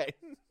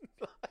again.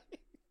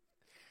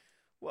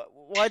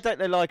 Why don't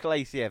they like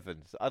Lacey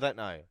Evans? I don't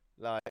know.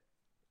 I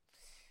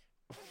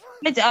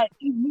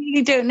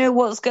really don't know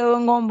what's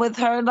going on with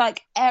her.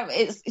 Like,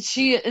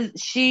 she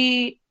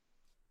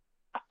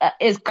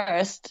is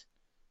cursed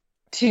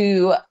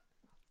to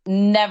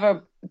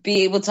never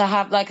be able to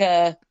have like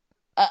an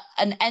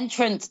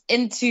entrance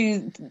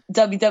into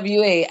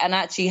WWE and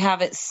actually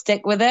have it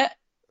stick with it.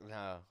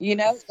 No,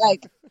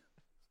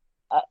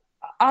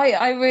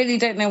 I really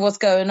don't know what's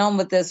going on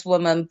with this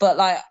woman, but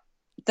like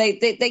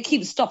they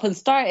keep stop and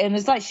starting.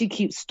 It's like she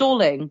keeps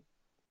stalling.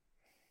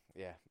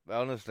 Yeah,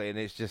 honestly, and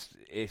it's just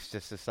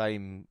the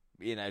same.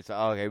 It's like,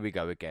 oh, here we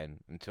go again,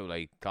 until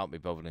they can't be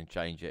bothered and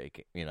change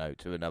it,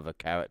 to another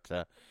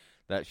character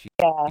that she.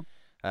 Yeah.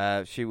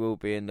 She will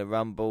be in the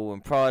Rumble,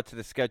 and prior to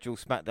the scheduled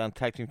SmackDown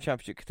Tag Team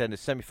Championship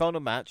Contenders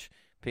semi-final match,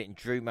 pitting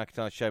Drew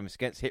McIntyre and Sheamus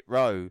against Hit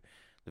Row,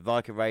 the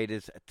Viking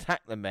Raiders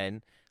attacked the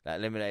men that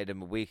eliminated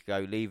them a week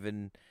ago,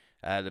 leaving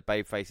the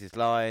Babyfaces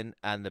lying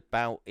and the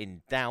bout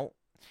in doubt.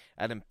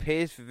 Adam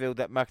Pearce revealed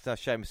that McIntyre and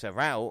Sheamus are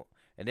out,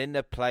 and in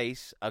their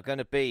place are going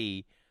to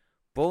be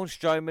Braun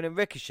Strowman and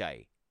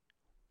Ricochet.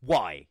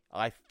 Why?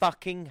 I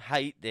fucking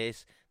hate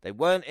this. They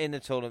weren't in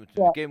the tournament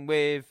to begin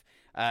with.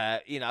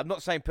 I'm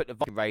not saying put the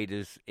Viking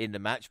Raiders in the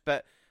match,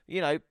 but,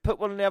 put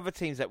one of the other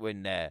teams that were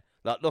in there,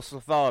 like Los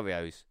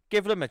Lotharios.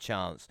 Give them a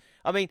chance.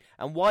 I mean,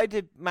 and why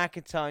did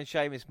McIntyre and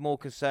Sheamus more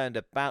concerned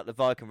about the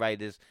Viking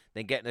Raiders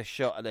than getting a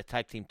shot at the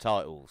tag team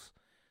titles?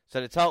 So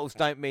the titles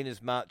don't mean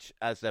as much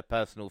as their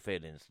personal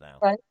feelings now.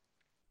 Right.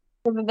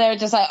 They're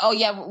just like, oh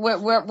yeah,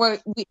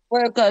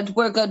 we're good.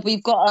 We're good.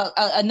 We've got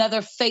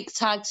another fake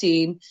tag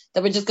team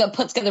that we're just gonna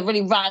put together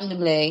really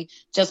randomly,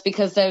 just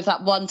because there's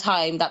that one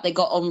time that they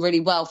got on really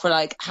well for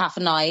like half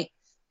a night.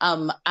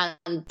 And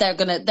they're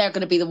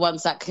gonna be the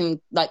ones that can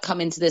like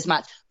come into this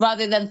match,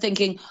 rather than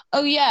thinking,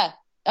 oh yeah,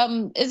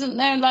 isn't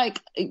there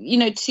like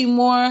two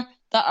more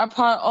that are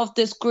part of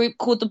this group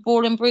called the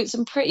Brawling Brutes?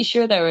 I'm pretty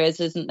sure there is,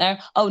 isn't there?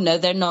 Oh no,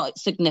 they're not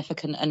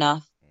significant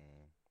enough.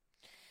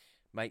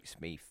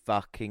 Makes me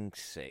fucking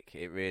sick.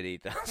 It really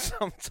does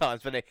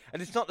sometimes. And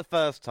it's not the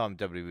first time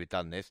WWE have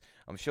done this.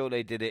 I'm sure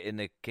they did it in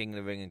the King of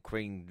the Ring and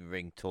Queen of the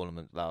Ring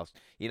tournament last.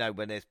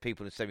 When there's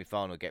people in the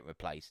semi-final getting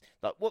replaced.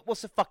 Like,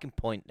 what's the fucking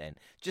point then?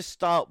 Just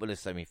start with the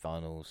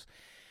semi-finals.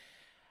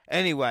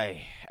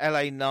 Anyway,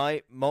 LA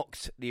Knight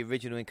mocked the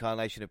original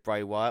incarnation of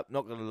Bray Wyatt.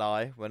 Not going to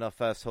lie, when I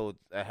first heard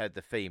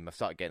the theme, I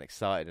started getting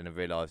excited and I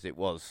realised it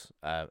was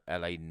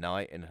LA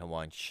Knight in a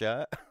Hawaiian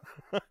shirt.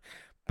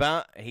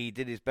 But he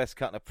did his best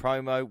cutting a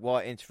promo.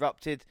 Wyatt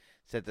interrupted,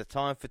 said the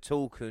time for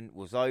talking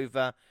was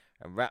over,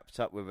 and wrapped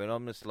up with an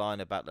ominous line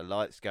about the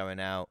lights going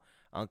out.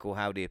 Uncle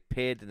Howdy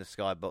appeared in the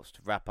skybox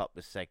to wrap up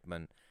the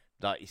segment.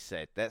 Like you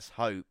said, let's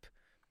hope.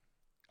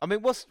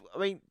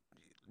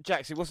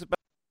 Jackson, what's the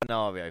best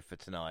scenario for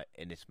tonight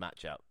in this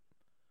matchup?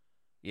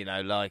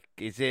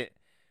 Is it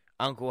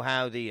Uncle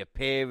Howdy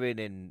appearing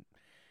and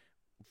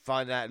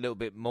find out a little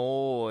bit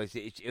more, or is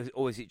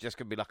it just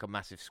going to be like a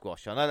massive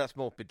squash? I know that's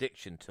more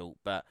prediction talk,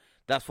 but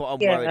that's what I'm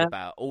worried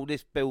about. All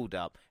this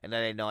build-up, and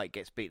LA Knight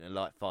gets beaten in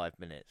like 5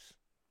 minutes.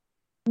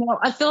 No,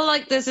 I feel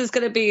like this is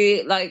going to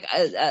be like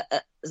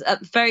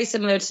very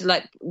similar to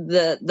like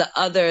the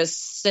other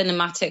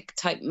cinematic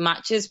type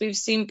matches we've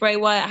seen Bray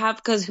Wyatt have.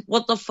 Because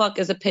what the fuck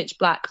is a pitch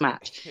black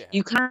match? Yeah.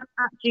 You can't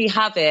actually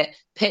have it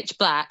pitch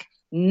black.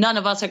 None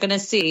of us are going to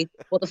see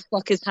what the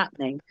fuck is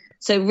happening.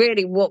 So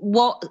really,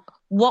 what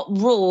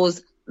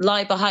rules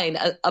lie behind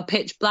a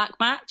pitch black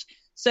match?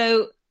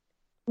 So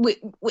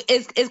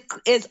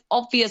it's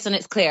obvious and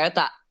it's clear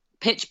that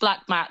pitch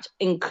black match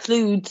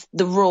includes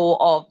the rule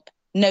of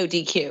no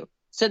DQ.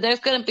 So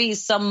there's going to be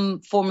some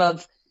form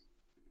of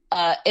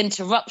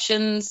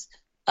interruptions,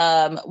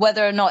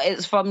 whether or not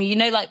it's from,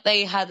 like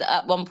they had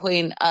at one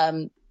point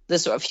the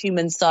sort of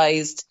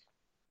human-sized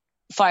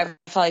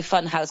Firefly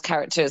Funhouse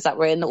characters that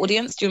were in the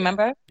audience. Do you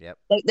remember? Yep.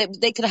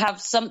 They could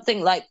have something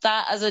like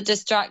that as a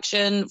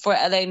distraction for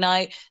LA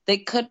Knight. They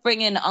could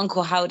bring in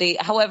Uncle Howdy.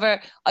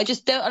 However, I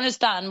just don't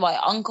understand why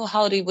Uncle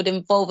Howdy would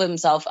involve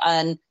himself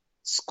and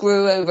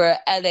screw over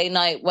LA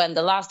Knight when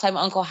the last time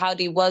Uncle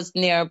Howdy was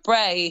near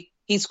Bray,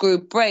 he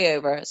screwed Bray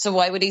over. So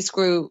why would he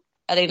screw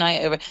LA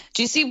Knight over?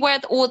 Do you see where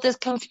all this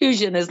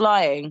confusion is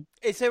lying?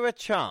 Is there a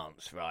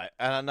chance, right?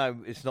 And I know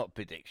it's not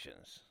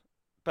predictions,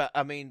 but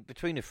I mean,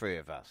 between the three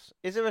of us,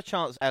 is there a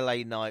chance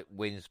LA Knight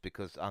wins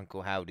because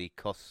Uncle Howdy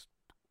costs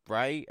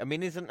Bray? I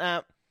mean, isn't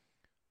that?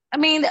 I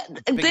mean,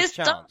 this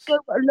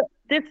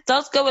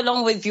does go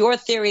along with your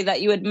theory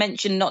that you had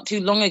mentioned not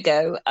too long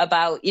ago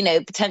about,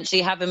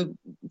 potentially having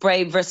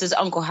Bray versus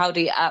Uncle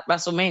Howdy at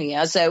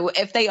WrestleMania. So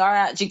if they are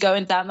actually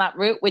going down that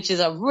route, which is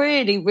a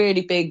really,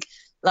 really big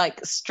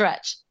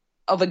stretch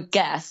of a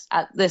guess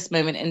at this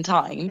moment in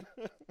time,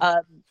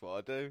 that's what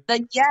I do.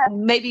 Then yeah,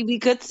 maybe we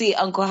could see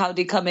Uncle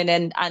Howdy come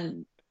in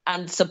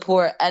and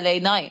support LA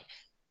Knight.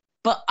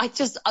 But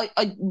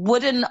I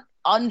wouldn't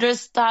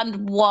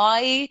understand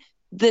why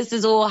this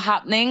is all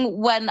happening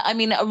when, I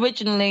mean,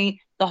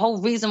 originally the whole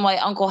reason why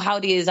Uncle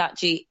Howdy is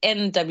actually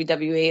in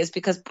WWE is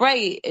because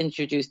Bray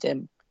introduced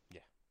him.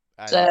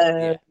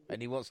 Yeah.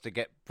 And he wants to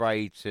get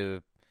Bray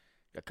to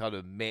kind of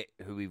admit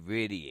who he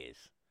really is.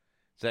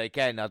 So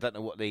again, I don't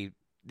know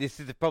this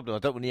is the problem. I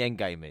don't know what the end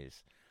game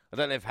is. I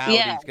don't know if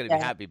Howdy's going to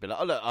be happy, but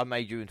look, I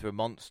made you into a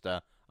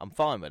monster. I'm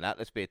fine with that.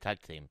 Let's be a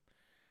tag team.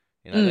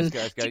 Let's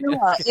go. Do you know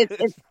what?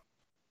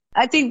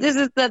 I think this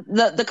is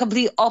the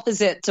complete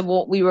opposite to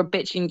what we were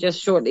bitching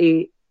just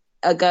shortly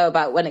ago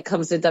about when it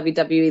comes to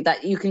WWE,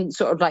 that you can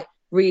sort of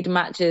read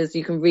matches,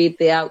 you can read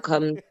the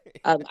outcome,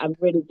 and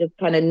really just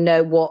kind of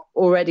know what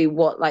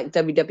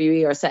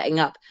WWE are setting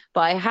up.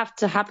 But I have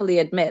to happily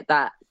admit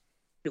that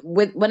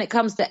when it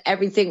comes to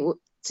everything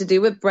to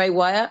do with Bray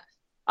Wyatt,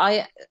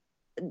 I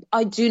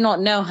do not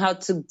know how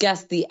to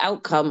guess the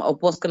outcome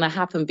of what's going to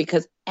happen,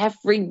 because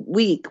every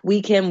week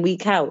in,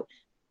 week out,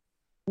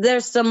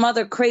 there's some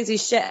other crazy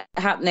shit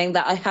happening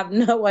that I have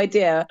no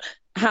idea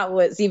how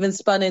it's even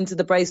spun into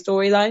the Bray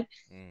storyline.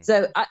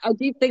 So I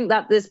do think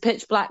that this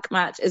pitch black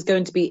match is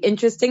going to be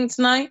interesting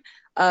tonight.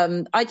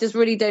 I just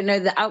really don't know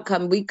the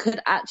outcome.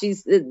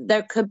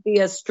 There could be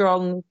a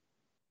strong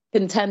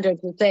contender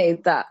to say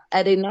that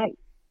Eddie Knight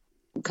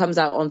comes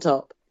out on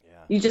top.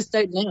 Yeah. You just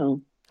don't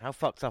know. How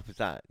fucked up is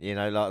that?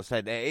 Like I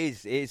said,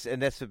 it is,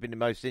 and this has been the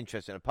most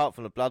interesting, apart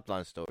from the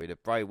Bloodline story, the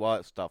Bray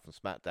Wyatt stuff on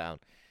Smackdown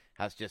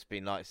has just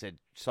been, like I said,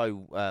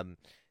 so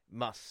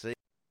must see,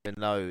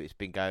 even though it's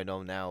been going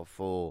on now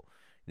for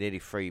nearly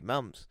 3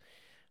 months.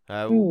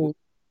 We'll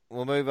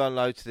move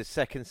on, to the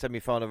second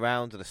semi-final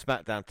round of the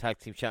Smackdown Tag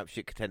Team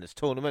Championship Contenders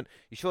Tournament.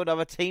 You sure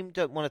another team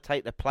don't want to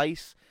take the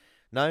place?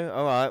 No?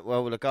 All right.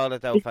 Well, Legado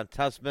del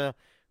Fantasma,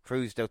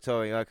 Cruz del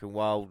Toro, and Oaken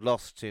Wild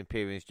lost to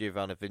Imperium's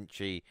Giovanna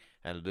Vinci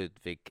and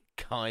Ludwig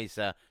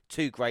Kaiser.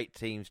 Two great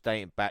teams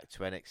dating back to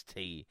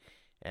NXT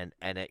and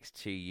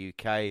NXT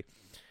UK.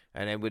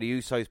 And then with the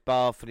Usos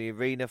barred from the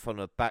arena from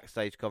a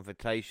backstage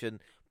confrontation,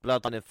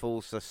 Bloodline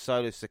enforcer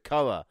Solo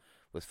Sikoa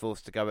was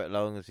forced to go it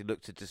alone as he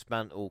looked to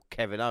dismantle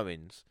Kevin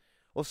Owens.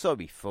 Or so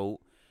he thought.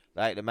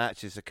 Late in the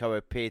match, as Sikoa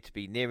appeared to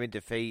be nearing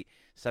defeat,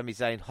 Sami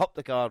Zayn hopped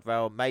the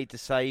guardrail, made the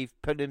save,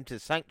 put him to the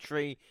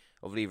sanctuary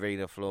of the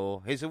arena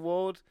floor. His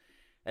award?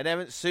 An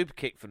errant super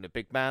kick from the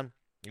big man.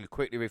 He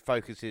quickly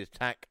refocused his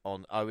attack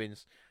on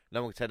Owens.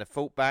 No one could turn a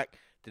fault back,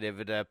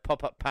 delivered a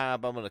pop-up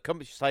powerbomb on the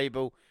commentary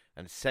table,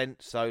 and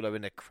sent Solo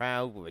in the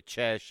crowd with a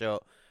chair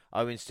shot.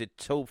 Owens stood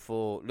tall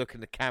for look in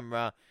the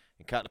camera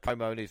and cut the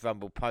promo on his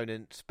Rumble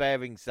opponent,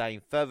 sparing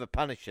Zayn further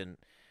punishment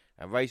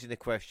and raising the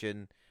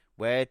question,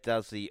 where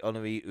does the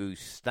Honorary Usos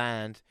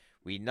stand?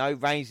 We know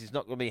Reigns is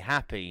not going to be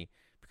happy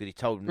because he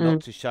told him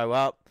not to show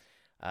up.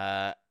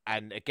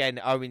 And again,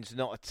 Owens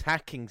not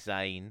attacking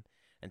Zayn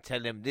and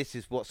telling him this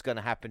is what's going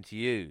to happen to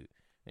you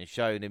and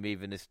showing him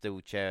even the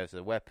steel chair as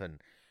a weapon.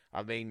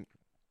 I mean,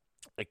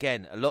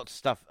 again, a lot of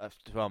stuff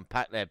to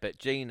unpack there, but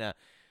Gina,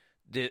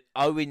 the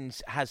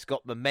Owens has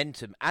got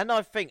momentum, and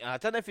I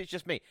don't know if it's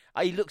just me,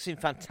 he looks in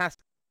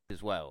fantastic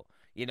as well.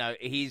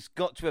 He's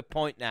got to a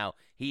point now,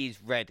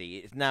 he's ready.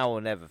 It's now or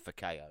never for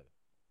KO.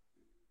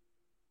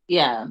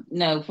 Yeah,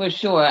 no, for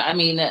sure. I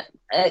mean,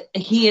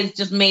 he has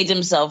just made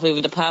himself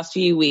over the past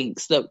few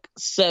weeks look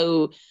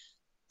so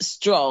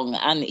strong,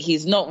 and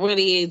he's not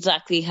really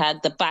exactly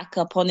had the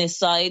backup on his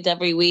side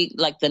every week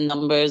like the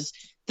numbers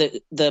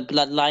that the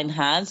bloodline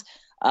has.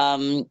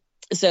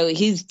 So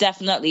he's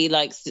definitely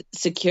like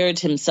secured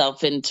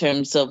himself in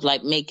terms of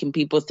like making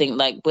people think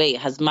like, wait,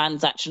 has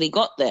Man's actually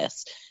got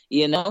this,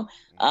 you know?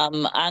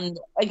 And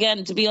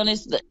again, to be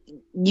honest,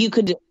 you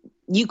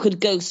could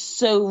go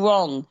so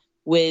wrong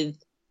with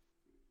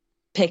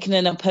picking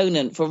an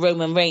opponent for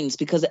Roman Reigns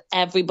because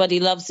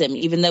everybody loves him,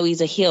 even though he's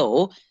a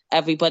heel,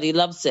 everybody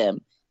loves him.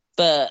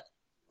 But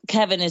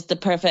Kevin is the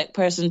perfect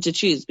person to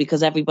choose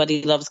because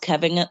everybody loves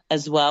Kevin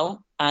as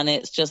well. And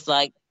it's just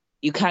like,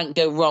 you can't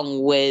go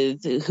wrong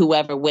with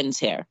whoever wins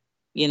here,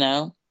 you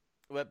know?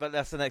 Well, but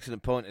that's an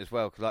excellent point as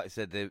well, because like I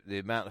said, the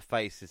amount of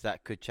faces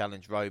that could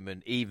challenge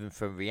Roman, even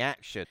from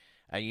reaction.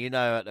 And you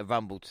know, at the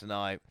Rumble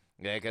tonight,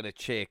 they're going to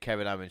cheer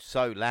Kevin Owens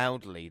so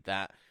loudly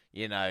that,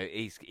 you know,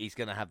 he's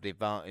going to have the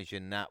advantage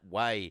in that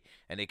way.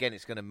 And again,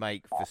 it's going to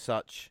make for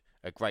such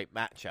a great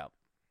matchup.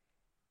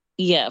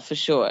 Yeah, for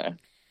sure.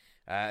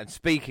 And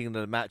speaking of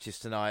the matches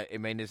tonight, I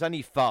mean, there's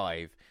only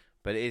 5.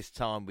 But it is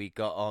time we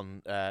got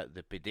on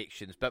the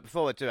predictions. But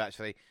before I do,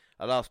 actually,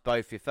 I'll ask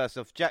both of you. First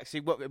off,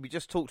 Jaxie, what we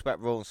just talked about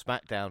Raw and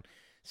SmackDown.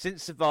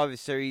 Since Survivor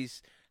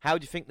Series, how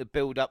do you think the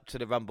build-up to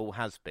the Rumble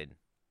has been?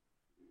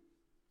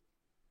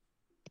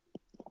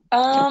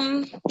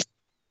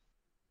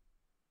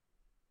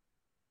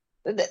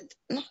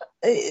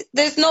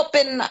 There's not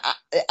been...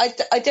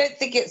 I don't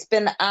think it's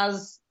been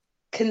as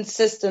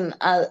consistent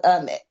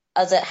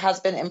as it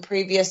has been in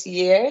previous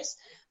years.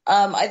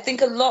 I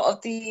think a lot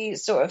of the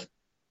sort of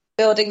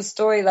building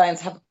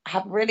storylines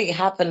have really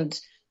happened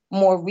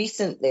more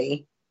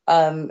recently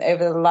over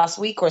the last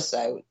week or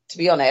so, to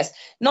be honest.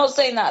 Not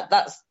saying that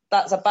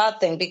that's a bad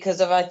thing,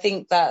 because I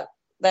think that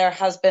there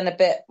has been a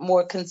bit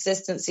more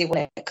consistency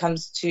when it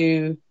comes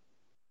to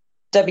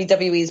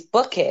WWE's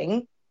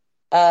booking.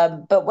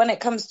 But when it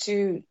comes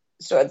to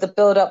sort of the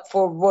build-up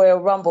for Royal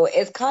Rumble,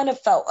 it's kind of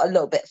felt a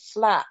little bit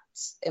flat,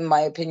 in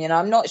my opinion.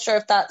 I'm not sure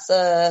if that's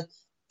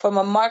from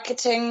a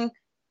marketing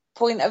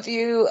point of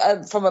view,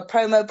 from a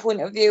promo point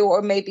of view,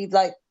 or maybe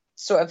like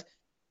sort of,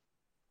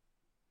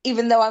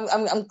 even though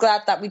I'm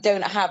glad that we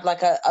don't have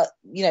like a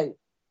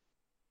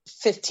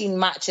 15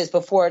 matches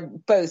before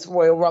both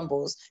Royal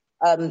Rumbles.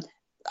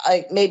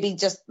 I maybe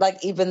just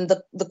like even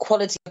the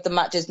quality of the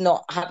matches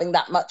not having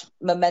that much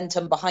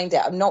momentum behind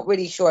it. I'm not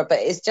really sure, but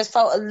it's just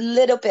felt a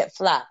little bit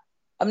flat.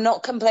 I'm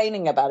not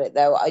complaining about it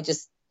though. I've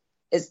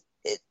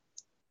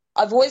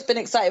always been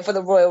excited for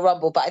the Royal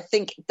Rumble, but I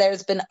think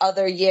there's been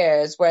other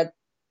years where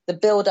the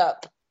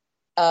build-up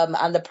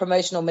and the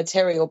promotional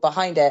material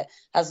behind it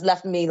has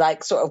left me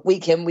like sort of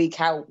week in, week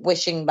out,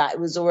 wishing that it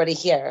was already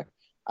here.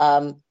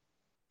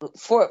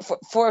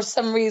 For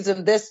some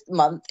reason this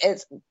month,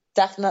 it's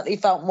definitely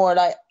felt more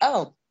like,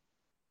 oh,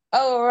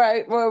 all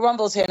right, Royal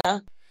Rumble's here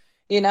now,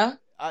 you know?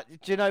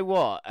 Do you know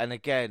what? And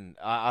again,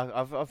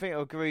 I think I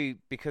agree,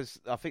 because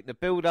I think the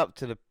build-up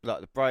to the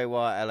Bray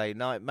Wyatt LA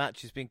Knight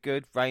match has been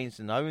good. Reigns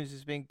and Owens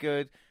has been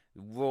good.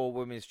 Raw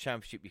Women's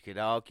Championship you could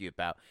argue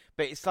about,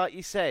 but it's like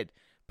you said,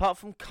 apart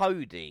from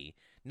Cody,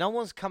 no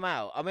one's come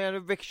out. I mean, I know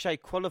Ricochet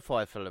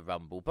qualified for the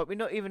Rumble, but we've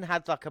not even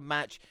had like a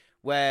match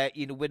where,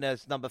 you know,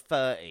 winner's number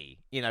 30,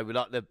 you know, with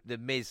like the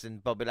Miz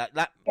and Bobby, like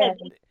that. Yeah,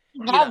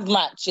 have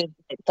matches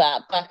like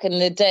that back in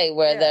the day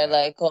where they're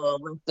like, oh,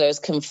 wrestlers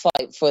can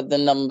fight for the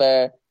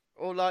number,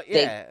 or like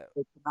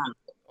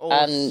or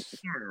and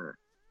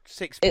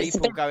 6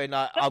 people going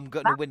like, I'm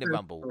going to win the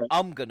Rumble.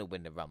 I'm going to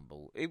win the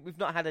Rumble. We've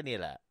not had any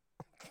of that.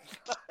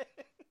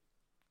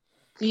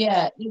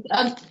 Yeah,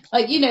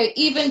 like, you know,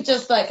 even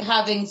just like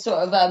having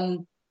sort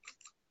of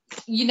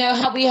you know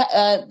how we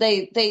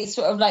they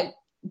sort of like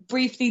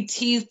briefly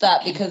teased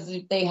that, because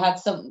they had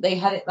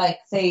it like,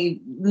 say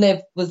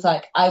Liv was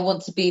like, I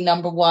want to be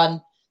number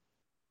 1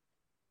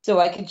 so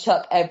I can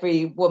chuck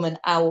every woman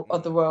out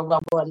of the Royal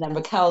Rumble, and then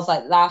Raquel's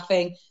like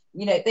laughing.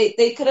 You know,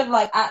 they could have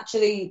like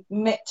actually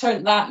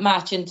turned that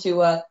match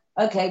into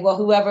okay, well,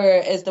 whoever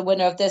is the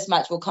winner of this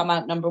match will come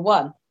out number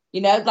 1. You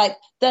know, like,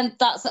 then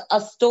that's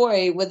a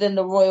story within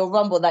the Royal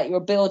Rumble that you're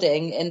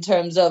building, in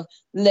terms of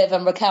Liv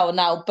and Raquel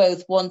now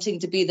both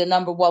wanting to be the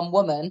number 1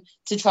 woman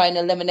to try and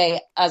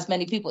eliminate as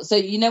many people. So,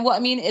 you know what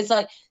I mean? It's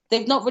like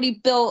they've not really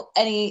built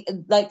any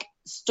like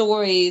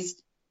stories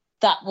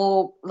that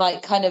will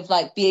like kind of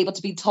like be able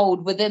to be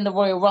told within the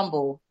Royal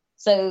Rumble.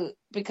 So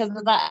because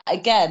of that,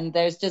 again,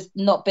 there's just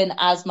not been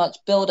as much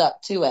build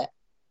up to it.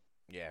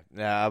 Yeah,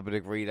 no, I would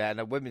agree that. And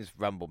a women's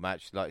Rumble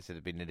match, like I said,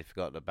 has been nearly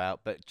forgotten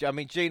about. But I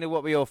mean, Gina,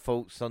 what were your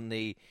thoughts on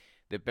the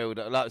build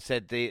up? Like I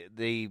said,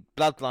 the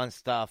bloodline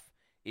stuff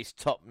is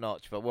top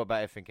notch. But what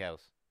about everything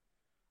else?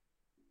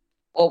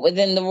 Well,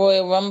 within the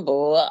Royal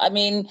Rumble, I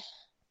mean,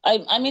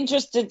 I'm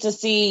interested to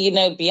see, you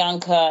know,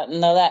 Bianca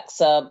and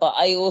Alexa, but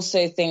I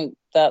also think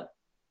that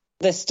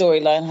this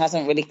storyline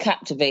hasn't really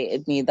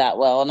captivated me that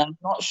well, and I'm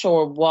not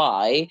sure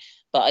why.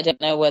 But I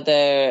don't know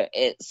whether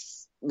it's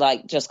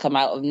like just come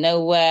out of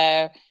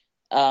nowhere.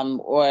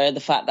 or the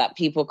fact that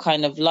people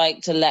kind of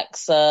liked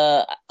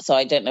Alexa. So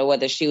I don't know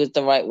whether she was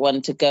the right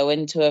one to go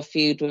into a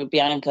feud with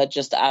Bianca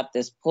just at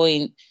this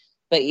point.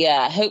 But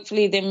yeah,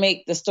 hopefully they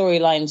make the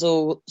storylines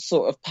all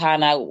sort of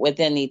pan out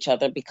within each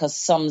other, because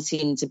some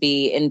seem to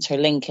be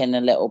interlinking a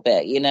little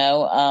bit, you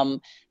know.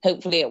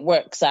 Hopefully it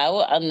works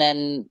out, and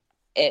then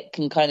it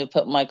can kind of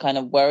put my kind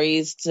of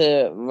worries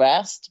to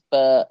rest.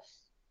 But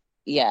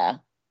yeah,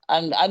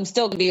 I'm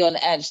still gonna be on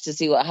edge to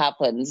see what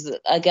happens.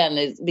 Again,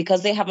 it's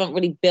because they haven't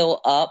really built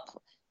up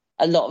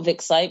a lot of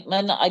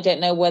excitement. I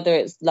don't know whether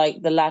it's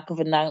like the lack of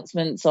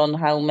announcements on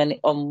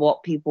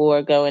what people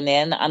are going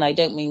in, and I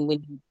don't mean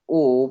with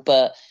all,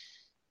 but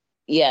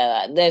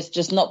yeah, there's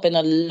just not been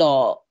a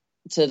lot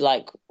to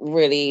like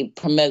really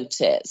promote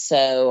it.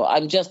 So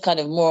I'm just kind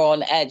of more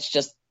on edge,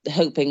 just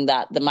hoping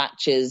that the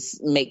matches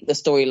make the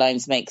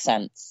storylines make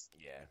sense.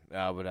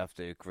 Yeah, I would have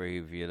to agree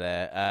with you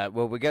there.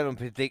 Well, we'll get on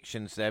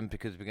predictions then,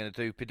 because we're going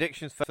to do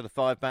predictions for the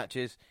 5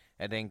 matches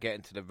and then get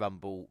into the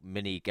Rumble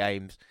mini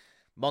games.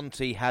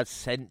 Monty has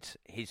sent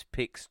his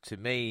picks to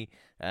me,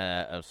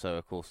 and so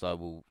of course I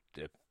will,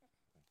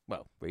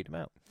 read them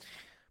out.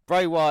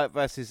 Bray Wyatt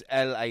versus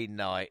LA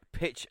Knight,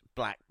 pitch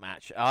black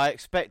match. I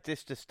expect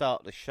this to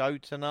start the show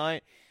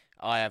tonight.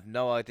 I have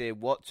no idea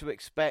what to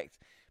expect,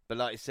 but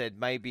like I said,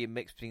 maybe a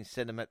mix between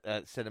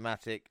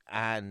cinematic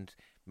and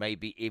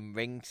maybe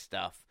in-ring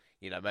stuff.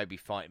 You know, maybe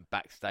fighting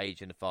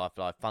backstage in the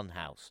Firefly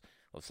Funhouse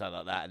or something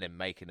like that, and then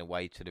making their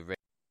way to the ring.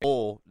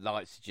 Or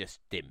lights are just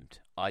dimmed.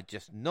 I'm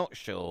just not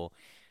sure.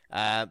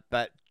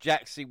 But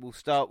Jaxie, we'll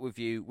start with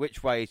you.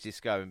 Which way is this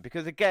going?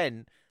 Because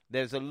again,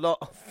 there's a lot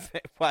of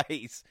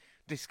ways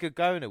this could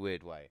go in a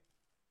weird way.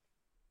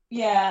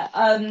 Yeah,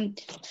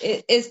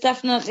 it's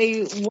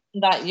definitely one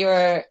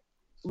that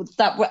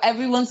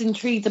everyone's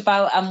intrigued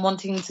about and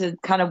wanting to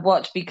kind of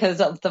watch,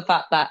 because of the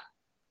fact that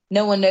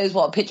no one knows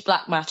what a pitch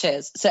black match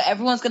is. So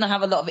everyone's going to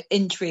have a lot of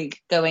intrigue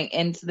going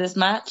into this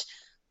match.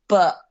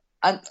 But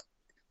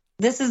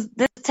this is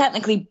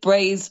technically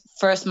Bray's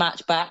first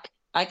match back.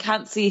 I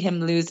can't see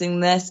him losing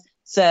this,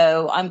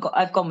 so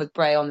I've gone with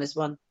Bray on this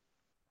one.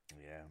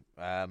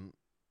 Yeah.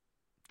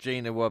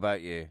 Gina, what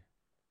about you?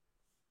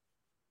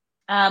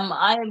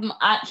 I'm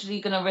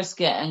actually going to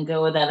risk it and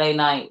go with LA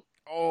Knight.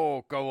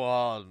 Oh, go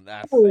on.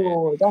 That's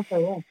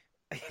it.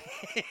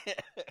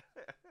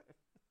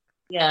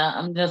 Yeah,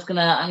 I'm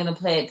gonna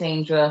play it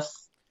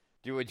dangerous.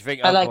 Do you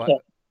think I like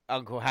it.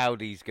 Uncle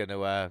Howdy's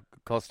gonna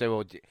cost him?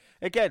 Or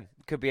again,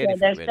 could be anything.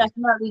 There's really.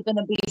 definitely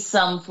gonna be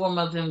some form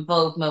of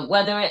involvement,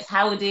 whether it's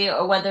Howdy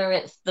or whether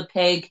it's the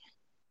pig.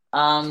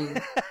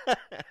 Gonna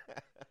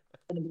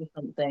be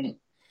something.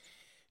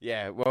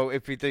 Yeah, well,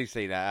 if we do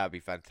see that, that'd be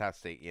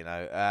fantastic, you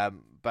know.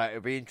 But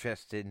it'll be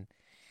interesting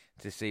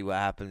to see what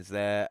happens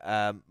there.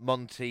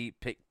 Monty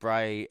picked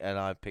Bray, and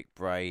I picked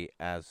Bray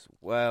as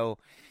well.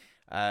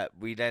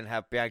 We then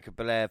have Bianca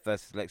Belair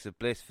versus Alexa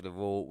Bliss for the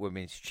Raw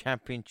Women's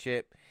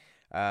Championship.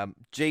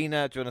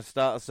 Gina, do you want to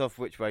start us off?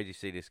 Which way do you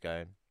see this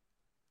going?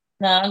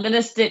 No, I'm going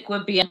to stick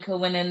with Bianca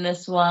winning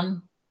this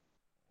one.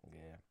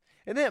 Yeah.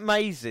 Isn't it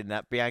amazing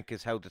that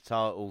Bianca's held the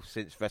title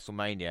since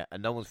WrestleMania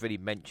and no one's really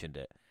mentioned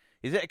it?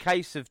 Is it a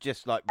case of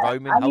just like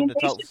Roman holding the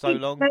title for so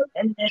long?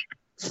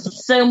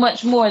 So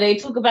much more. They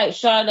talk about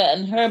Charlotte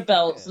and her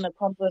belts and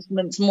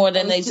accomplishments more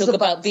than they talk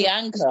about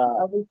Bianca.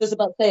 I was just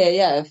about to say,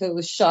 yeah, if it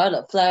was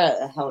Charlotte Flair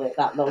that held it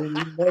that long, you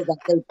know that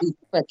they'd be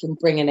freaking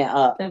bringing it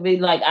up. It'd be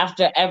like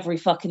after every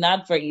fucking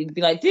advert, you'd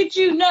be like, "Did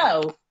you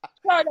know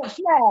Charlotte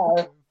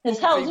Flair has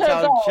held her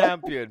belt?"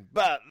 Champion,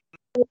 but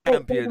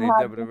champion in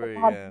WWE.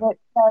 Yeah.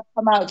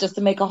 Come out just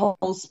to make a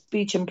whole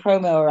speech and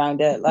promo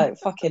around it, like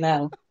fucking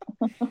hell.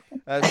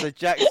 So,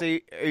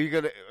 Jaxie, are you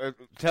gonna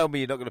tell me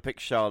you're not gonna pick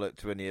Charlotte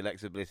to win the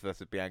Alexa Bliss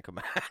versus Bianca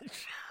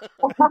match?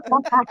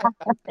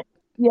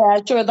 Yeah,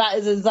 sure. That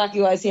is exactly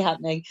what I see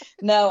happening.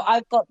 No,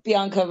 I've got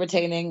Bianca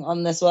retaining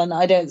on this one.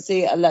 I don't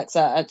see Alexa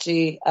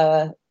actually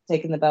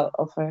taking the belt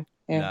off her.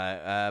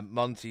 Yeah. No,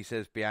 Monty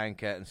says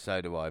Bianca, and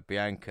so do I.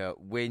 Bianca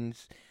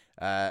wins.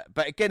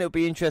 But again, it'll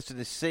be interesting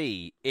to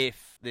see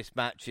if this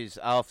match is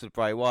after the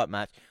Bray Wyatt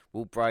match.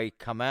 Will Bray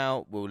come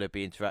out? Will there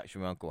be interaction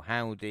with Uncle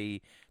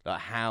Howdy? Like,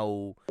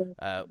 how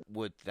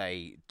would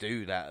they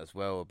do that as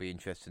well? It'll be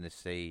interesting to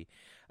see.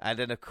 And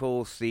then, of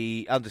course,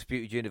 the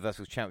Undisputed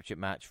Universal Championship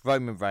match,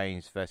 Roman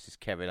Reigns versus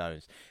Kevin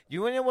Owens.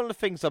 You know, one of the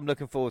things I'm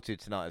looking forward to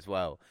tonight as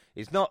well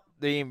is not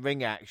the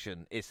in-ring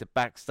action, it's the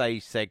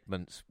backstage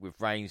segments with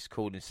Reigns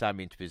calling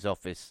Sammy into his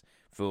office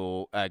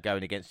for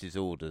going against his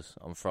orders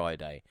on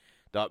Friday.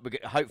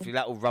 Like, hopefully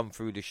that will run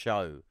through the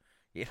show,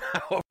 you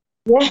know?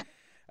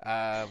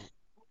 Yeah.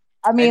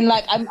 I mean,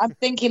 like, I'm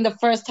thinking the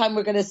first time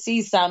we're going to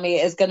see Sammy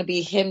is going to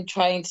be him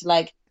trying to,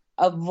 like,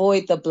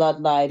 avoid the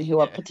bloodline who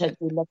are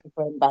potentially looking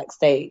for him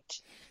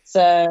backstage.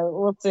 So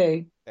we'll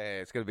see. Yeah,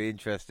 it's going to be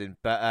interesting.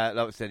 But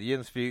like I said, the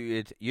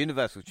Undisputed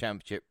Universal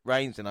Championship,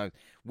 Reigns and Owens.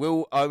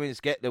 Will Owens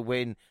get the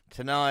win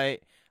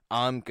tonight?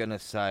 I'm going to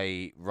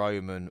say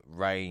Roman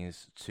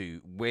Reigns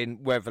to win,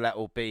 whether that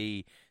will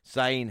be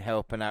Zayn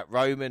helping out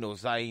Roman or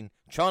Zayn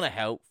trying to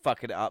help,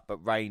 fucking it up, but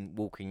Reigns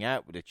walking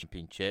out with the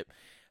championship.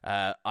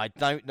 I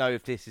don't know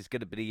if this is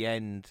going to be the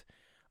end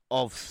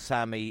of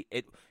Sammy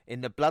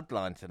in the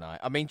bloodline tonight.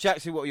 I mean,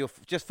 Jackson, what are your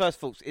just first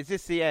thoughts? Is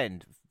this the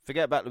end?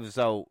 Forget about the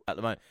result at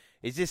the moment.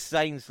 Is this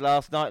Zayn's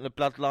last night in the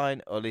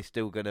bloodline, or are they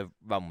still going to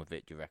run with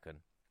it, do you reckon?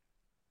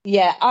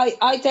 Yeah,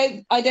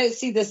 I don't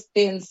see this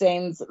being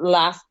Zayn's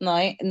last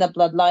night in the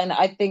bloodline.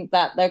 I think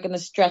that they're going to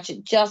stretch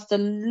it just a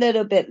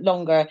little bit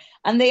longer,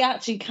 and they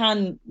actually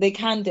can. They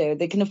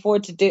can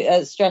afford to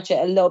do stretch it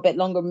a little bit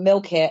longer,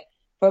 milk it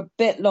for a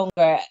bit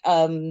longer.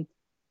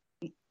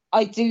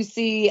 I do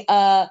see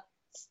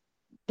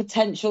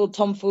potential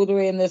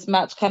tomfoolery in this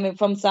match coming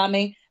from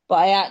Sammy, but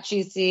I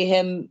actually see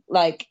him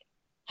like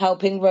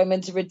helping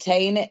Roman to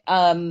retain it,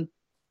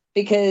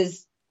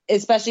 because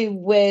especially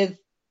with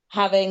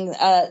having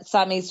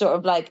Sammy sort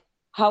of like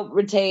help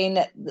retain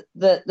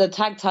the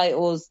tag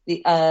titles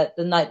the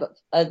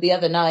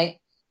other night,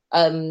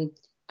 and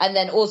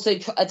then also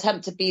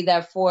attempt to be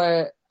there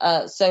for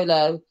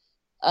Solo.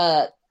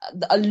 A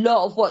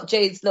lot of what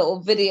Jade's little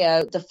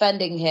video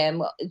defending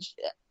him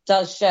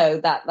does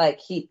show that like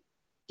he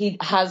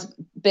has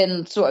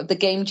been sort of the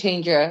game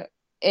changer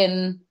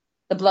in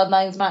the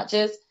Bloodlines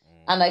matches,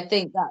 and I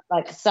think that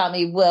like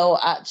Sammy will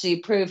actually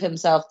prove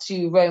himself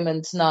to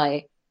Roman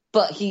tonight.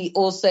 But he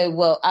also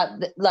will,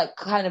 at like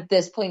kind of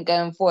this point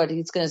going forward,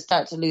 he's going to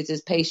start to lose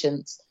his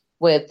patience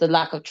with the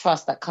lack of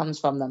trust that comes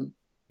from them.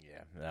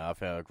 Yeah, no, I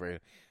think I agree.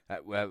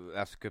 Well,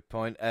 that's a good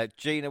point.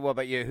 Gina, what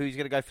about you? Who's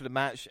going to go for the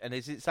match? And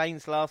is it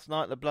Zayn's last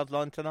night, the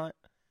bloodline tonight?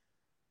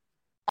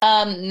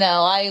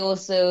 No, I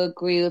also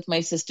agree with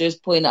my sister's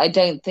point. I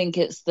don't think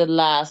it's the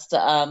last.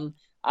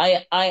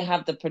 I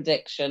have the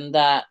prediction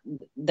that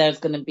there's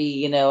going to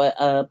be,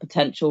 a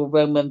potential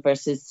Roman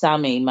versus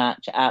Sammy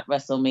match at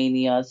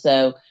WrestleMania.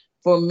 So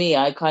for me,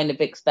 I kind of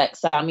expect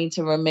Sammy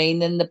to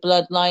remain in the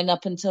bloodline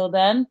up until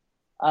then.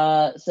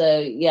 So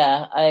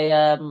yeah,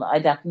 I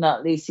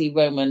definitely see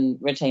Roman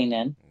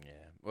retaining. Yeah.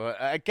 Well,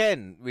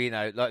 again,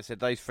 like I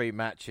said, those three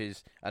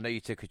matches. I know you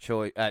took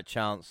a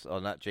chance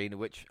on that, Gina,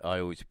 which I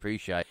always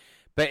appreciate.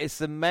 But it's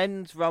the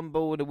men's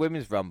Rumble and the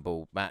women's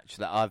Rumble match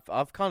that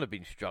I've kind of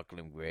been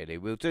struggling really.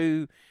 We'll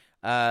do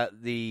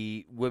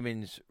the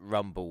women's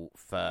Rumble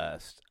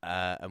first,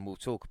 and we'll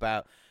talk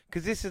about,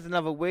 because this is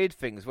another weird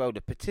thing as well.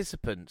 The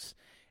participants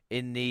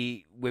in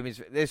the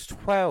women's, there's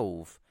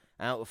 12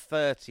 out of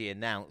 30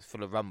 announced for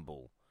the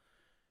Rumble,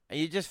 and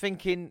you're just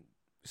thinking,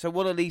 so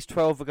what are these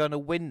 12 are going to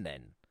win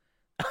then?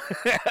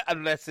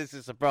 Unless it's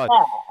a surprise.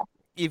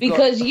 Yeah.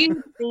 Because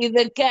usually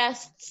the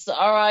guests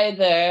are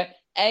either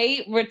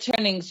A,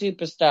 returning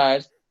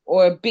superstars,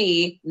 or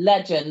B,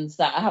 legends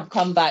that have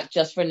come back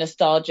just for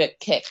nostalgic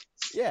kicks.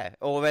 Yeah,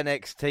 or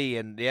NXT,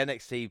 and the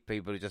NXT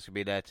people are just going to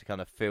be there to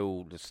kind of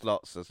fill the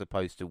slots as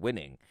opposed to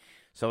winning.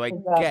 So I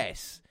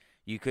guess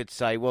you could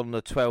say one of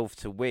the 12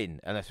 to win,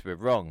 unless we're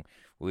wrong,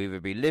 will either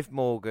be Liv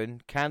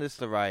Morgan, Candice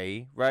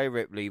LeRae, Rhea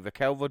Ripley,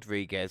 Raquel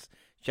Rodriguez,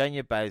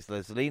 Shayna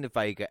Baszler, Zelina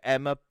Vega,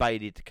 Emma,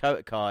 Bayley,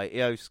 Dakota Kai,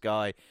 Io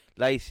Sky,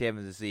 Lacey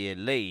Evans, Zia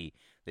Lee.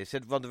 They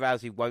said Ronda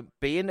Rousey won't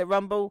be in the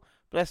Rumble,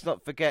 but let's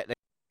not forget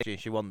that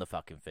she won the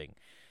fucking thing.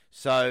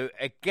 So,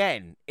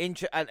 again,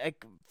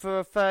 for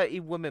a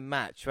 30-woman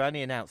match, we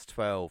only announced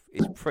 12,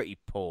 is pretty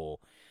poor.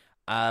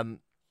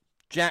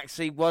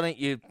 Jaxie, why don't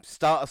you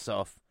start us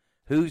off?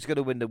 Who's going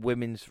to win the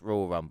Women's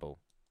Royal Rumble?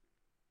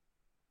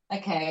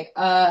 Okay,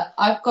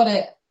 I've got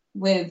it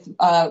with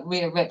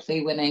Rhea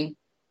Ripley winning.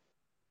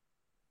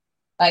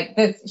 Like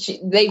this,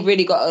 they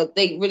really got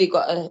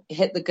to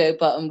hit the go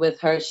button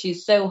with her.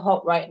 She's so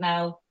hot right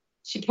now.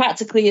 She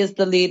practically is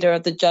the leader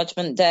of the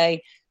Judgment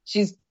Day.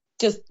 She's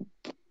just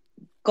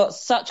got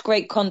such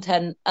great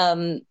content.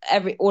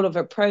 All of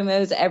her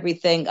promos,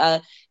 everything.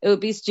 It would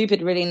be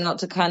stupid really not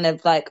to kind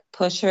of like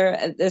push her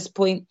at this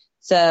point.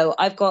 So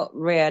I've got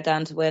Rhea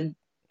down to win.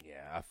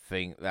 Yeah, I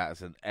think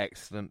that's an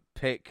excellent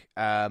pick.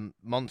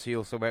 Monty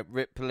also went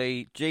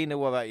Ripley. Gina,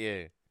 what about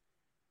you?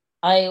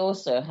 I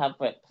also have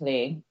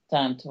Ripley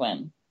down to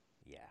win.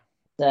 Yeah.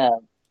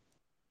 So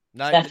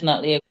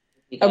definitely.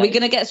 Are we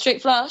going to get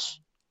straight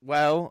flush?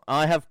 Well,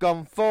 I have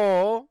gone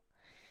for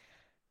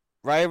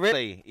Rhea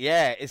Ripley.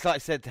 Yeah, it's like I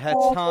said, her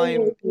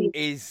time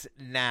is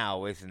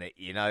now, isn't it?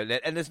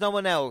 And there's no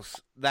one else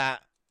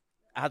that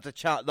has a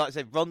chance. Like I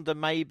said, Ronda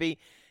maybe.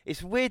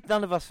 It's weird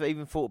none of us have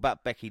even thought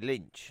about Becky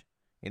Lynch,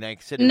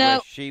 considering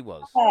where she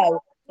was.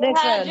 Listen,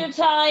 had your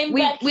time,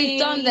 Becky. We've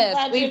done this.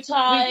 We've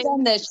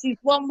done this. She's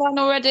won one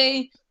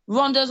already.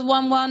 Ronda's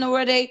won one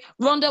already.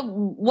 Ronda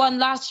won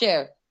last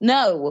year.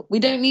 No, we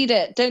don't need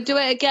it. Don't do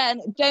it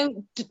again.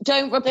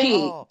 Don't repeat.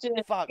 Oh,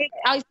 fuck.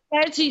 I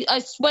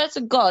swear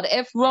to God,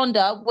 if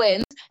Ronda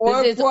wins,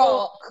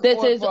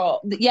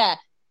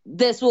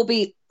 this will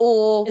be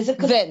all It's a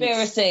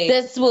conspiracy.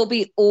 Vince. This will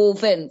be all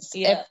Vince.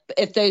 Yeah.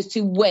 If those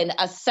two win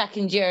a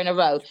second year in a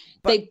row.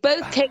 They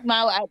both came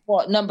out at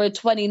what, number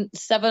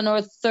 27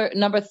 or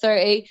number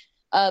 30?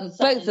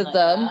 Both of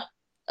them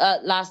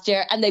last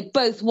year, and they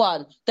both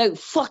won. Don't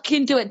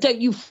fucking do it.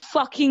 Don't you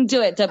fucking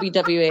do it,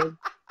 WWE.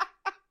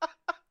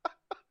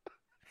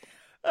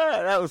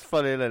 That was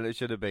funnier than it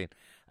should have been.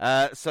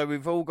 So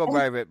we've all got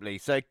Rhea Ripley.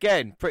 So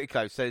again, pretty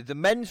close. So the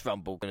men's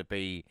Rumble going to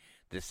be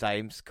the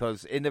same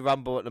because in the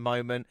Rumble at the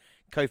moment,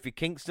 Kofi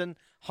Kingston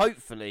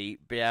hopefully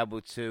be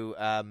able to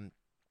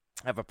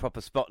have a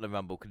proper spot in the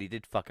Rumble because he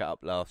did fuck it up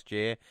last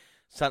year.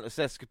 Santos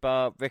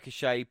Escobar,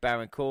 Ricochet,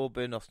 Baron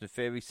Corbin, Austin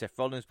Theory, Seth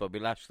Rollins, Bobby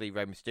Lashley,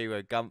 Rey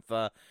Mysterio,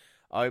 Gunther,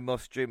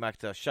 Omos, Drew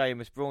McIntyre,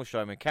 Sheamus, Braun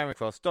Strowman, Cameron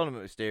Cross,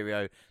 Donovan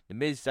Mysterio, The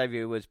Miz,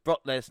 Xavier Woods, Brock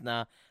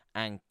Lesnar,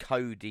 and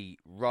Cody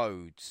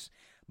Rhodes.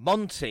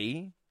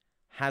 Monty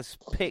has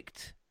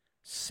picked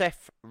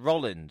Seth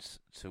Rollins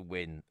to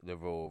win the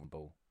Royal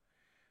Rumble.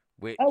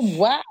 Which, oh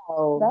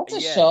wow,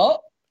 that's a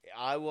shock.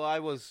 I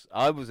was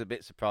a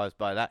bit surprised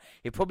by that.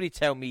 He'd probably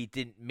tell me he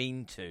didn't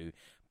mean to,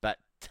 but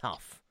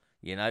tough.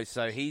 You know,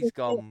 so he's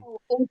gone.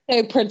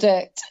 Also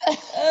predict.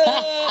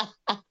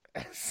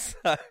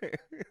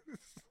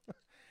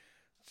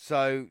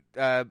 So,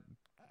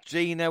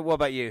 Gina, what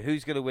about you?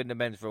 Who's going to win the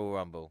men's Royal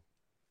Rumble?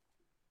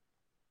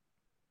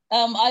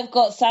 I've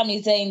got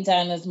Sami Zayn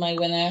down as my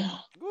winner.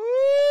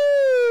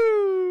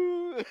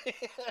 Woo!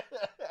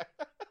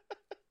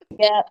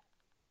 Yeah,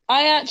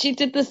 I actually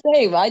did the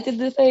same. I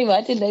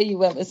didn't know you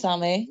went with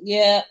Sami.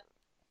 Yeah.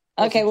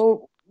 Okay,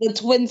 well. The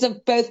twins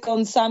have both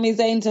gone Sami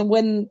Zayn to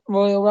win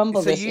Royal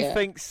Rumble this year. So you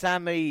think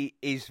Sami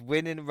is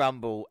winning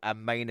Rumble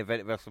and main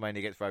event at WrestleMania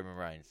against Roman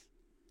Reigns?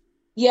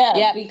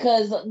 Yeah,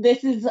 because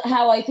this is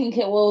how I think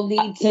it will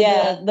lead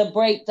to the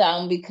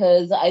breakdown,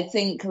 because I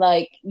think,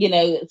 like, you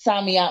know,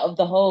 Sami out of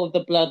the whole of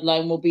the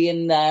bloodline will be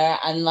in there,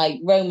 and,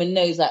 like, Roman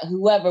knows that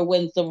whoever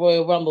wins the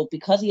Royal Rumble,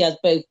 because he has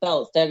both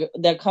belts,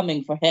 they're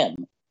coming for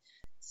him.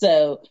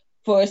 So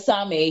for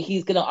Sami,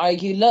 he's going to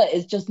argue, look,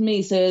 it's just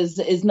me, so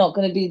it's not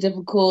going to be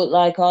difficult.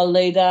 Like, I'll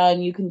lay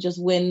down, you can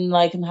just win,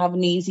 like, and have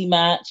an easy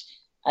match.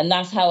 And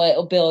that's how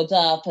it'll build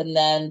up. And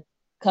then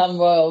come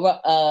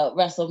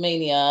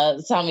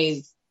WrestleMania,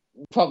 Sami's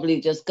probably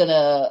just going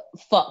to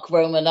fuck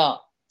Roman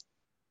up.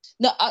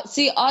 No,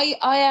 see, I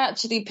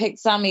actually picked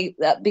Sami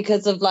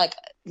because of, like,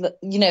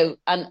 you know,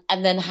 and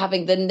then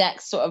having the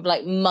next sort of,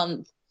 like,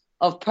 month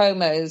of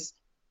promos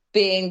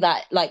being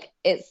that, like,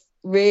 it's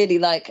really,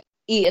 like,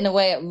 eating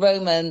away at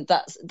Roman,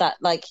 that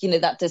like, you know,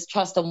 that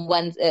distrust on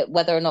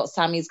whether or not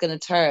Sami's going to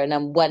turn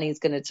and when he's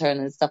going to turn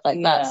and stuff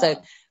like that. So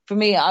for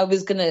me, I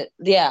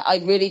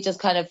really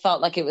just kind of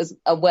felt like it was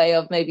a way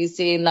of maybe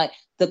seeing, like,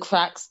 the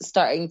cracks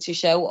starting to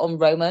show on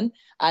Roman,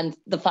 and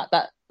the fact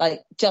that,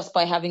 like, just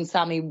by having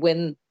Sami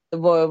win the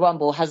Royal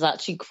Rumble has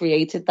actually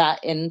created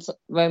that in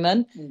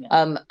Roman.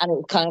 And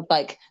it's kind of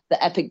like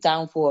the epic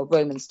downfall of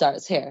Roman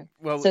starts here.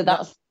 Well, so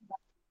that's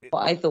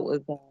what I thought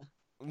was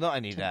not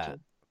only that,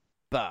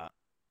 but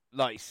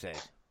like you said,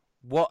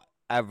 what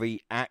a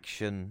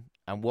reaction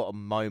and what a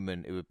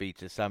moment it would be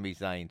to Sami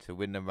Zayn to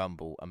win the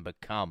Rumble and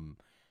become,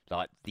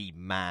 like, the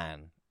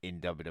man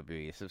in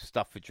WWE. It's the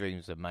stuff the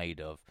dreams are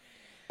made of.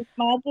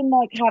 Imagine,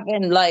 like,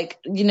 having, like,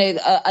 you know,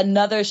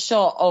 another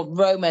shot of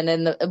Roman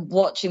and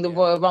watching the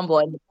Royal Rumble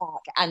in the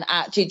back, and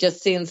actually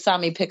just seeing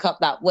Sami pick up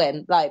that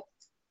win. Like,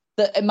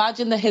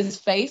 imagine his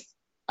face.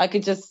 I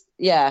could just,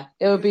 it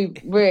would be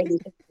really.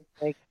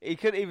 He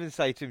couldn't even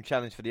say to him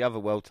challenge for the other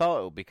world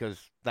title, because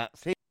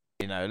that's him,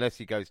 you know, unless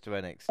he goes to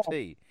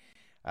NXT.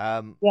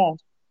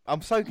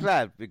 I'm so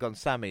glad we've gone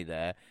Sami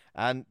there.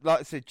 And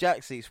like I said,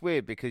 Jaxie, it's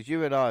weird because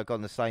you and I have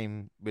gone the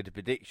same with the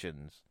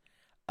predictions,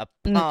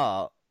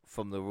 apart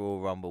from the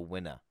Royal Rumble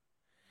winner.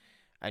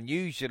 And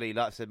usually,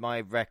 like I said,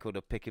 my record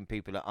of picking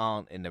people that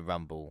aren't in the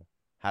Rumble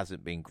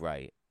hasn't been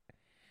great.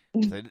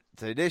 So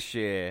this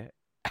year,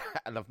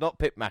 and I've not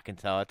picked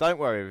McIntyre. Don't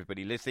worry,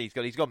 everybody. Listen,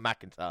 he's gone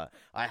McIntyre.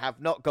 I have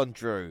not gone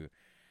Drew.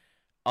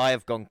 I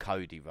have gone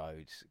Cody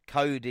Rhodes.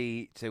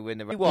 Cody to win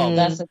the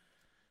Rumble.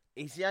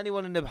 He's the only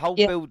one in the whole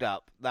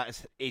build-up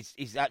that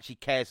is actually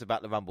cares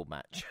about the Rumble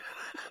match.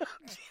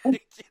 Do you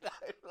know,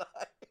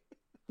 like...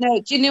 No,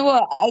 do you know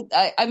what?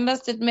 I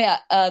must admit,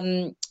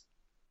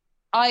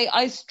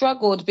 I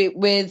struggled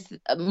with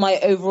my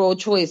overall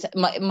choice.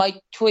 My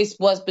choice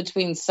was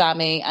between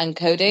Sami and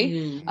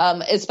Cody.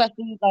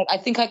 Especially, like, I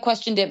think I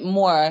questioned it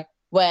more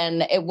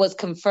when it was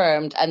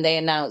confirmed and they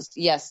announced,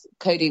 yes,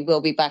 Cody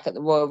will be back at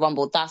the Royal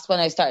Rumble. That's when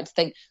I started to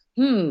think,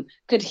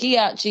 could he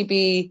actually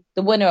be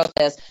the winner of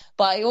this?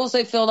 But I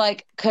also feel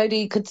like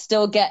Cody could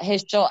still get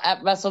his shot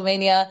at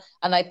WrestleMania.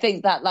 And I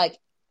think that, like,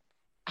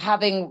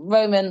 having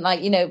Roman,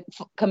 like, you know,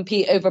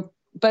 compete over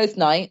both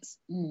nights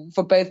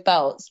for both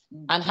belts,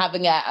 and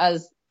having it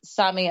as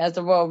Sami as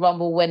the Royal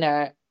Rumble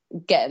winner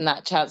getting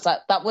that chance,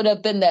 that would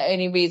have been the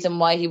only reason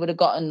why he would have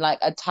gotten, like,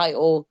 a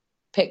title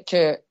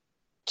picture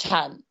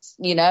chance,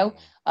 you know.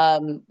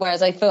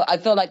 Whereas I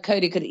feel like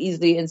Cody could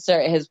easily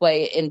insert his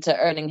way into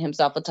earning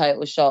himself a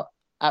title shot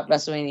at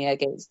WrestleMania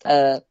against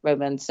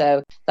Roman.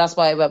 So that's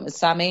why I went with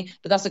Sami,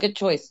 but that's a good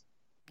choice.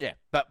 Yeah,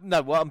 but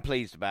no, what I'm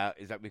pleased about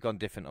is that we've gone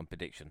different on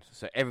predictions.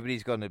 So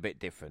everybody's gone a bit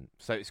different.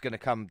 So it's going to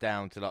come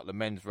down to, like, the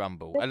men's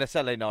Rumble. Unless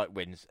LA Knight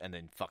wins, and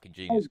then fucking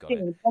Gina's got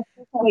it.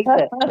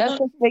 Let's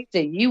just face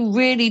it. You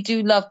really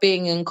do love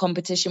being in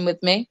competition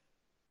with me.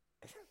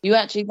 You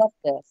actually love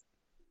this.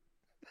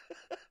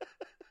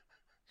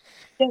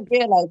 don't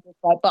realise this,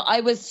 right? But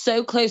I was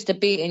so close to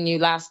beating you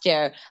last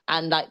year,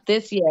 and like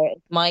this year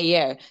is my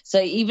year. So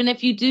even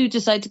if you do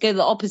decide to go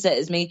the opposite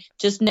as me,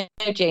 just know,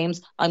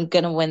 James, I'm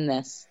gonna win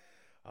this.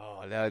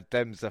 Oh no,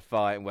 them's a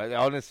fighting. Well,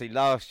 honestly,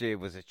 last year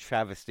was a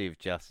travesty of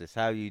justice.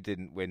 How you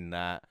didn't win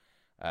that?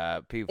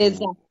 People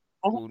Exactly.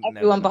 I have will never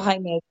everyone know.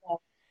 behind me as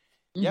well.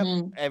 Yep,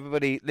 Mhm.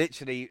 everybody,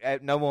 literally,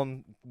 no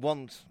one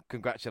wants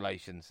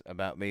congratulations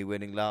about me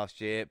winning last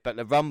year. But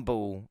the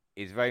Rumble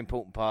is a very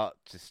important part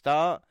to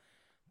start.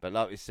 But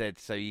like we said,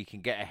 so you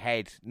can get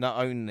ahead not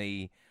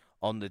only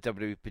on the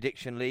WWE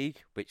Prediction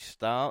League, which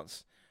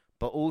starts,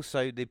 but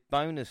also the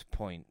bonus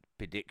point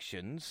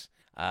predictions.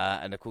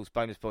 And of course,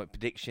 bonus point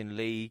prediction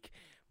league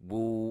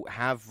will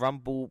have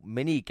Rumble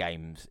mini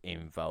games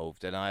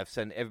involved. And I have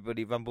sent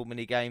everybody Rumble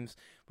mini games.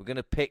 We're going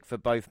to pick for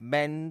both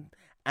men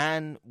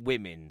and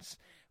women's.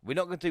 We're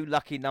not going to do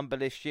lucky number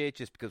this year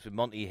just because with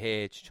Monty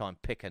here to try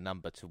and pick a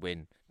number to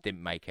win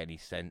didn't make any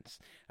sense.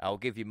 I'll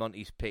give you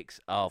Monty's picks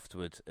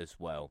afterwards as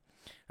well.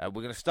 We're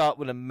going to start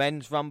with a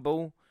men's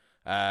Rumble,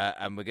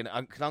 and we're going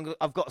to.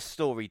 I've got a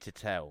story to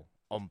tell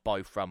on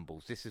both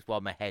Rumbles. This is why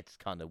my head's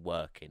kind of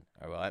working.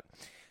 All right,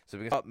 so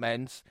we're going to start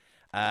men's,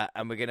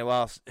 and we're going to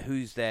ask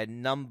who's their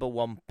number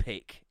one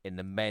pick in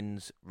the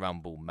men's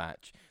Rumble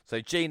match.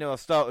 So Gina, I'll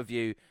start with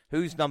you.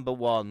 Who's number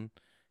one?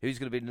 Who's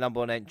going to be the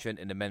number one entrant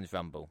in the men's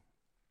Rumble?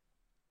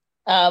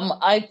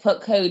 I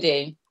put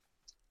Cody.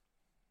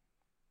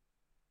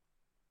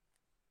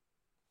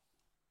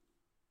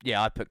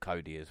 Yeah, I put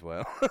Cody as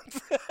well.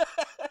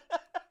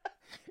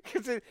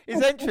 Because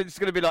his entrance is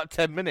going to be like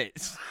 10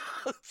 minutes.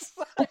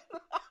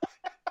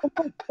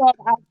 God,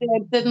 I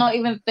did not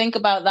even think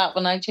about that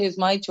when I chose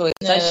my choice.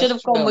 No, I should have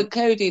that's gone true. with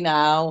Cody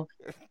now.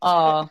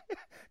 Oh,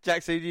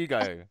 Jax, who do you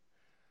go?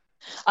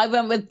 I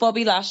went with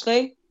Bobby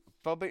Lashley.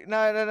 Bobby?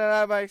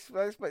 No, mate.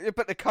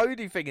 But the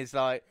Cody thing is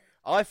like,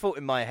 I thought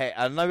in my head,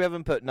 I know we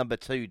haven't put number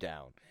 2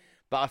 down,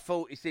 but I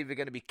thought it's either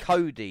going to be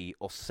Cody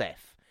or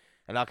Seth.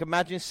 And I can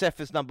imagine Seth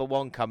as number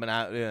 1 coming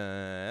out,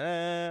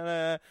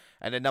 and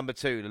then number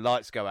 2, the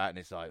lights go out, and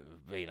it's like,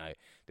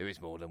 there is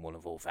more than one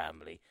of all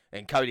family.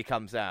 And Cody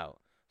comes out.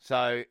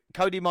 So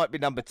Cody might be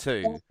number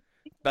 2.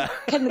 But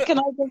Can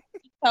I just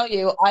tell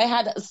you, I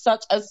had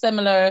such a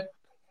similar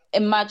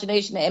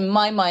imagination in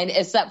my mind,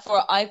 except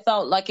for I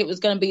felt like it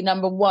was going to be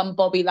number 1,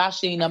 Bobby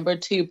Lashley, number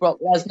 2, Brock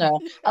Lesnar.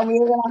 And we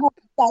were going to have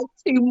like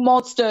 2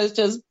 monsters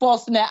just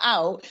bossing it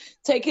out,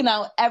 taking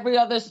out every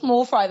other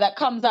small fry that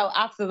comes out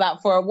after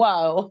that for a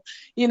while,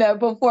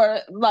 before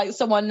like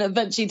someone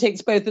eventually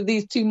takes both of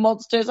these 2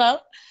 monsters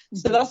out.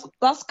 So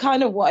that's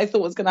kind of what I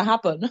thought was going to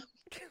happen.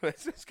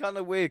 it's kind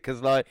of weird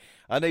because, like,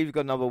 I know you've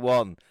got number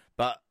 1,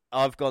 but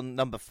I've gone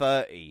number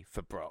 30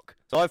 for Brock.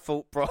 So I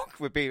thought Brock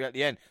would be at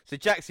the end. So,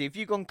 Jaxie, have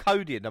you gone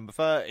Cody at number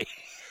 30?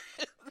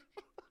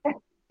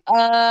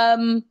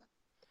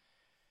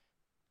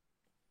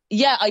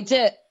 Yeah, I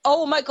did.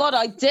 Oh, my God,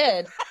 I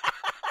did.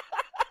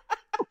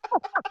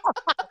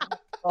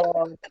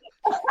 Oh.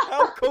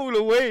 How cool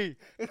are we?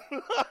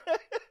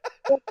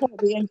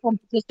 We're in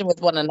competition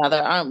with one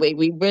another, aren't we?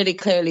 We really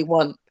clearly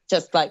want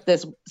just like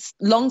this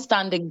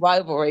long-standing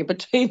rivalry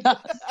between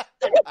us.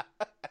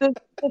 This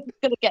is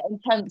going to get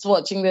intense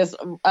watching this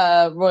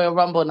Royal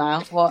Rumble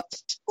now.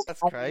 Watch.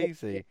 That's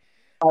crazy.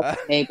 Our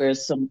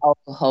neighbours some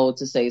alcohol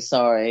to say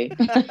sorry.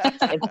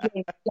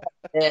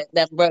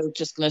 Then Ro's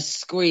just going to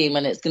scream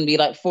and it's going to be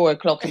like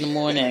 4:00 in the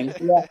morning.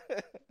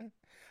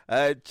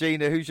 Yeah.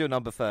 Gina, who's your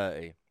number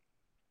 30?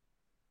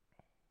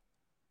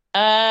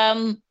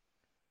 I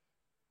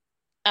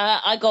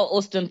got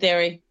Austin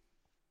Theory.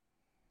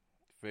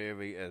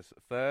 Theory is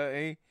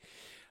 30.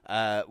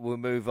 We'll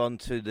move on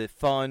to the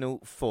final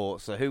 4.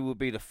 So who will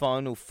be the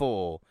final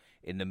 4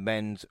 in the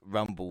men's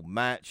Rumble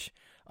match?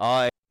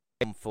 I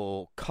am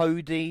for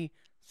Cody,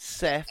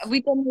 Seth. Are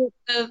we done with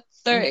the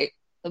 30?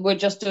 We're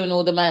just doing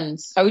all the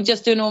men's. Are we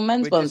just doing all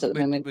men's ones at the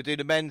moment? We'll do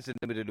the men's and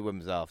then we'll do the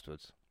women's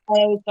afterwards.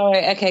 Oh,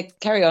 sorry. Okay,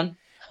 carry on.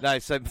 No,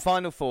 so the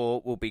final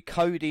 4 will be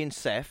Cody and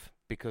Seth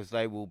because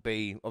they will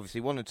be obviously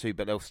 1 and 2,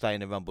 but they'll stay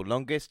in the Rumble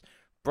longest.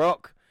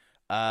 Brock,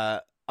 oh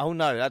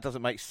no, that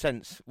doesn't make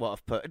sense what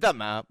I've put. It doesn't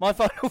matter. My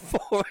final 4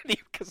 already,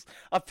 because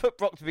I've put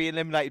Brock to be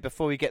eliminated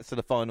before he gets to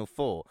the final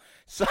 4.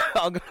 So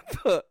I'm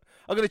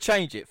gonna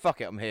change it. Fuck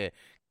it, I'm here.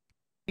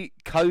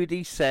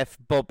 Cody, Seth,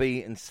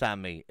 Bobby, and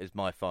Sammy is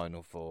my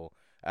final 4.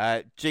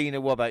 Gina,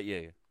 what about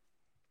you?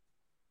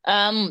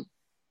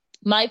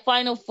 My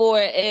final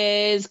 4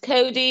 is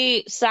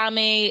Cody,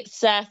 Sammy,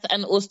 Seth,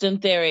 and Austin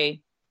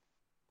Theory.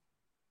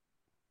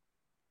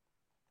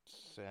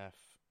 Seth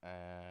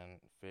and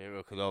Theory,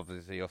 because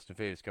obviously Austin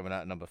Theory is coming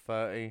out at number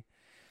 30,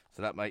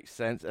 so that makes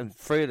sense. And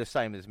 3 are the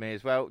same as me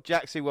as well.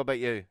 Jaxie, what about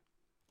you?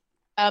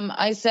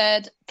 I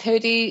said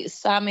Cody,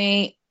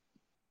 Sammy,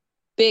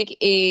 Big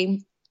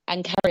E,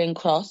 and Karrion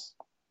Kross.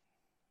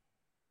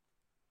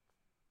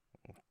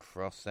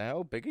 Cross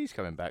out. Big E's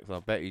coming back, so I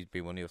bet he'd be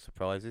one of your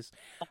surprises.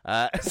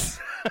 So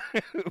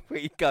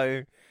we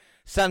go.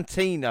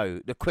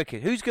 Santino, the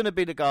quickest. Who's going to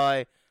be the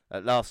guy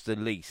that lasts the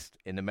least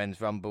in the men's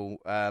Rumble?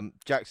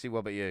 Jaxie, what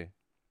about you?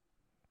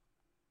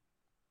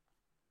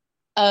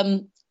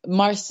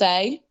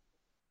 Marseille.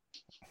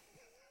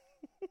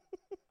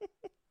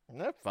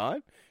 No,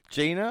 fine.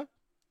 Gina?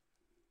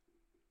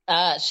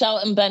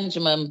 Shelton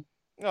Benjamin.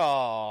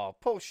 Oh,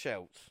 poor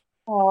Shelt.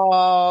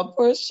 Oh,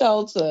 poor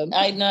Shelton.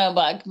 I know,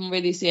 but I can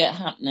really see it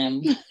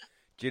happening.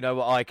 Do you know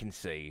what I can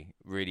see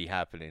really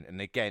happening?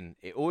 And again,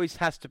 it always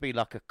has to be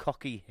like a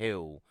cocky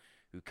heel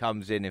who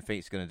comes in and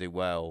thinks he's going to do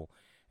well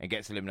and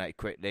gets eliminated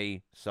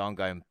quickly. So I'm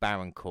going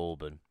Baron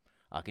Corbin.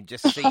 I can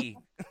just see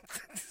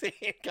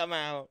it come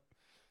out,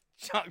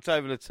 chucked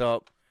over the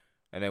top,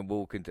 and then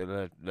walk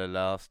into the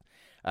last.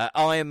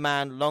 Iron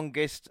Man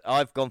longest.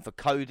 I've gone for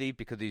Cody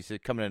because he's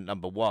coming in at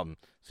number 1.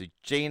 So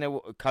Gina,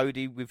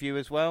 Cody with you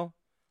as well?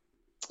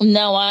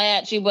 No, I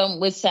actually went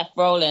with Seth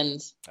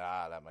Rollins.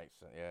 Ah, that makes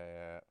sense.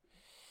 Yeah.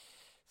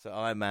 So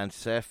Iron Man,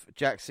 Seth.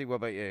 Jaxie, what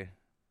about you?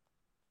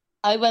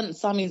 I went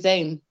Sami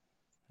Zayn.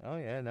 Oh,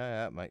 yeah, no,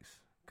 that makes,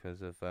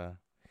 because of,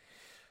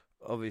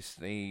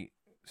 obviously,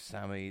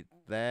 Sammy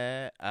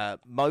there.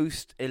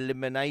 Most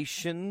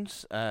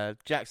eliminations.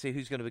 Jaxie,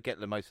 who's going to get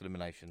the most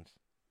eliminations?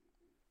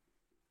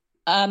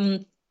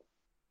 I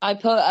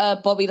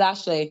put Bobby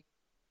Lashley.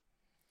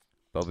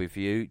 Bobby for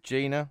you.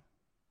 Gina?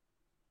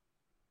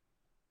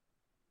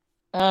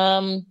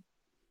 I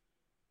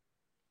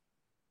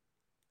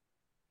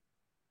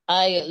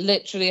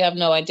literally have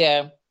no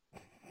idea.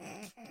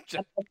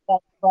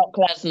 Brock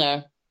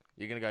Lesnar.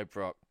 You're going to go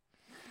Brock.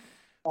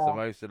 So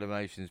most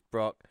eliminations,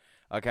 Brock.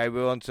 Okay,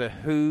 we're on to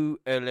who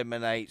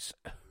eliminates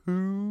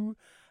who.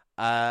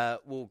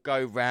 We'll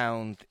go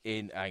round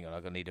in... Hang on,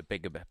 I'm going to need a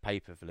bigger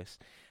paper for this.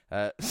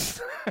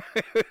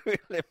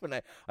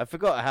 Eliminate. I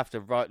forgot I have to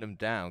write them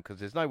down because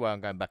there's no way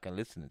I'm going back and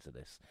listening to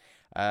this.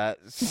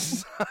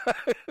 So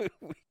we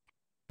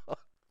got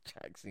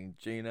Jackson and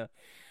Gina.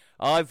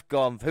 I've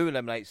gone for who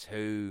eliminates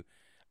who.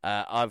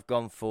 I've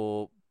gone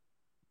for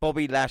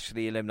Bobby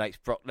Lashley eliminates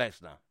Brock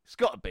Lesnar. It's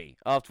got to be.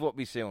 After what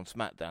we see on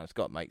Smackdown, it's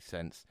got to make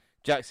sense.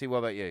 Jaxie, what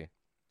about you?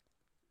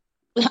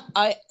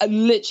 I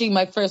literally,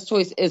 my first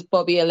choice is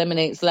Bobby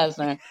eliminates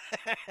Lesnar.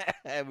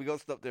 We got to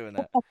stop doing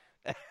that.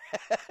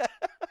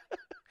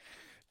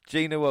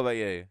 Gina, what about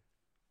you?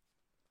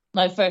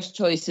 My first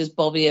choice is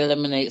Bobby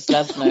eliminates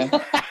Lesnar.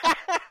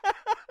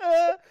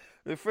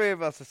 The three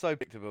of us are so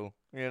predictable.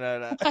 You know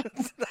that.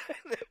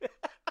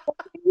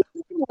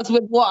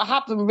 With what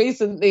happened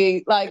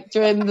recently, like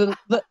during the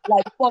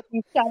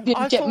Bobby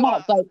Championship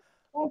match, like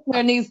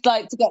Lesnar needs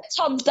to get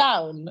thumbs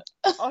down.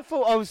 I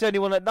thought I was the only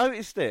one that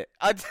noticed it.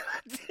 I didn't.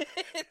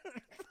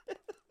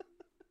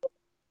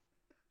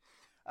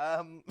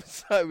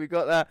 So we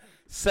got that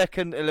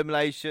second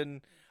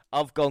elimination.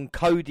 I've gone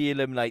Cody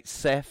eliminates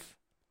Seth.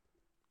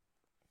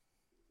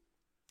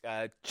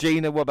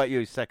 Gina, what about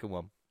you? Second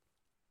one.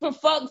 For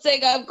fuck's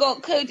sake, I've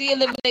got Cody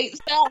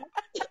eliminates Seth.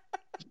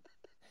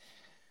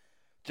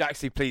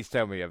 Jaxie, please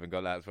tell me you haven't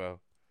got that as well.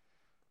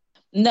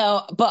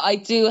 No, but I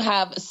do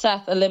have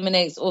Seth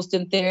eliminates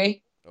Austin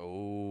Theory.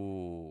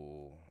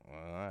 Oh,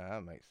 well,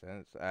 that makes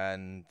sense.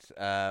 And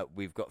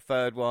we've got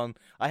third one.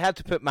 I had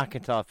to put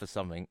McIntyre for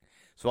something,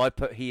 so I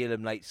put he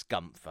eliminates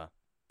Gunther.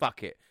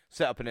 Fuck it.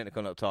 Set up an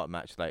Intercontinental title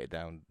match later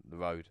down the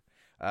road.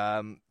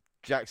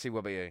 Jaxie, what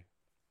about you?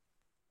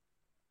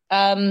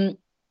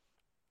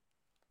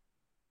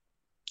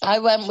 I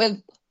went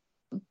with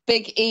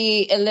Big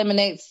E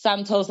eliminates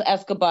Santos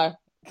Escobar.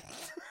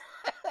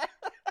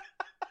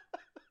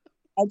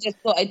 I just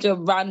thought I'd do a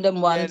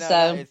random one.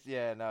 Trust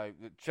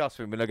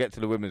me, when I get to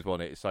the women's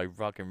one, it's so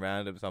fucking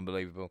random. It's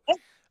unbelievable.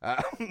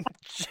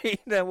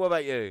 Gina, what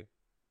about you?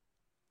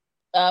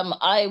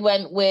 I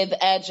went with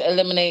Edge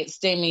eliminates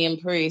Damian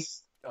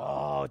Priest.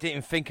 Oh, I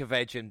didn't think of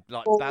Edge, and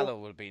Balor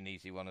would be an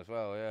easy one as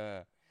well.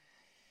 Yeah.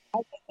 I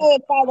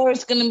thought Balor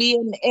was going to be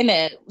in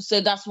it, so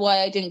that's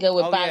why I didn't go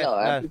with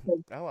Balor.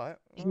 Yeah. All right.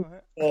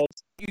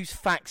 Use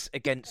facts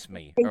against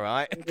me, all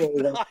right?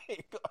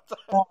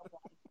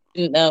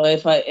 Didn't know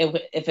if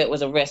it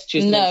was a risk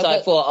choosing, so I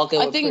thought I'll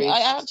go with Priest.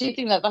 I actually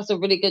think that's a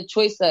really good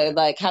choice, though.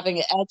 Like having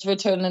Edge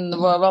return in the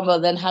Royal Rumble,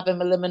 then have him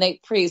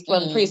eliminate Priest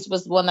when Priest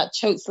was the one that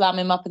chokeslammed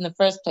him up in the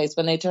first place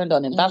when they turned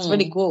on him. That's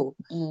really cool.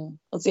 We'll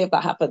see if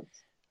that happens.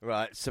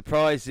 Right,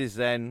 surprises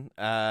then.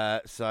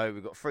 So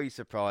we've got 3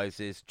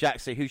 surprises.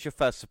 Jaxie, who's your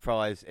first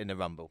surprise in the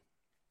Rumble?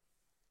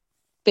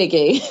 Big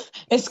E.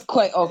 It's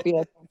quite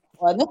obvious.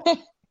 I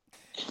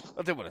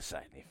don't want to say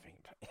anything.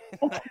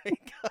 But...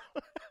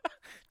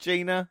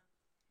 Gina?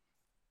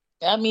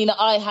 I mean,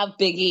 I have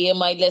Big E in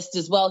my list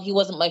as well. He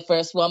wasn't my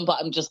first one,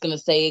 but I'm just going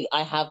to say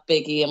I have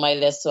Big E in my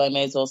list, so I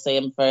may as well say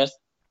him first.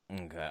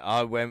 Okay,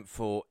 I went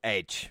for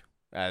Edge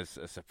as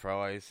a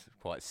surprise.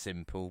 Quite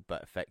simple,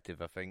 but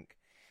effective, I think.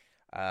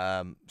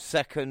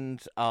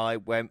 Second, I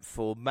went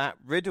for Matt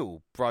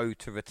Riddle, bro,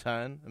 to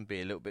return and be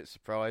a little bit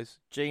surprised.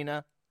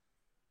 Gina?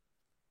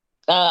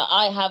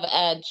 I have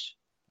Edge.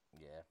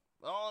 Yeah.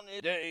 On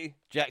it.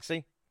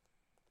 Jaxie?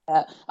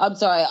 I'm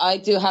sorry, I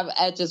do have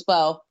Edge as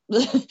well.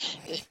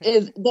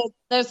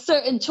 There's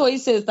certain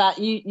choices that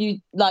you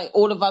like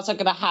all of us are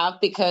going to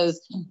have because,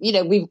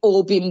 we've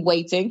all been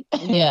waiting.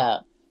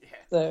 Yeah.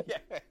 So. Yeah.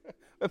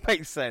 It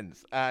makes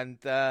sense. And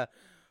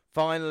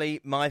Finally,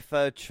 my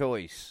third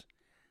choice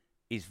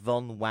is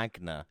Von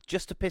Wagner,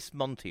 just to piss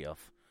Monty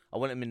off. I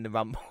want him in the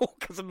Rumble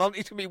because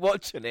Monty's going to be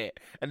watching it,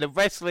 and the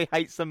wrestler he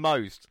hates the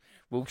most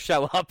will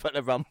show up at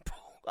the Rumble.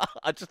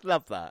 I just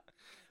love that.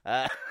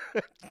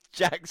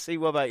 Jaxie,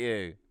 what about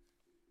you?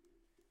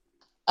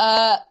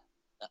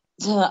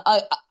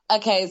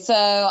 Okay, so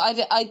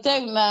I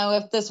don't know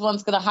if this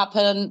one's going to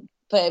happen,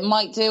 but it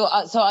might do.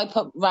 So I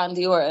put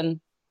Randy Orton.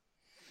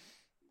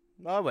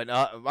 I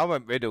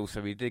went Riddle,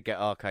 so we did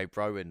get RK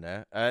Bro in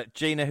there.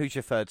 Gina, who's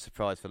your third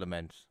surprise for the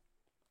men's?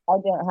 I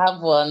don't have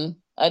one.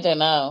 I don't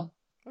know.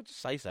 I'll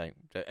just say something.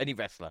 Any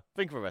wrestler.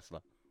 Think of a wrestler.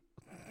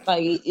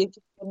 Like, if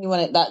you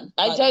want it, that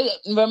I don't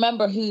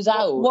remember who's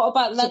out. What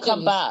about Legends?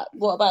 Come back.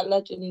 What about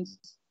Legends?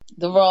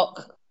 The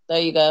Rock.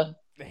 There you go.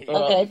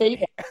 Okay, there you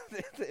go.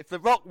 If The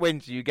Rock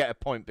wins, you get a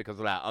point because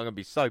of that. I'm going to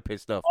be so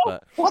pissed off.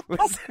 But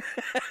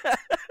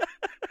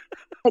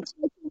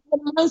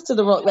Nice to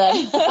The Rock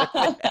then.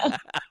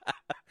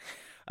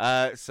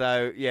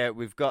 So, yeah,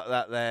 we've got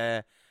that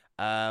there.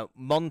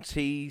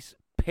 Monty's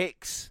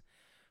picks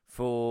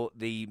for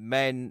the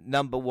men.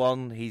 Number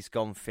 1, he's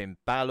gone Finn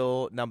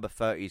Balor. Number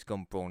 30, he's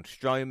gone Braun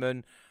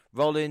Strowman.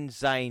 Rollins,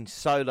 Zayn,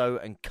 Solo,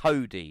 and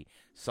Cody.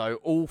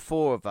 So all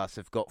 4 of us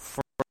have got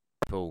 3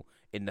 people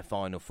in the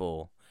final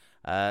 4.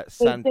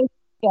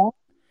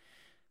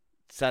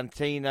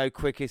 Santino,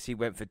 quickest, he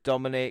went for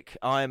Dominic.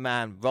 Iron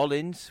Man,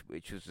 Rollins,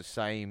 which was the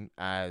same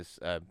as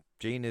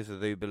Gina's, I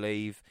do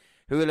believe.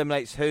 Who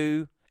eliminates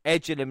who?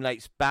 Edge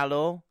eliminates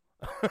Balor.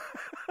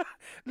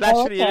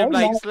 Lashley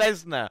eliminates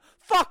Lesnar.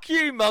 Fuck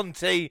you,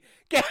 Monty.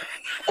 Get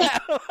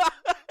out.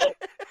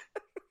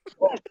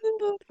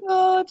 Oh,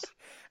 God.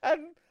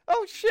 And,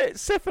 oh, shit,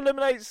 Seth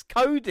eliminates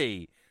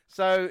Cody.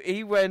 So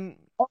he went...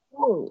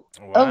 Oh,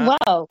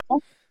 wow.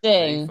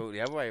 He thought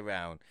the other way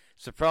around.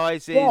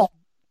 Surprises,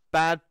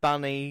 Bad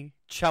Bunny,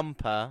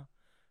 Ciampa,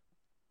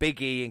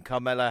 Biggie, and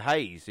Carmelo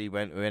Hayes. He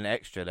went with an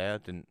extra there.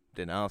 Didn't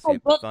ask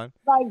it, but fine.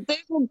 Like, those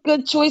were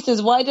good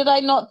choices. Why did I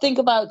not think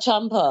about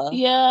Ciampa?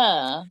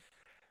 Yeah.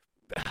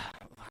 I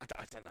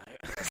don't know.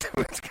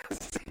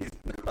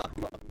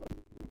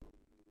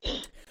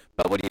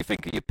 But what do you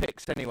think of your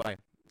picks anyway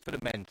for the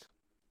men?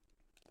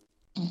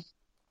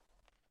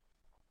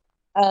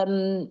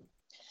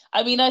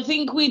 I mean, I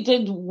think we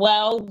did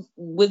well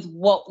with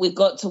what we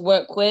got to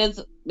work with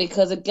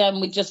because,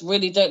 again, we just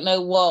really don't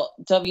know what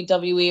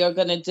WWE are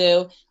going to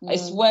do. I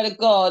swear to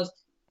God,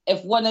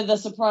 if one of the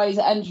surprise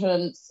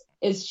entrants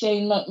is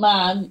Shane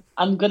McMahon,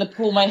 I'm going to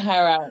pull my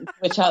hair out and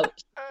switch out.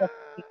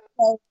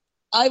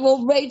 I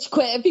will rage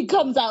quit if he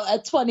comes out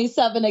at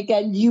 27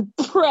 again, you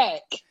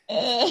prick.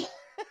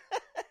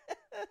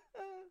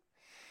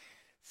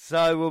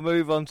 So we'll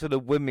move on to the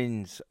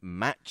women's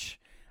match.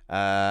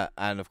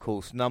 And, of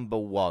course, number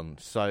 1.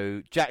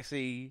 So,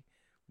 Jaxie,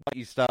 why don't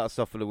you start us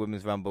off with the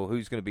Women's Rumble?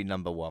 Who's going to be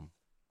number 1?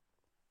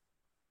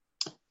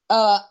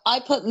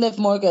 I put Liv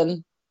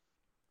Morgan.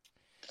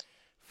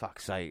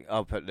 Fuck's sake,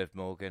 I'll put Liv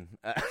Morgan.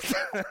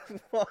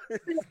 What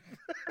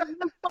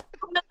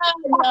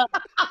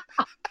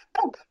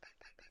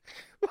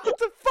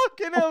the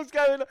fucking hell's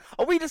going on?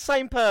 Are we the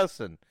same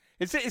person?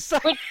 Is it the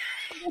same?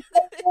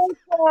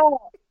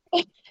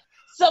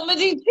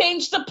 Somebody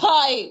changed the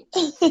pipe.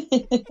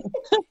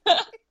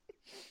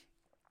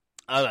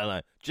 I don't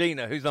know.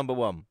 Gina, who's number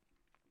 1?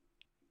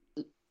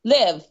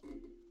 Liv.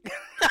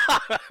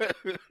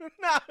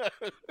 No.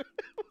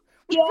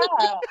 Yeah,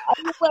 I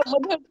went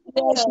with her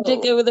today. She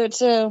did go with her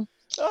too.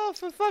 Oh,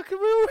 for fucking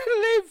real,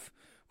 Liv.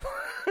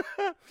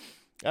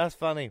 That's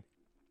funny.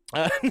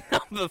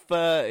 Number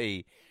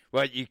 30.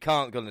 Well, you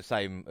can't go the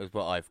same as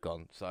what I've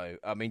gone. So,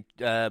 I mean,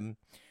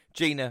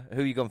 Gina,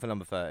 who you gone for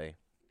number 30?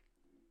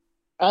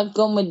 I've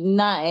gone with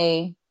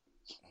Natty.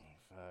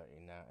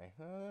 30, Natty.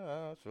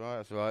 Oh,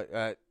 that's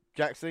right.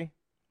 Jaxie?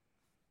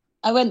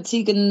 I went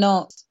Tegan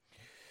Knox.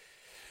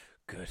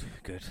 Good.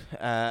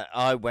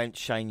 I went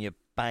Shayna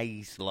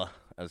Baszler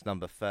as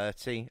number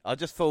 30. I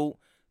just thought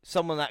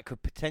someone that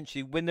could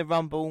potentially win the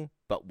Rumble,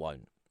 but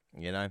won't,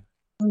 you know?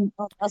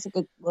 That's a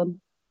good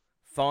one.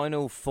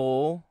 Final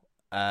 4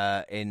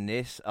 in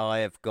this, I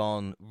have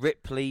gone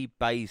Ripley,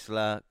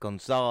 Baszler,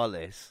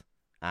 Gonzalez,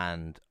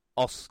 and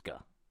Oscar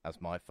as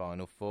my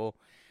final 4.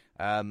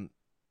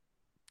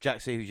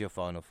 Jaxie, who's your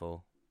final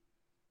 4?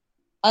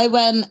 I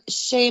went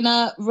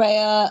Shayna,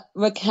 Rhea,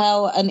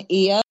 Raquel, and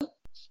Io.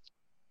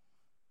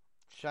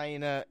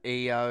 Shayna,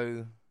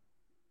 Io,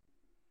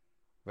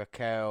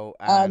 Raquel,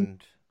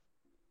 and...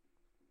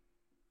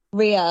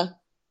 Rhea.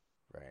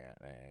 Rhea,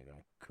 there you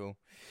go. Cool.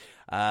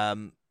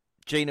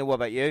 Gina, what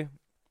about you?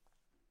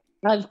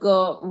 I've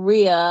got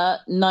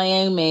Rhea,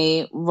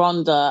 Naomi,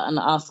 Ronda, and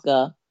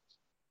Asuka.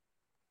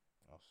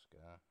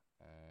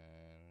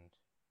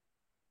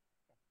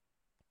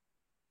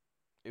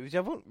 It was the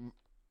other one?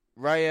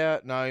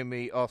 Rhea,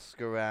 Naomi,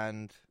 Oscar,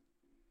 and...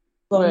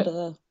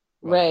 Ronda.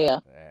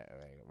 Rhea. Yeah,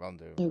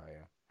 Ronda and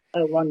Rhea.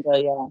 Oh, Ronda,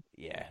 yeah.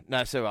 Yeah. No,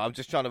 it's all right. I'm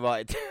just trying to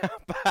write it down.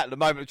 But at the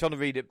moment, I'm trying to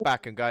read it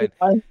back and going...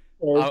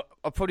 I'll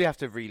probably have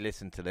to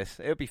re-listen to this.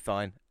 It'll be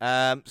fine.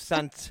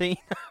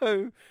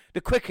 Santino,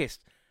 the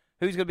quickest.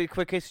 Who's going to be the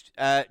quickest?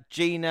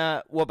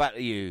 Gina, what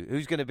about you?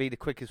 Who's going to be the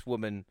quickest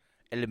woman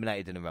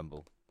eliminated in the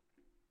Rumble?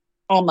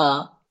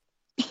 Emma.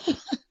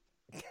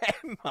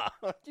 Emma?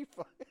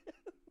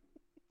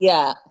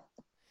 Yeah.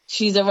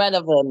 She's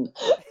irrelevant.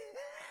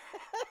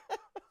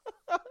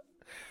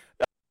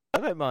 I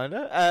don't mind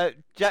her.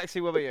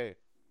 Jaxie, what about you?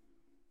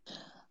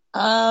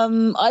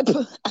 I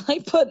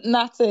put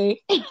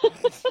Natty. He's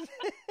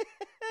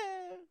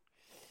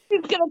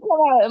gonna come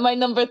out in my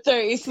number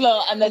 30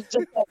 slot and then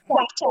just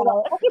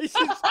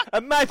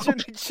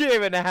imagine the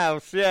cheer in the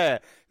house. Yeah,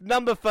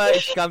 number 30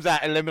 she comes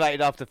out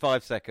eliminated after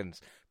 5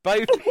 seconds.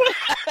 Both.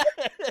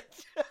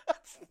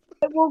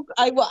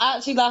 I will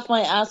actually laugh my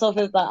ass off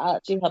if that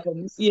actually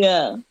happens.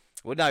 Yeah.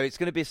 Well, no, it's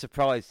going to be a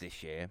surprise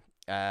this year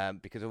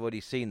because I've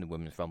already seen the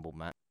Women's Rumble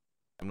match.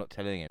 I'm not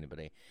telling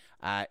anybody.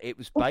 It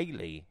was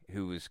Bayley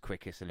who was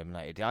quickest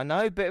eliminated. I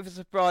know, bit of a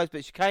surprise,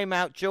 but she came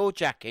out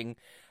jaw-jacking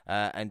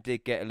and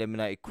did get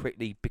eliminated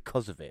quickly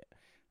because of it.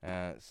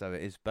 So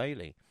it is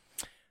Bayley.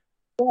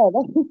 Yeah,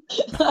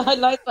 I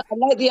like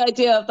the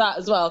idea of that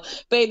as well.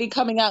 Bayley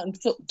coming out and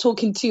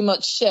talking too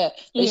much shit,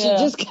 and she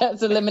just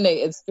gets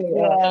eliminated.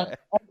 Yeah,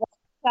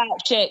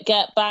 that shit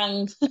get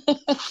banged.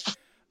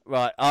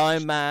 Right,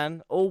 Iron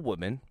Man or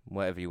woman,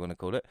 whatever you want to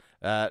call it,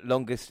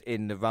 longest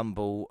in the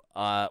Rumble.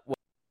 Well,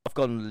 I've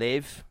gone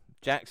Liv.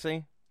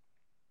 Jaxie?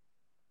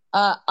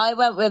 I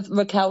went with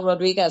Raquel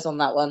Rodriguez on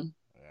that one.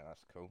 Yeah,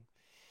 that's cool.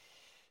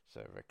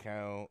 So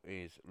Raquel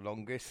is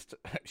longest.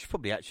 She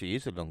probably actually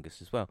is the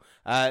longest as well.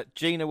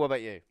 Gina, what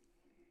about you?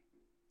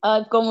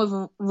 I've gone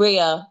with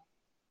Rhea.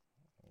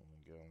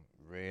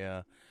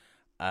 Rhea.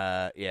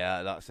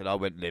 Yeah, like I said, I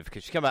went Liv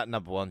because she came out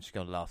number 1. She's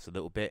going to last a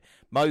little bit.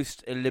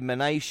 Most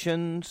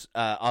eliminations,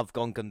 I've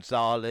gone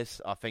Gonzalez.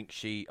 I think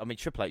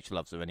Triple H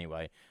loves her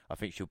anyway. I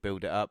think she'll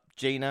build it up.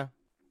 Gina?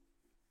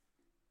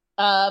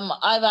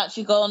 I've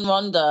actually gone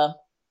Ronda.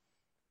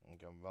 I'm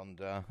going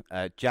Ronda.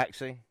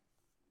 Jaxie?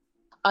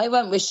 I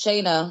went with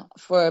Shayna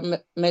for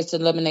most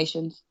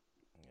eliminations.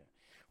 Yeah.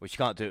 Well, she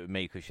can't do it with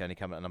me because she only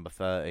came out at number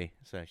 30,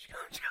 so she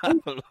can't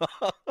have a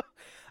lot.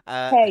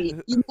 Hey,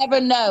 you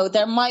never know.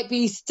 There might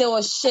be still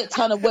a shit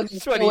ton of women.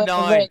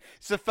 29.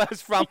 It's the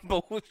first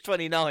Rumble with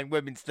 29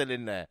 women still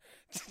in there.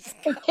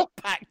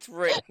 Packed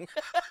ring.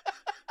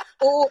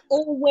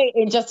 all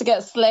waiting just to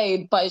get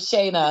slayed by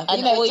Shayna.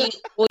 And all you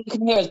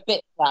can hear is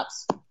bit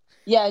slaps.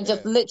 Yeah, and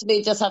just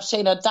literally just have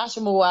Shayna dash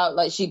them all out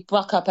like she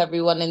buck up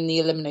everyone in the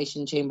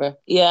elimination chamber.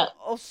 Yeah.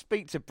 I'll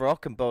speak to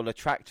Brock and bowl a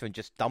tractor and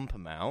just dump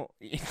them out.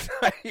 That's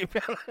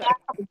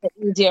the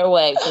easier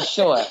way, for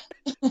sure.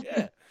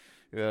 Yeah.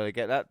 We'll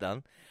get that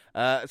done.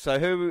 So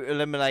who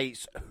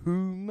eliminates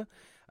whom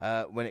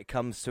when it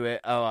comes to it?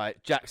 All right,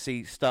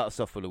 Jaxie, start us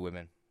off with the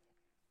women.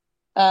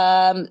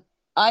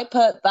 I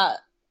put that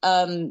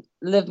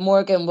Liv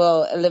Morgan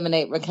will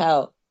eliminate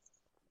Raquel.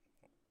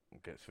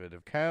 Gets rid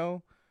of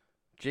Cal.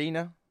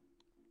 Gina?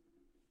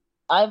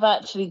 I've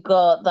actually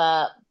got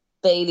that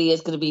Bayley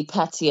is going to be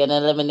petty and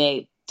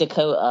eliminate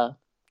Dakota.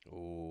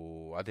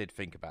 Oh, I did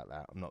think about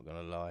that. I'm not going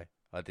to lie.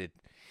 I did.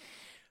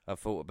 I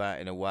thought about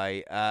it in a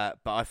way. But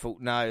I thought,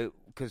 no,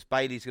 because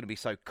Bayley's going to be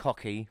so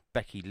cocky,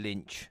 Becky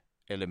Lynch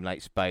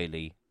eliminates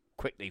Bayley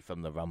quickly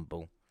from the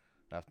Rumble.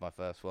 That's my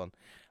first one.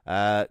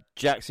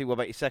 Jaxie, what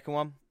about your second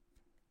one?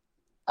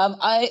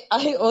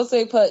 I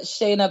also put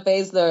Shayna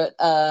Baszler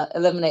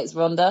eliminates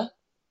Ronda.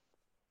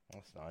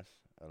 That's nice.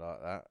 I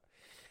like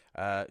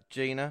that.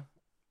 Gina?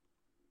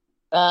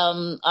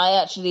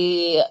 I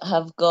actually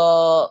have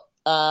got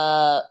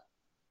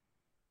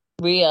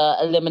Rhea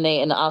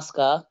eliminating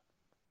Asuka.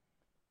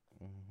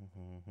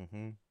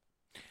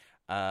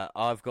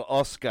 I've got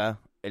Oscar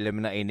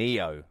eliminating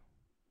Io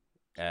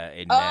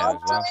in there as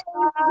well.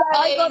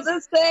 I got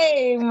the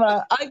same.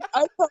 I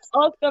put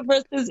Oscar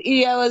versus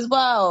Io as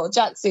well.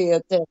 Jaxie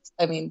did.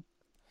 I mean,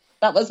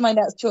 that was my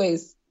next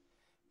choice.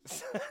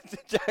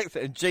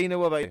 Jackson, Gina,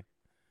 what about you?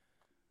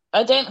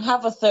 I don't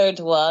have a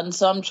third one,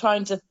 so I'm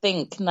trying to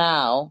think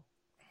now.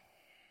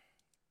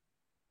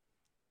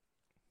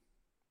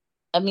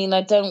 I mean,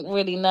 I don't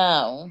really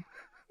know.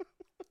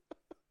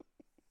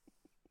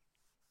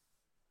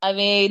 I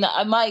mean,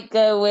 I might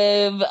go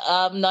with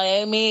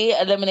Naomi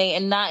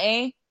eliminating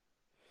Natty.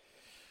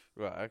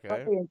 Right,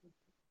 okay.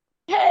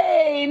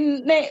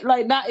 Hey,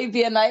 like Natty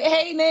being like,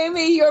 "Hey,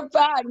 Naomi, you're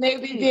back."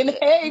 Naomi being,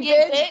 "Hey,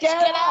 bitch,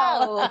 get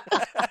out."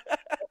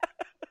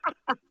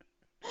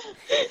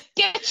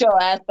 Get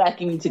your ass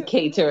back into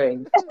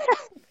catering.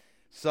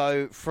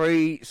 So,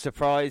 3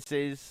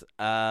 surprises.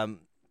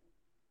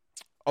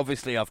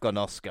 Obviously, I've gone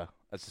Oscar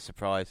as a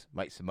surprise.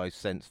 Makes the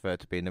most sense for her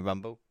to be in the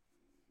Rumble.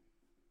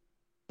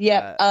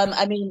 Yeah,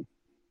 I mean,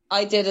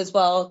 I did as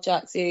well.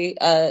 Jaxie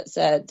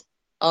said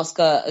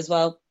Oscar as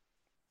well.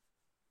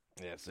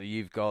 Yeah, so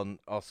you've gone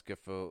Oscar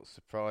for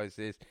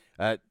surprises.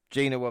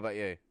 Gina, what about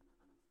you?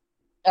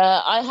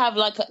 I have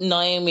like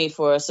Naomi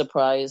for a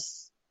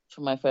surprise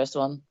for my first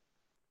one.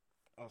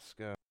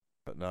 Oscar.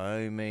 But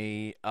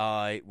Naomi,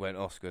 I went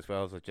Oscar as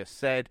well, as I just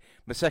said.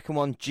 My second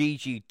one,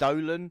 Gigi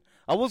Dolan.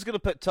 I was going to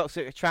put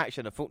Toxic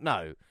Attraction. I thought,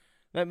 no,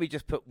 Let me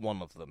just put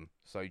one of them.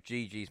 So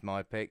Gigi's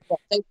my pick.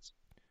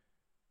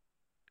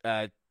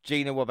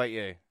 Gina, what about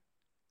you?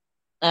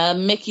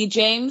 Mickey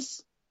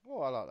James.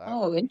 Oh, I like that.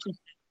 Oh, interesting.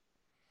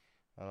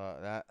 I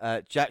like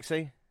that.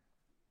 Jaxie?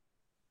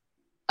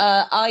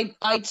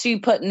 I too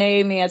put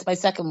Naomi as my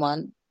second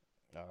one.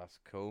 Oh, that's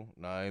cool.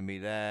 Naomi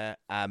there.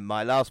 And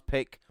my last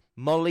pick,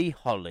 Molly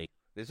Holly.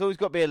 There's always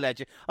got to be a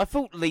legend. I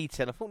thought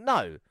Leeton. I thought,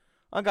 no,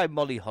 I'm going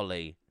Molly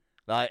Holly.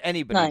 Like,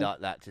 anybody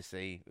like that to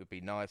see would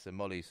be nice, and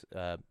Molly's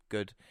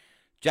good.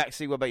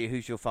 Jaxie, what about you?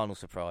 Who's your final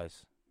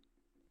surprise?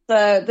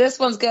 So this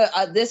one's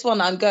this one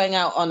I'm going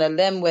out on a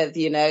limb with,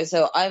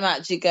 so I'm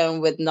actually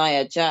going with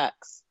Nia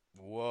Jax.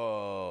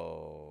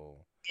 Whoa.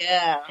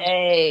 Yeah.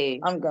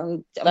 Hey.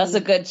 That's a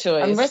good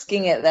choice. I'm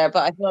risking it there,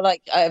 but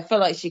I feel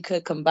like she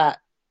could come back.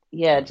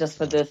 Yeah, just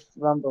for this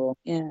Rumble.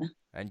 Yeah.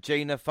 And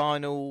Gina,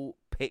 final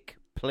pick,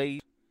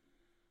 please.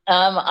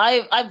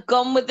 I've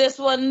gone with this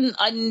one.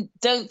 I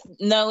don't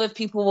know if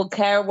people will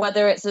care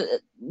whether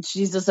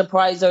she's a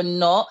surprise or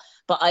not,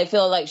 but I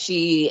feel like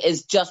she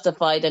is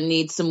justified and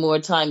needs some more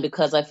time,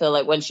 because I feel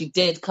like when she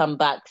did come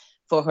back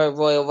for her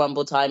Royal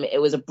Rumble time, it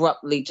was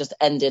abruptly just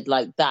ended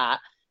like that,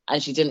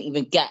 and she didn't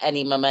even get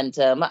any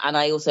momentum. And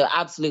I also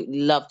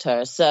absolutely loved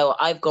her, so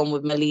I've gone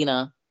with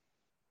Melina.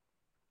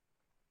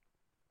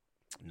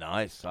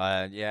 Nice.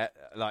 Yeah,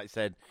 like I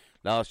said,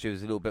 last year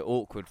was a little bit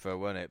awkward for her,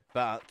 wasn't it?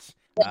 But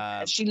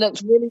she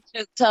looked really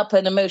choked up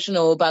and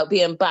emotional about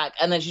being back,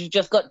 and then she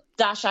just got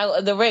dashed out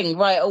of the ring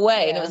right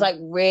away. And it was like,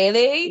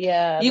 really?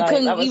 Yeah. You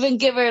couldn't even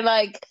give her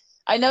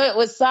I know it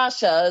was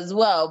Sasha as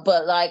well,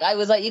 but I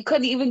was like, you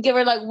couldn't even give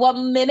her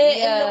 1 minute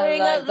in the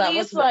ring at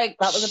least.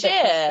 That was a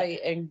bit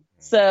frustrating.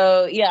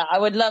 So yeah, I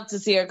would love to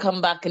see her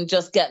come back and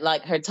just get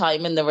her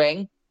time in the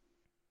ring.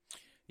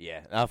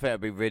 Yeah, I think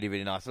that'd be really,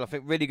 really nice. And I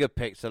think really good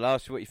picks. So I'll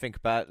ask you what you think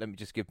about it. Let me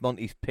just give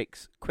Monty's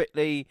picks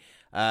quickly.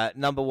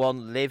 Number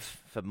 1,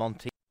 Liv for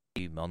Monty.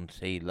 You,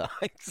 Monty,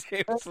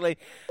 seriously.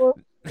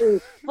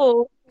 40.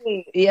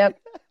 Yep.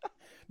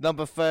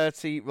 Number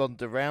 30,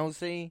 Ronda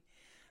Rousey.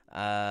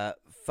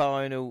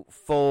 Final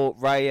 4,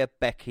 Rhea,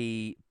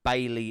 Becky,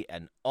 Bailey,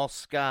 and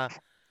Asuka.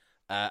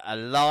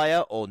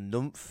 Aliyah or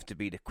Nymph to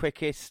be the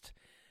quickest.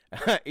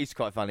 He's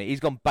quite funny.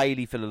 He's gone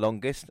Bailey for the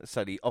longest,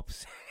 so the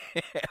opposite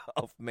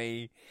of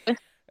me.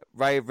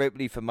 Rhea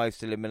Ripley for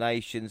most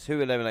eliminations.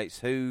 Who eliminates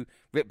who?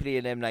 Ripley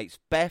eliminates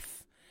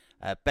Beth.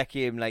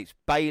 Becky eliminates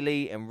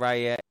Bailey, and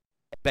Rhea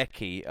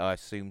Becky, I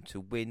assume, to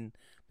win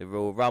the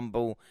Royal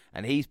Rumble.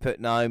 And he's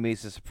put Naomi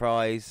as a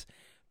surprise.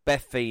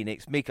 Beth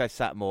Phoenix, Miko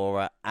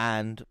Satomura,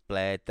 and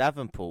Blair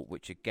Davenport,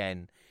 which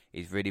again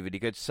is really, really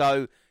good.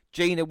 So,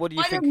 Gina, what do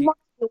you think?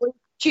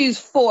 Choose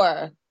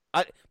 4.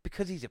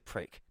 Because he's a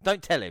prick.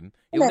 Don't tell him.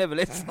 He'll never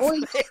listen to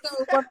You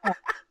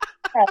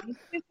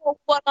People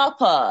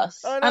one-up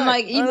us. I know,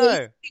 and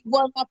you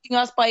one-upping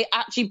us by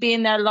actually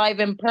being there live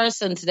in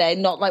person today,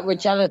 not like we're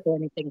jealous or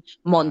anything,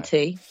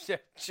 Monty.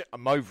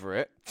 I'm over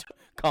it.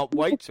 Can't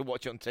wait to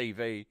watch it on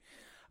TV.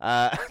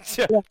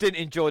 Didn't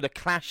enjoy the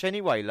Clash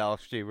anyway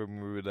last year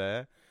when we were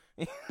there.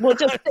 We'll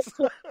just stick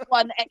to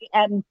 1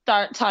 a.m.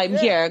 start time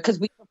here, because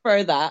we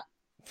prefer that.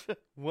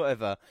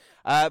 Whatever.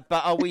 But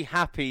are we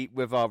happy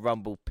with our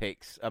Rumble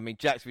picks? I mean,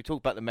 Jax, we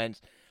talked about the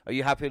men's. Are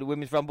you happy with the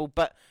women's Rumble?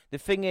 But the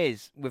thing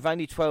is, with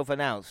only 12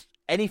 announced,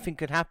 anything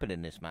could happen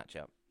in this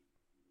matchup.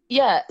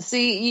 Yeah,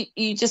 see,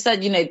 you just said,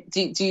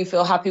 do you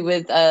feel happy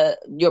with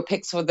your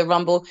picks for the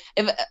Rumble?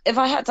 If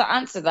I had to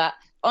answer that,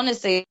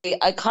 honestly,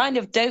 I kind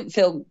of don't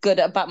feel good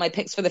about my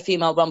picks for the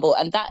female Rumble,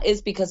 and that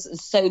is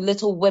because so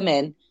little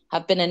women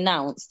have been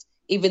announced,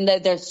 even though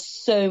there's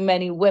so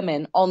many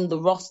women on the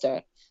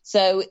roster.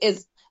 So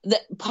is the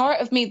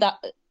part of me that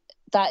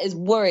is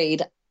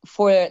worried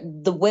for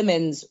the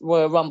women's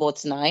Royal Rumble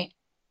tonight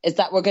is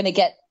that we're going to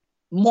get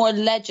more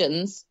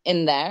legends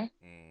in there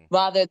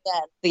rather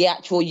than the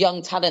actual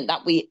young talent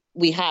that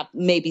we have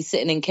maybe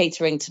sitting in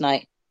catering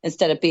tonight,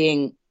 instead of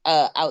being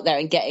out there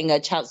and getting a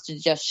chance to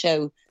just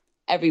show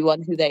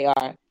everyone who they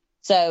are.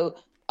 So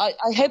I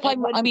hope it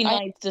would be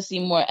nice to see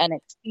more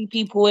NXT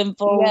people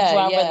involved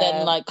rather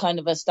than kind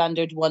of a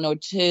standard 1 or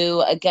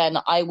 2. Again,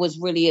 I was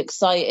really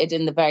excited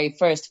in the very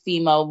first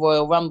female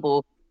Royal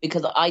Rumble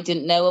because I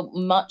didn't know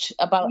much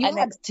about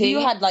NXT. You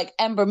had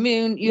Ember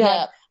Moon, you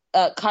had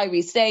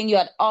Kairi Sane, you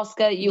had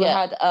Asuka, you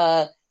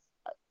had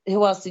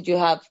who else did you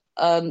have?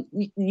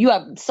 You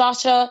have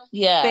Sasha,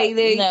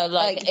 Bailey. No,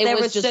 there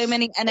were so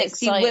many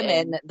NXT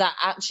women that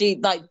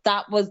actually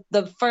that was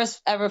the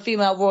first ever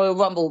female Royal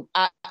Rumble.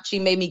 Actually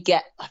made me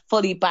get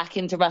fully back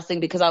into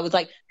wrestling, because I was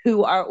like,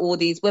 who are all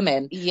these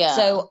women? Yeah.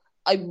 So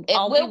it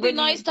will be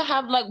nice to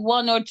have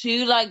 1 or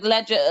 2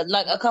 legend,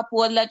 a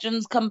couple of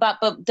legends come back,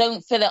 but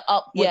don't fill it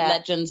up with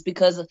legends,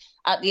 because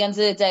at the end of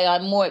the day,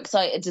 I'm more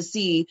excited to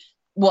see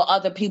what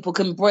other people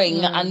can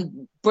bring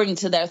and bring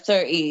to their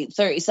 30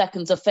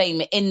 seconds of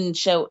fame in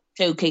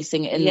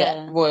showcasing in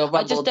the Royal Rumble.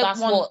 I just That's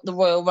what the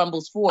Royal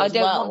Rumble's for. I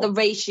don't want the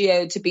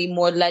ratio to be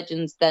more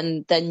legends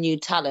than new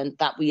talent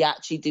that we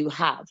actually do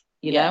have,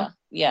 you know?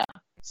 Yeah.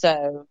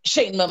 So,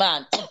 Shane, my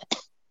man.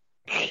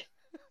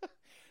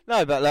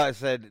 No, but like I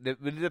said,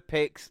 with the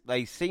picks,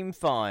 they seem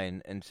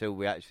fine until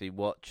we actually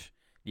watch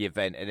the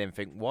event and then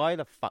think, why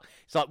the fuck?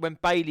 It's like when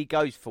Bailey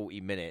goes 40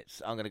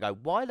 minutes, I'm going to go,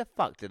 why the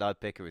fuck did I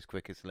pick her as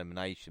quickest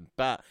elimination?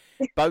 But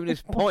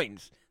bonus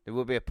points, there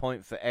will be a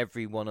point for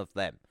every one of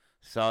them.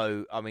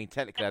 So, I mean,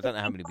 technically, I don't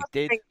know how many we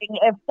did.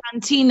 If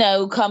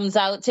Santino comes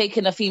out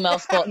taking a female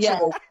spot, Yeah.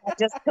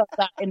 just put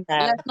that in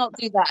there. Let's not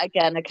do that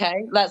again,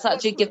 okay? Let's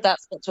actually give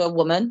that spot to a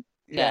woman.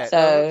 Yeah.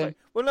 So,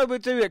 No, we'll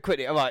do it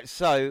quickly. All right.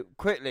 So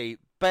quickly,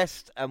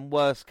 best and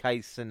worst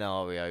case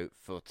scenario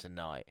for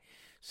tonight.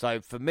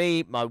 So for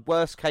me, my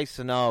worst case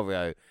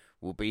scenario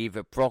will be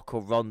either Brock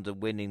or Ronda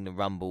winning the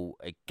Rumble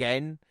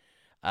again.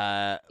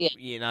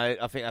 You know,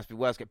 I think that's the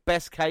worst case.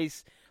 Best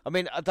case, I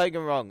mean, don't get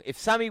me wrong. If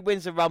Sammy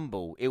wins the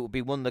Rumble, it will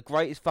be one of the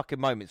greatest fucking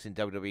moments in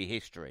WWE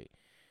history,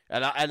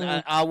 and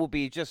I will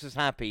be just as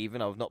happy, even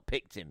though I've not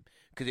picked him,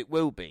 because it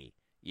will be.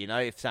 You know,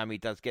 if Sammy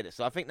does get it.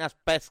 So I think that's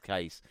best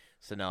case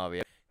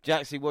scenario.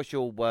 Jaxie, what's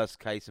your worst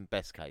case and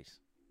best case?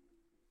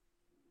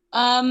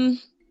 I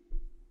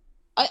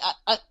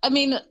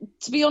mean,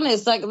 to be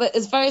honest, like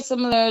it's very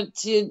similar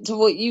to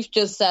what you've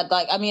just said.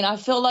 Like, I mean, I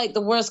feel like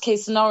the worst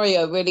case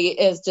scenario really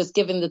is just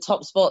giving the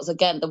top spots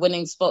again, the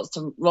winning spots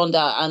to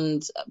Ronda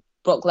and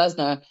Brock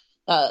Lesnar.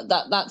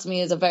 That to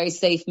me is a very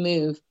safe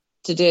move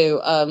to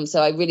do.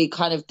 So I really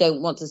kind of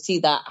don't want to see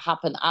that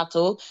happen at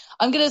all.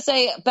 I'm going to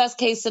say best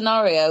case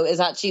scenario is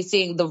actually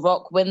seeing The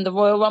Rock win the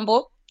Royal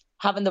Rumble,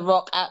 having The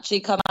Rock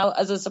actually come out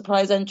as a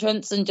surprise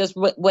entrance and just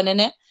winning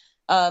it.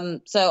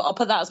 So I'll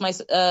put that as my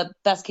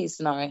best case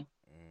scenario.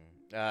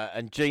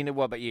 And Gina,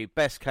 what about you?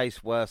 Best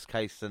case, worst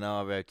case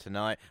scenario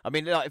tonight? I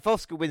mean, like, if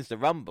Oscar wins the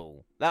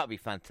Rumble, that would be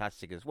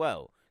fantastic as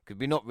well, because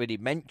we not really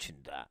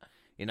mentioned that.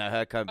 You know,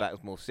 her coming back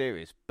was more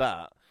serious.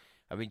 But,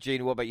 I mean,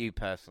 Gina, what about you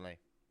personally?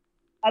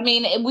 I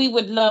mean, we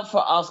would love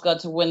for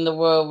Asuka to win the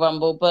Royal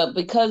Rumble, but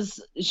because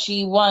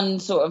she won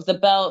sort of the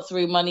belt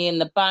through Money in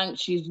the Bank,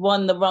 she's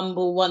won the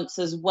Rumble once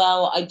as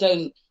well. I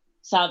don't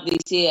sadly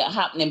see it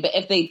happening, but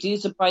if they do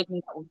surprise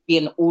me, that would be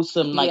an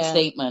awesome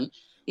statement.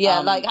 Yeah,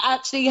 like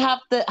actually have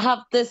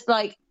this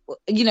like,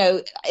 you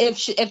know,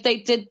 if they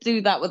did do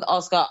that with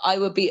Asuka, I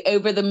would be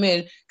over the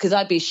moon, because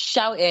I'd be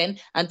shouting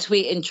and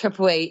tweeting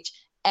Triple H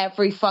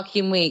every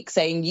fucking week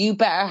saying, you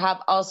better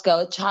have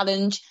Asuka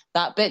challenge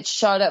that bitch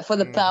Charlotte for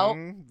the belt.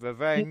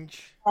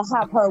 Revenge. I'll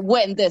have her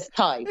win this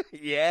time.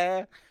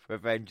 Yeah,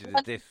 revenge is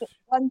a diff.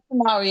 One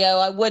scenario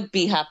I would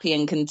be happy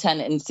and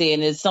content in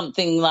seeing is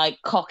something like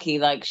cocky,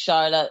 like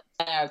Charlotte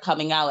Flair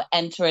coming out,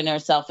 entering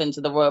herself into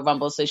the Royal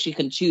Rumble so she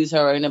can choose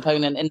her own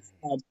opponent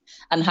instead,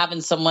 and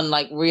having someone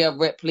like Rhea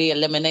Ripley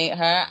eliminate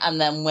her and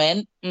then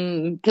win.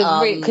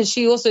 Because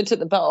she also took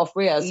the belt off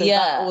Rhea, so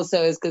that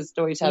also is good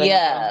storytelling.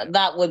 Yeah,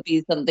 that would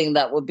be something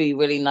that would be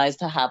really nice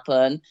to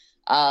happen.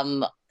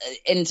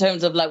 In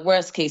terms of like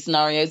worst case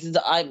scenarios,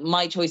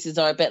 my choices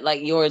are a bit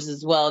like yours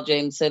as well,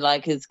 James. So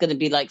like it's going to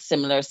be like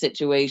similar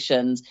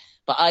situations,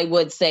 but I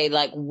would say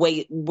like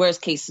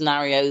worst case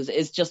scenarios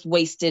is just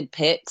wasted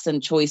picks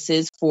and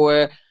choices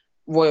for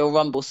Royal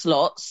Rumble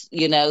slots.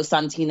 You know,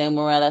 Santino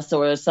Morales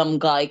or some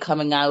guy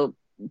coming out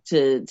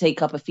to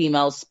take up a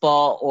female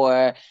spot,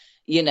 or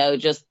you know,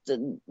 just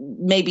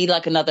maybe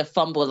like another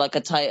fumble, like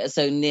a Titus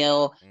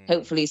O'Neil.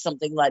 Hopefully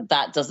something like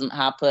that doesn't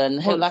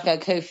happen. Or like a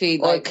Kofi.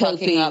 Or like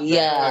Kofi,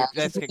 yeah.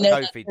 Let's get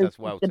Kofi does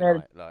well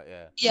tonight. Like,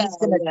 He's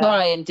going to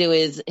try and do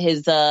his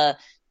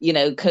you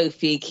know,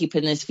 Kofi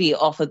keeping his feet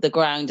off of the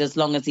ground as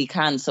long as he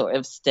can sort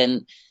of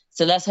stint.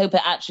 So let's hope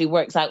it actually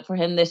works out for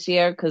him this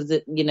year, because,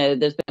 you know,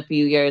 there's been a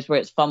few years where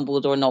it's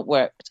fumbled or not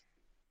worked.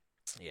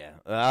 Yeah,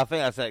 I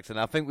think that's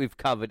excellent. I think we've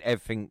covered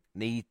everything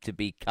need to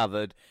be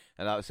covered.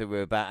 And like I said,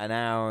 we're about an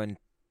hour and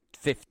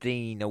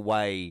 15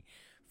 away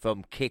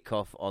from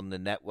kickoff on the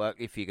network.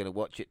 If you're going to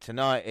watch it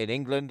tonight in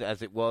England,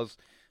 as it was,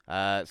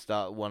 start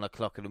at 1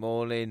 o'clock in the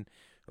morning,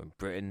 or in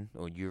Britain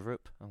or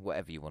Europe, or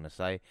whatever you want to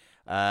say.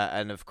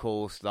 And of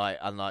course, like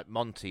unlike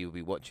Monty, you'll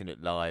be watching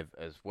it live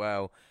as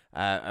well.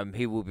 And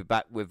he will be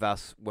back with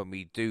us when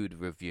we do the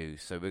review.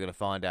 So we're going to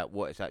find out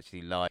what it's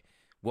actually like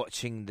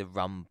watching the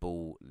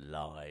Rumble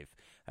live.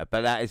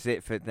 But that is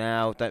it for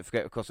now. Don't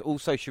forget, of course, all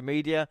social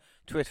media,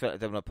 Twitter at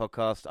the WNR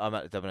Podcast. I'm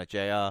at the WNR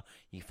JR.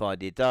 You can find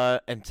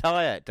the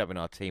entire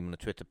WNR team on the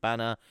Twitter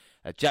banner.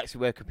 Jaxie,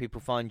 where can people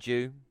find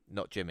you?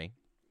 Not Jimmy.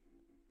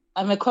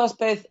 I'm across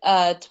both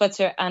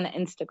Twitter and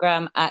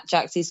Instagram at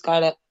Jaxie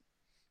Scarlett.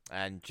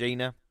 And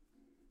Gina?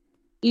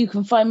 You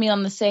can find me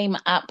on the same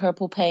at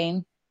Purple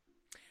Pain.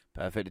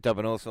 Perfect. The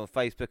WNR also on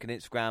Facebook and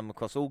Instagram,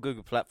 across all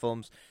Google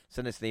platforms.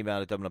 Send us an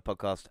email at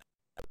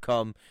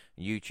WNRPodcast.com,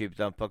 YouTube,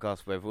 done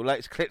podcast, wherever all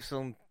latest clips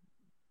on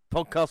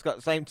podcast got at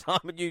the same time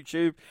on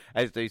YouTube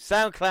as do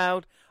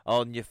SoundCloud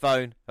on your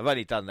phone. I've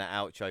only done that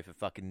outro for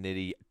fucking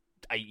nearly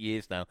 8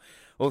 years now.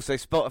 Also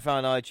Spotify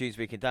and iTunes,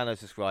 we can download,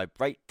 subscribe,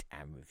 rate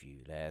and review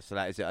there. So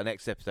that is it. Our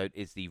next episode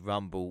is the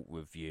Rumble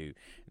review.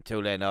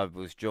 Until then, I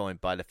was joined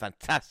by the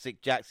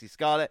fantastic Jaxie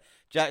Scarlett.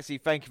 Jaxie,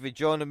 thank you for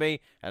joining me,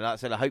 and like I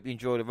said, I hope you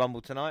enjoy the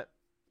Rumble tonight.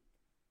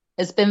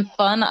 It's been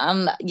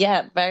fun.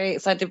 Yeah, very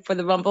excited for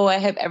the Rumble. I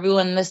hope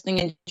everyone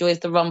listening enjoys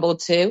the Rumble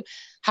too.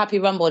 Happy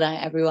Rumble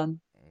night, everyone.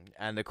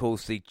 And of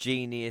course, the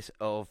genius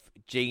of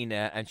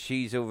Gina, and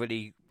she's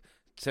already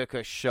took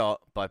a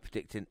shot by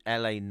predicting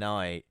LA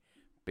Knight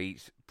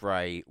beats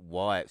Bray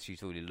Wyatt.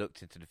 She's already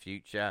looked into the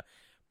future.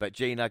 But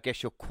Gina, I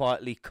guess you're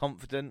quietly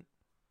confident.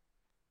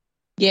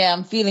 Yeah,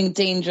 I'm feeling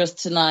dangerous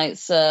tonight,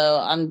 so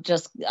I'm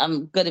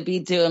going to be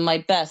doing my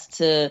best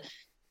to,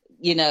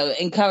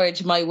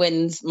 encourage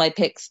my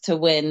picks to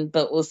win,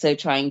 but also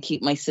try and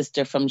keep my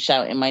sister from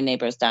shouting my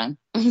neighbors down.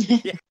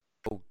 Yeah.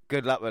 Well,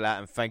 good luck with that,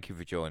 and thank you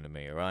for joining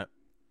me, all right?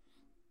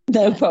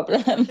 No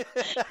problem.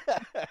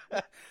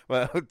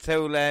 Well,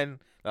 until then,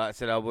 like I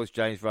said, I was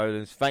James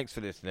Rowlands. Thanks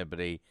for listening,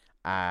 everybody,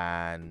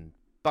 and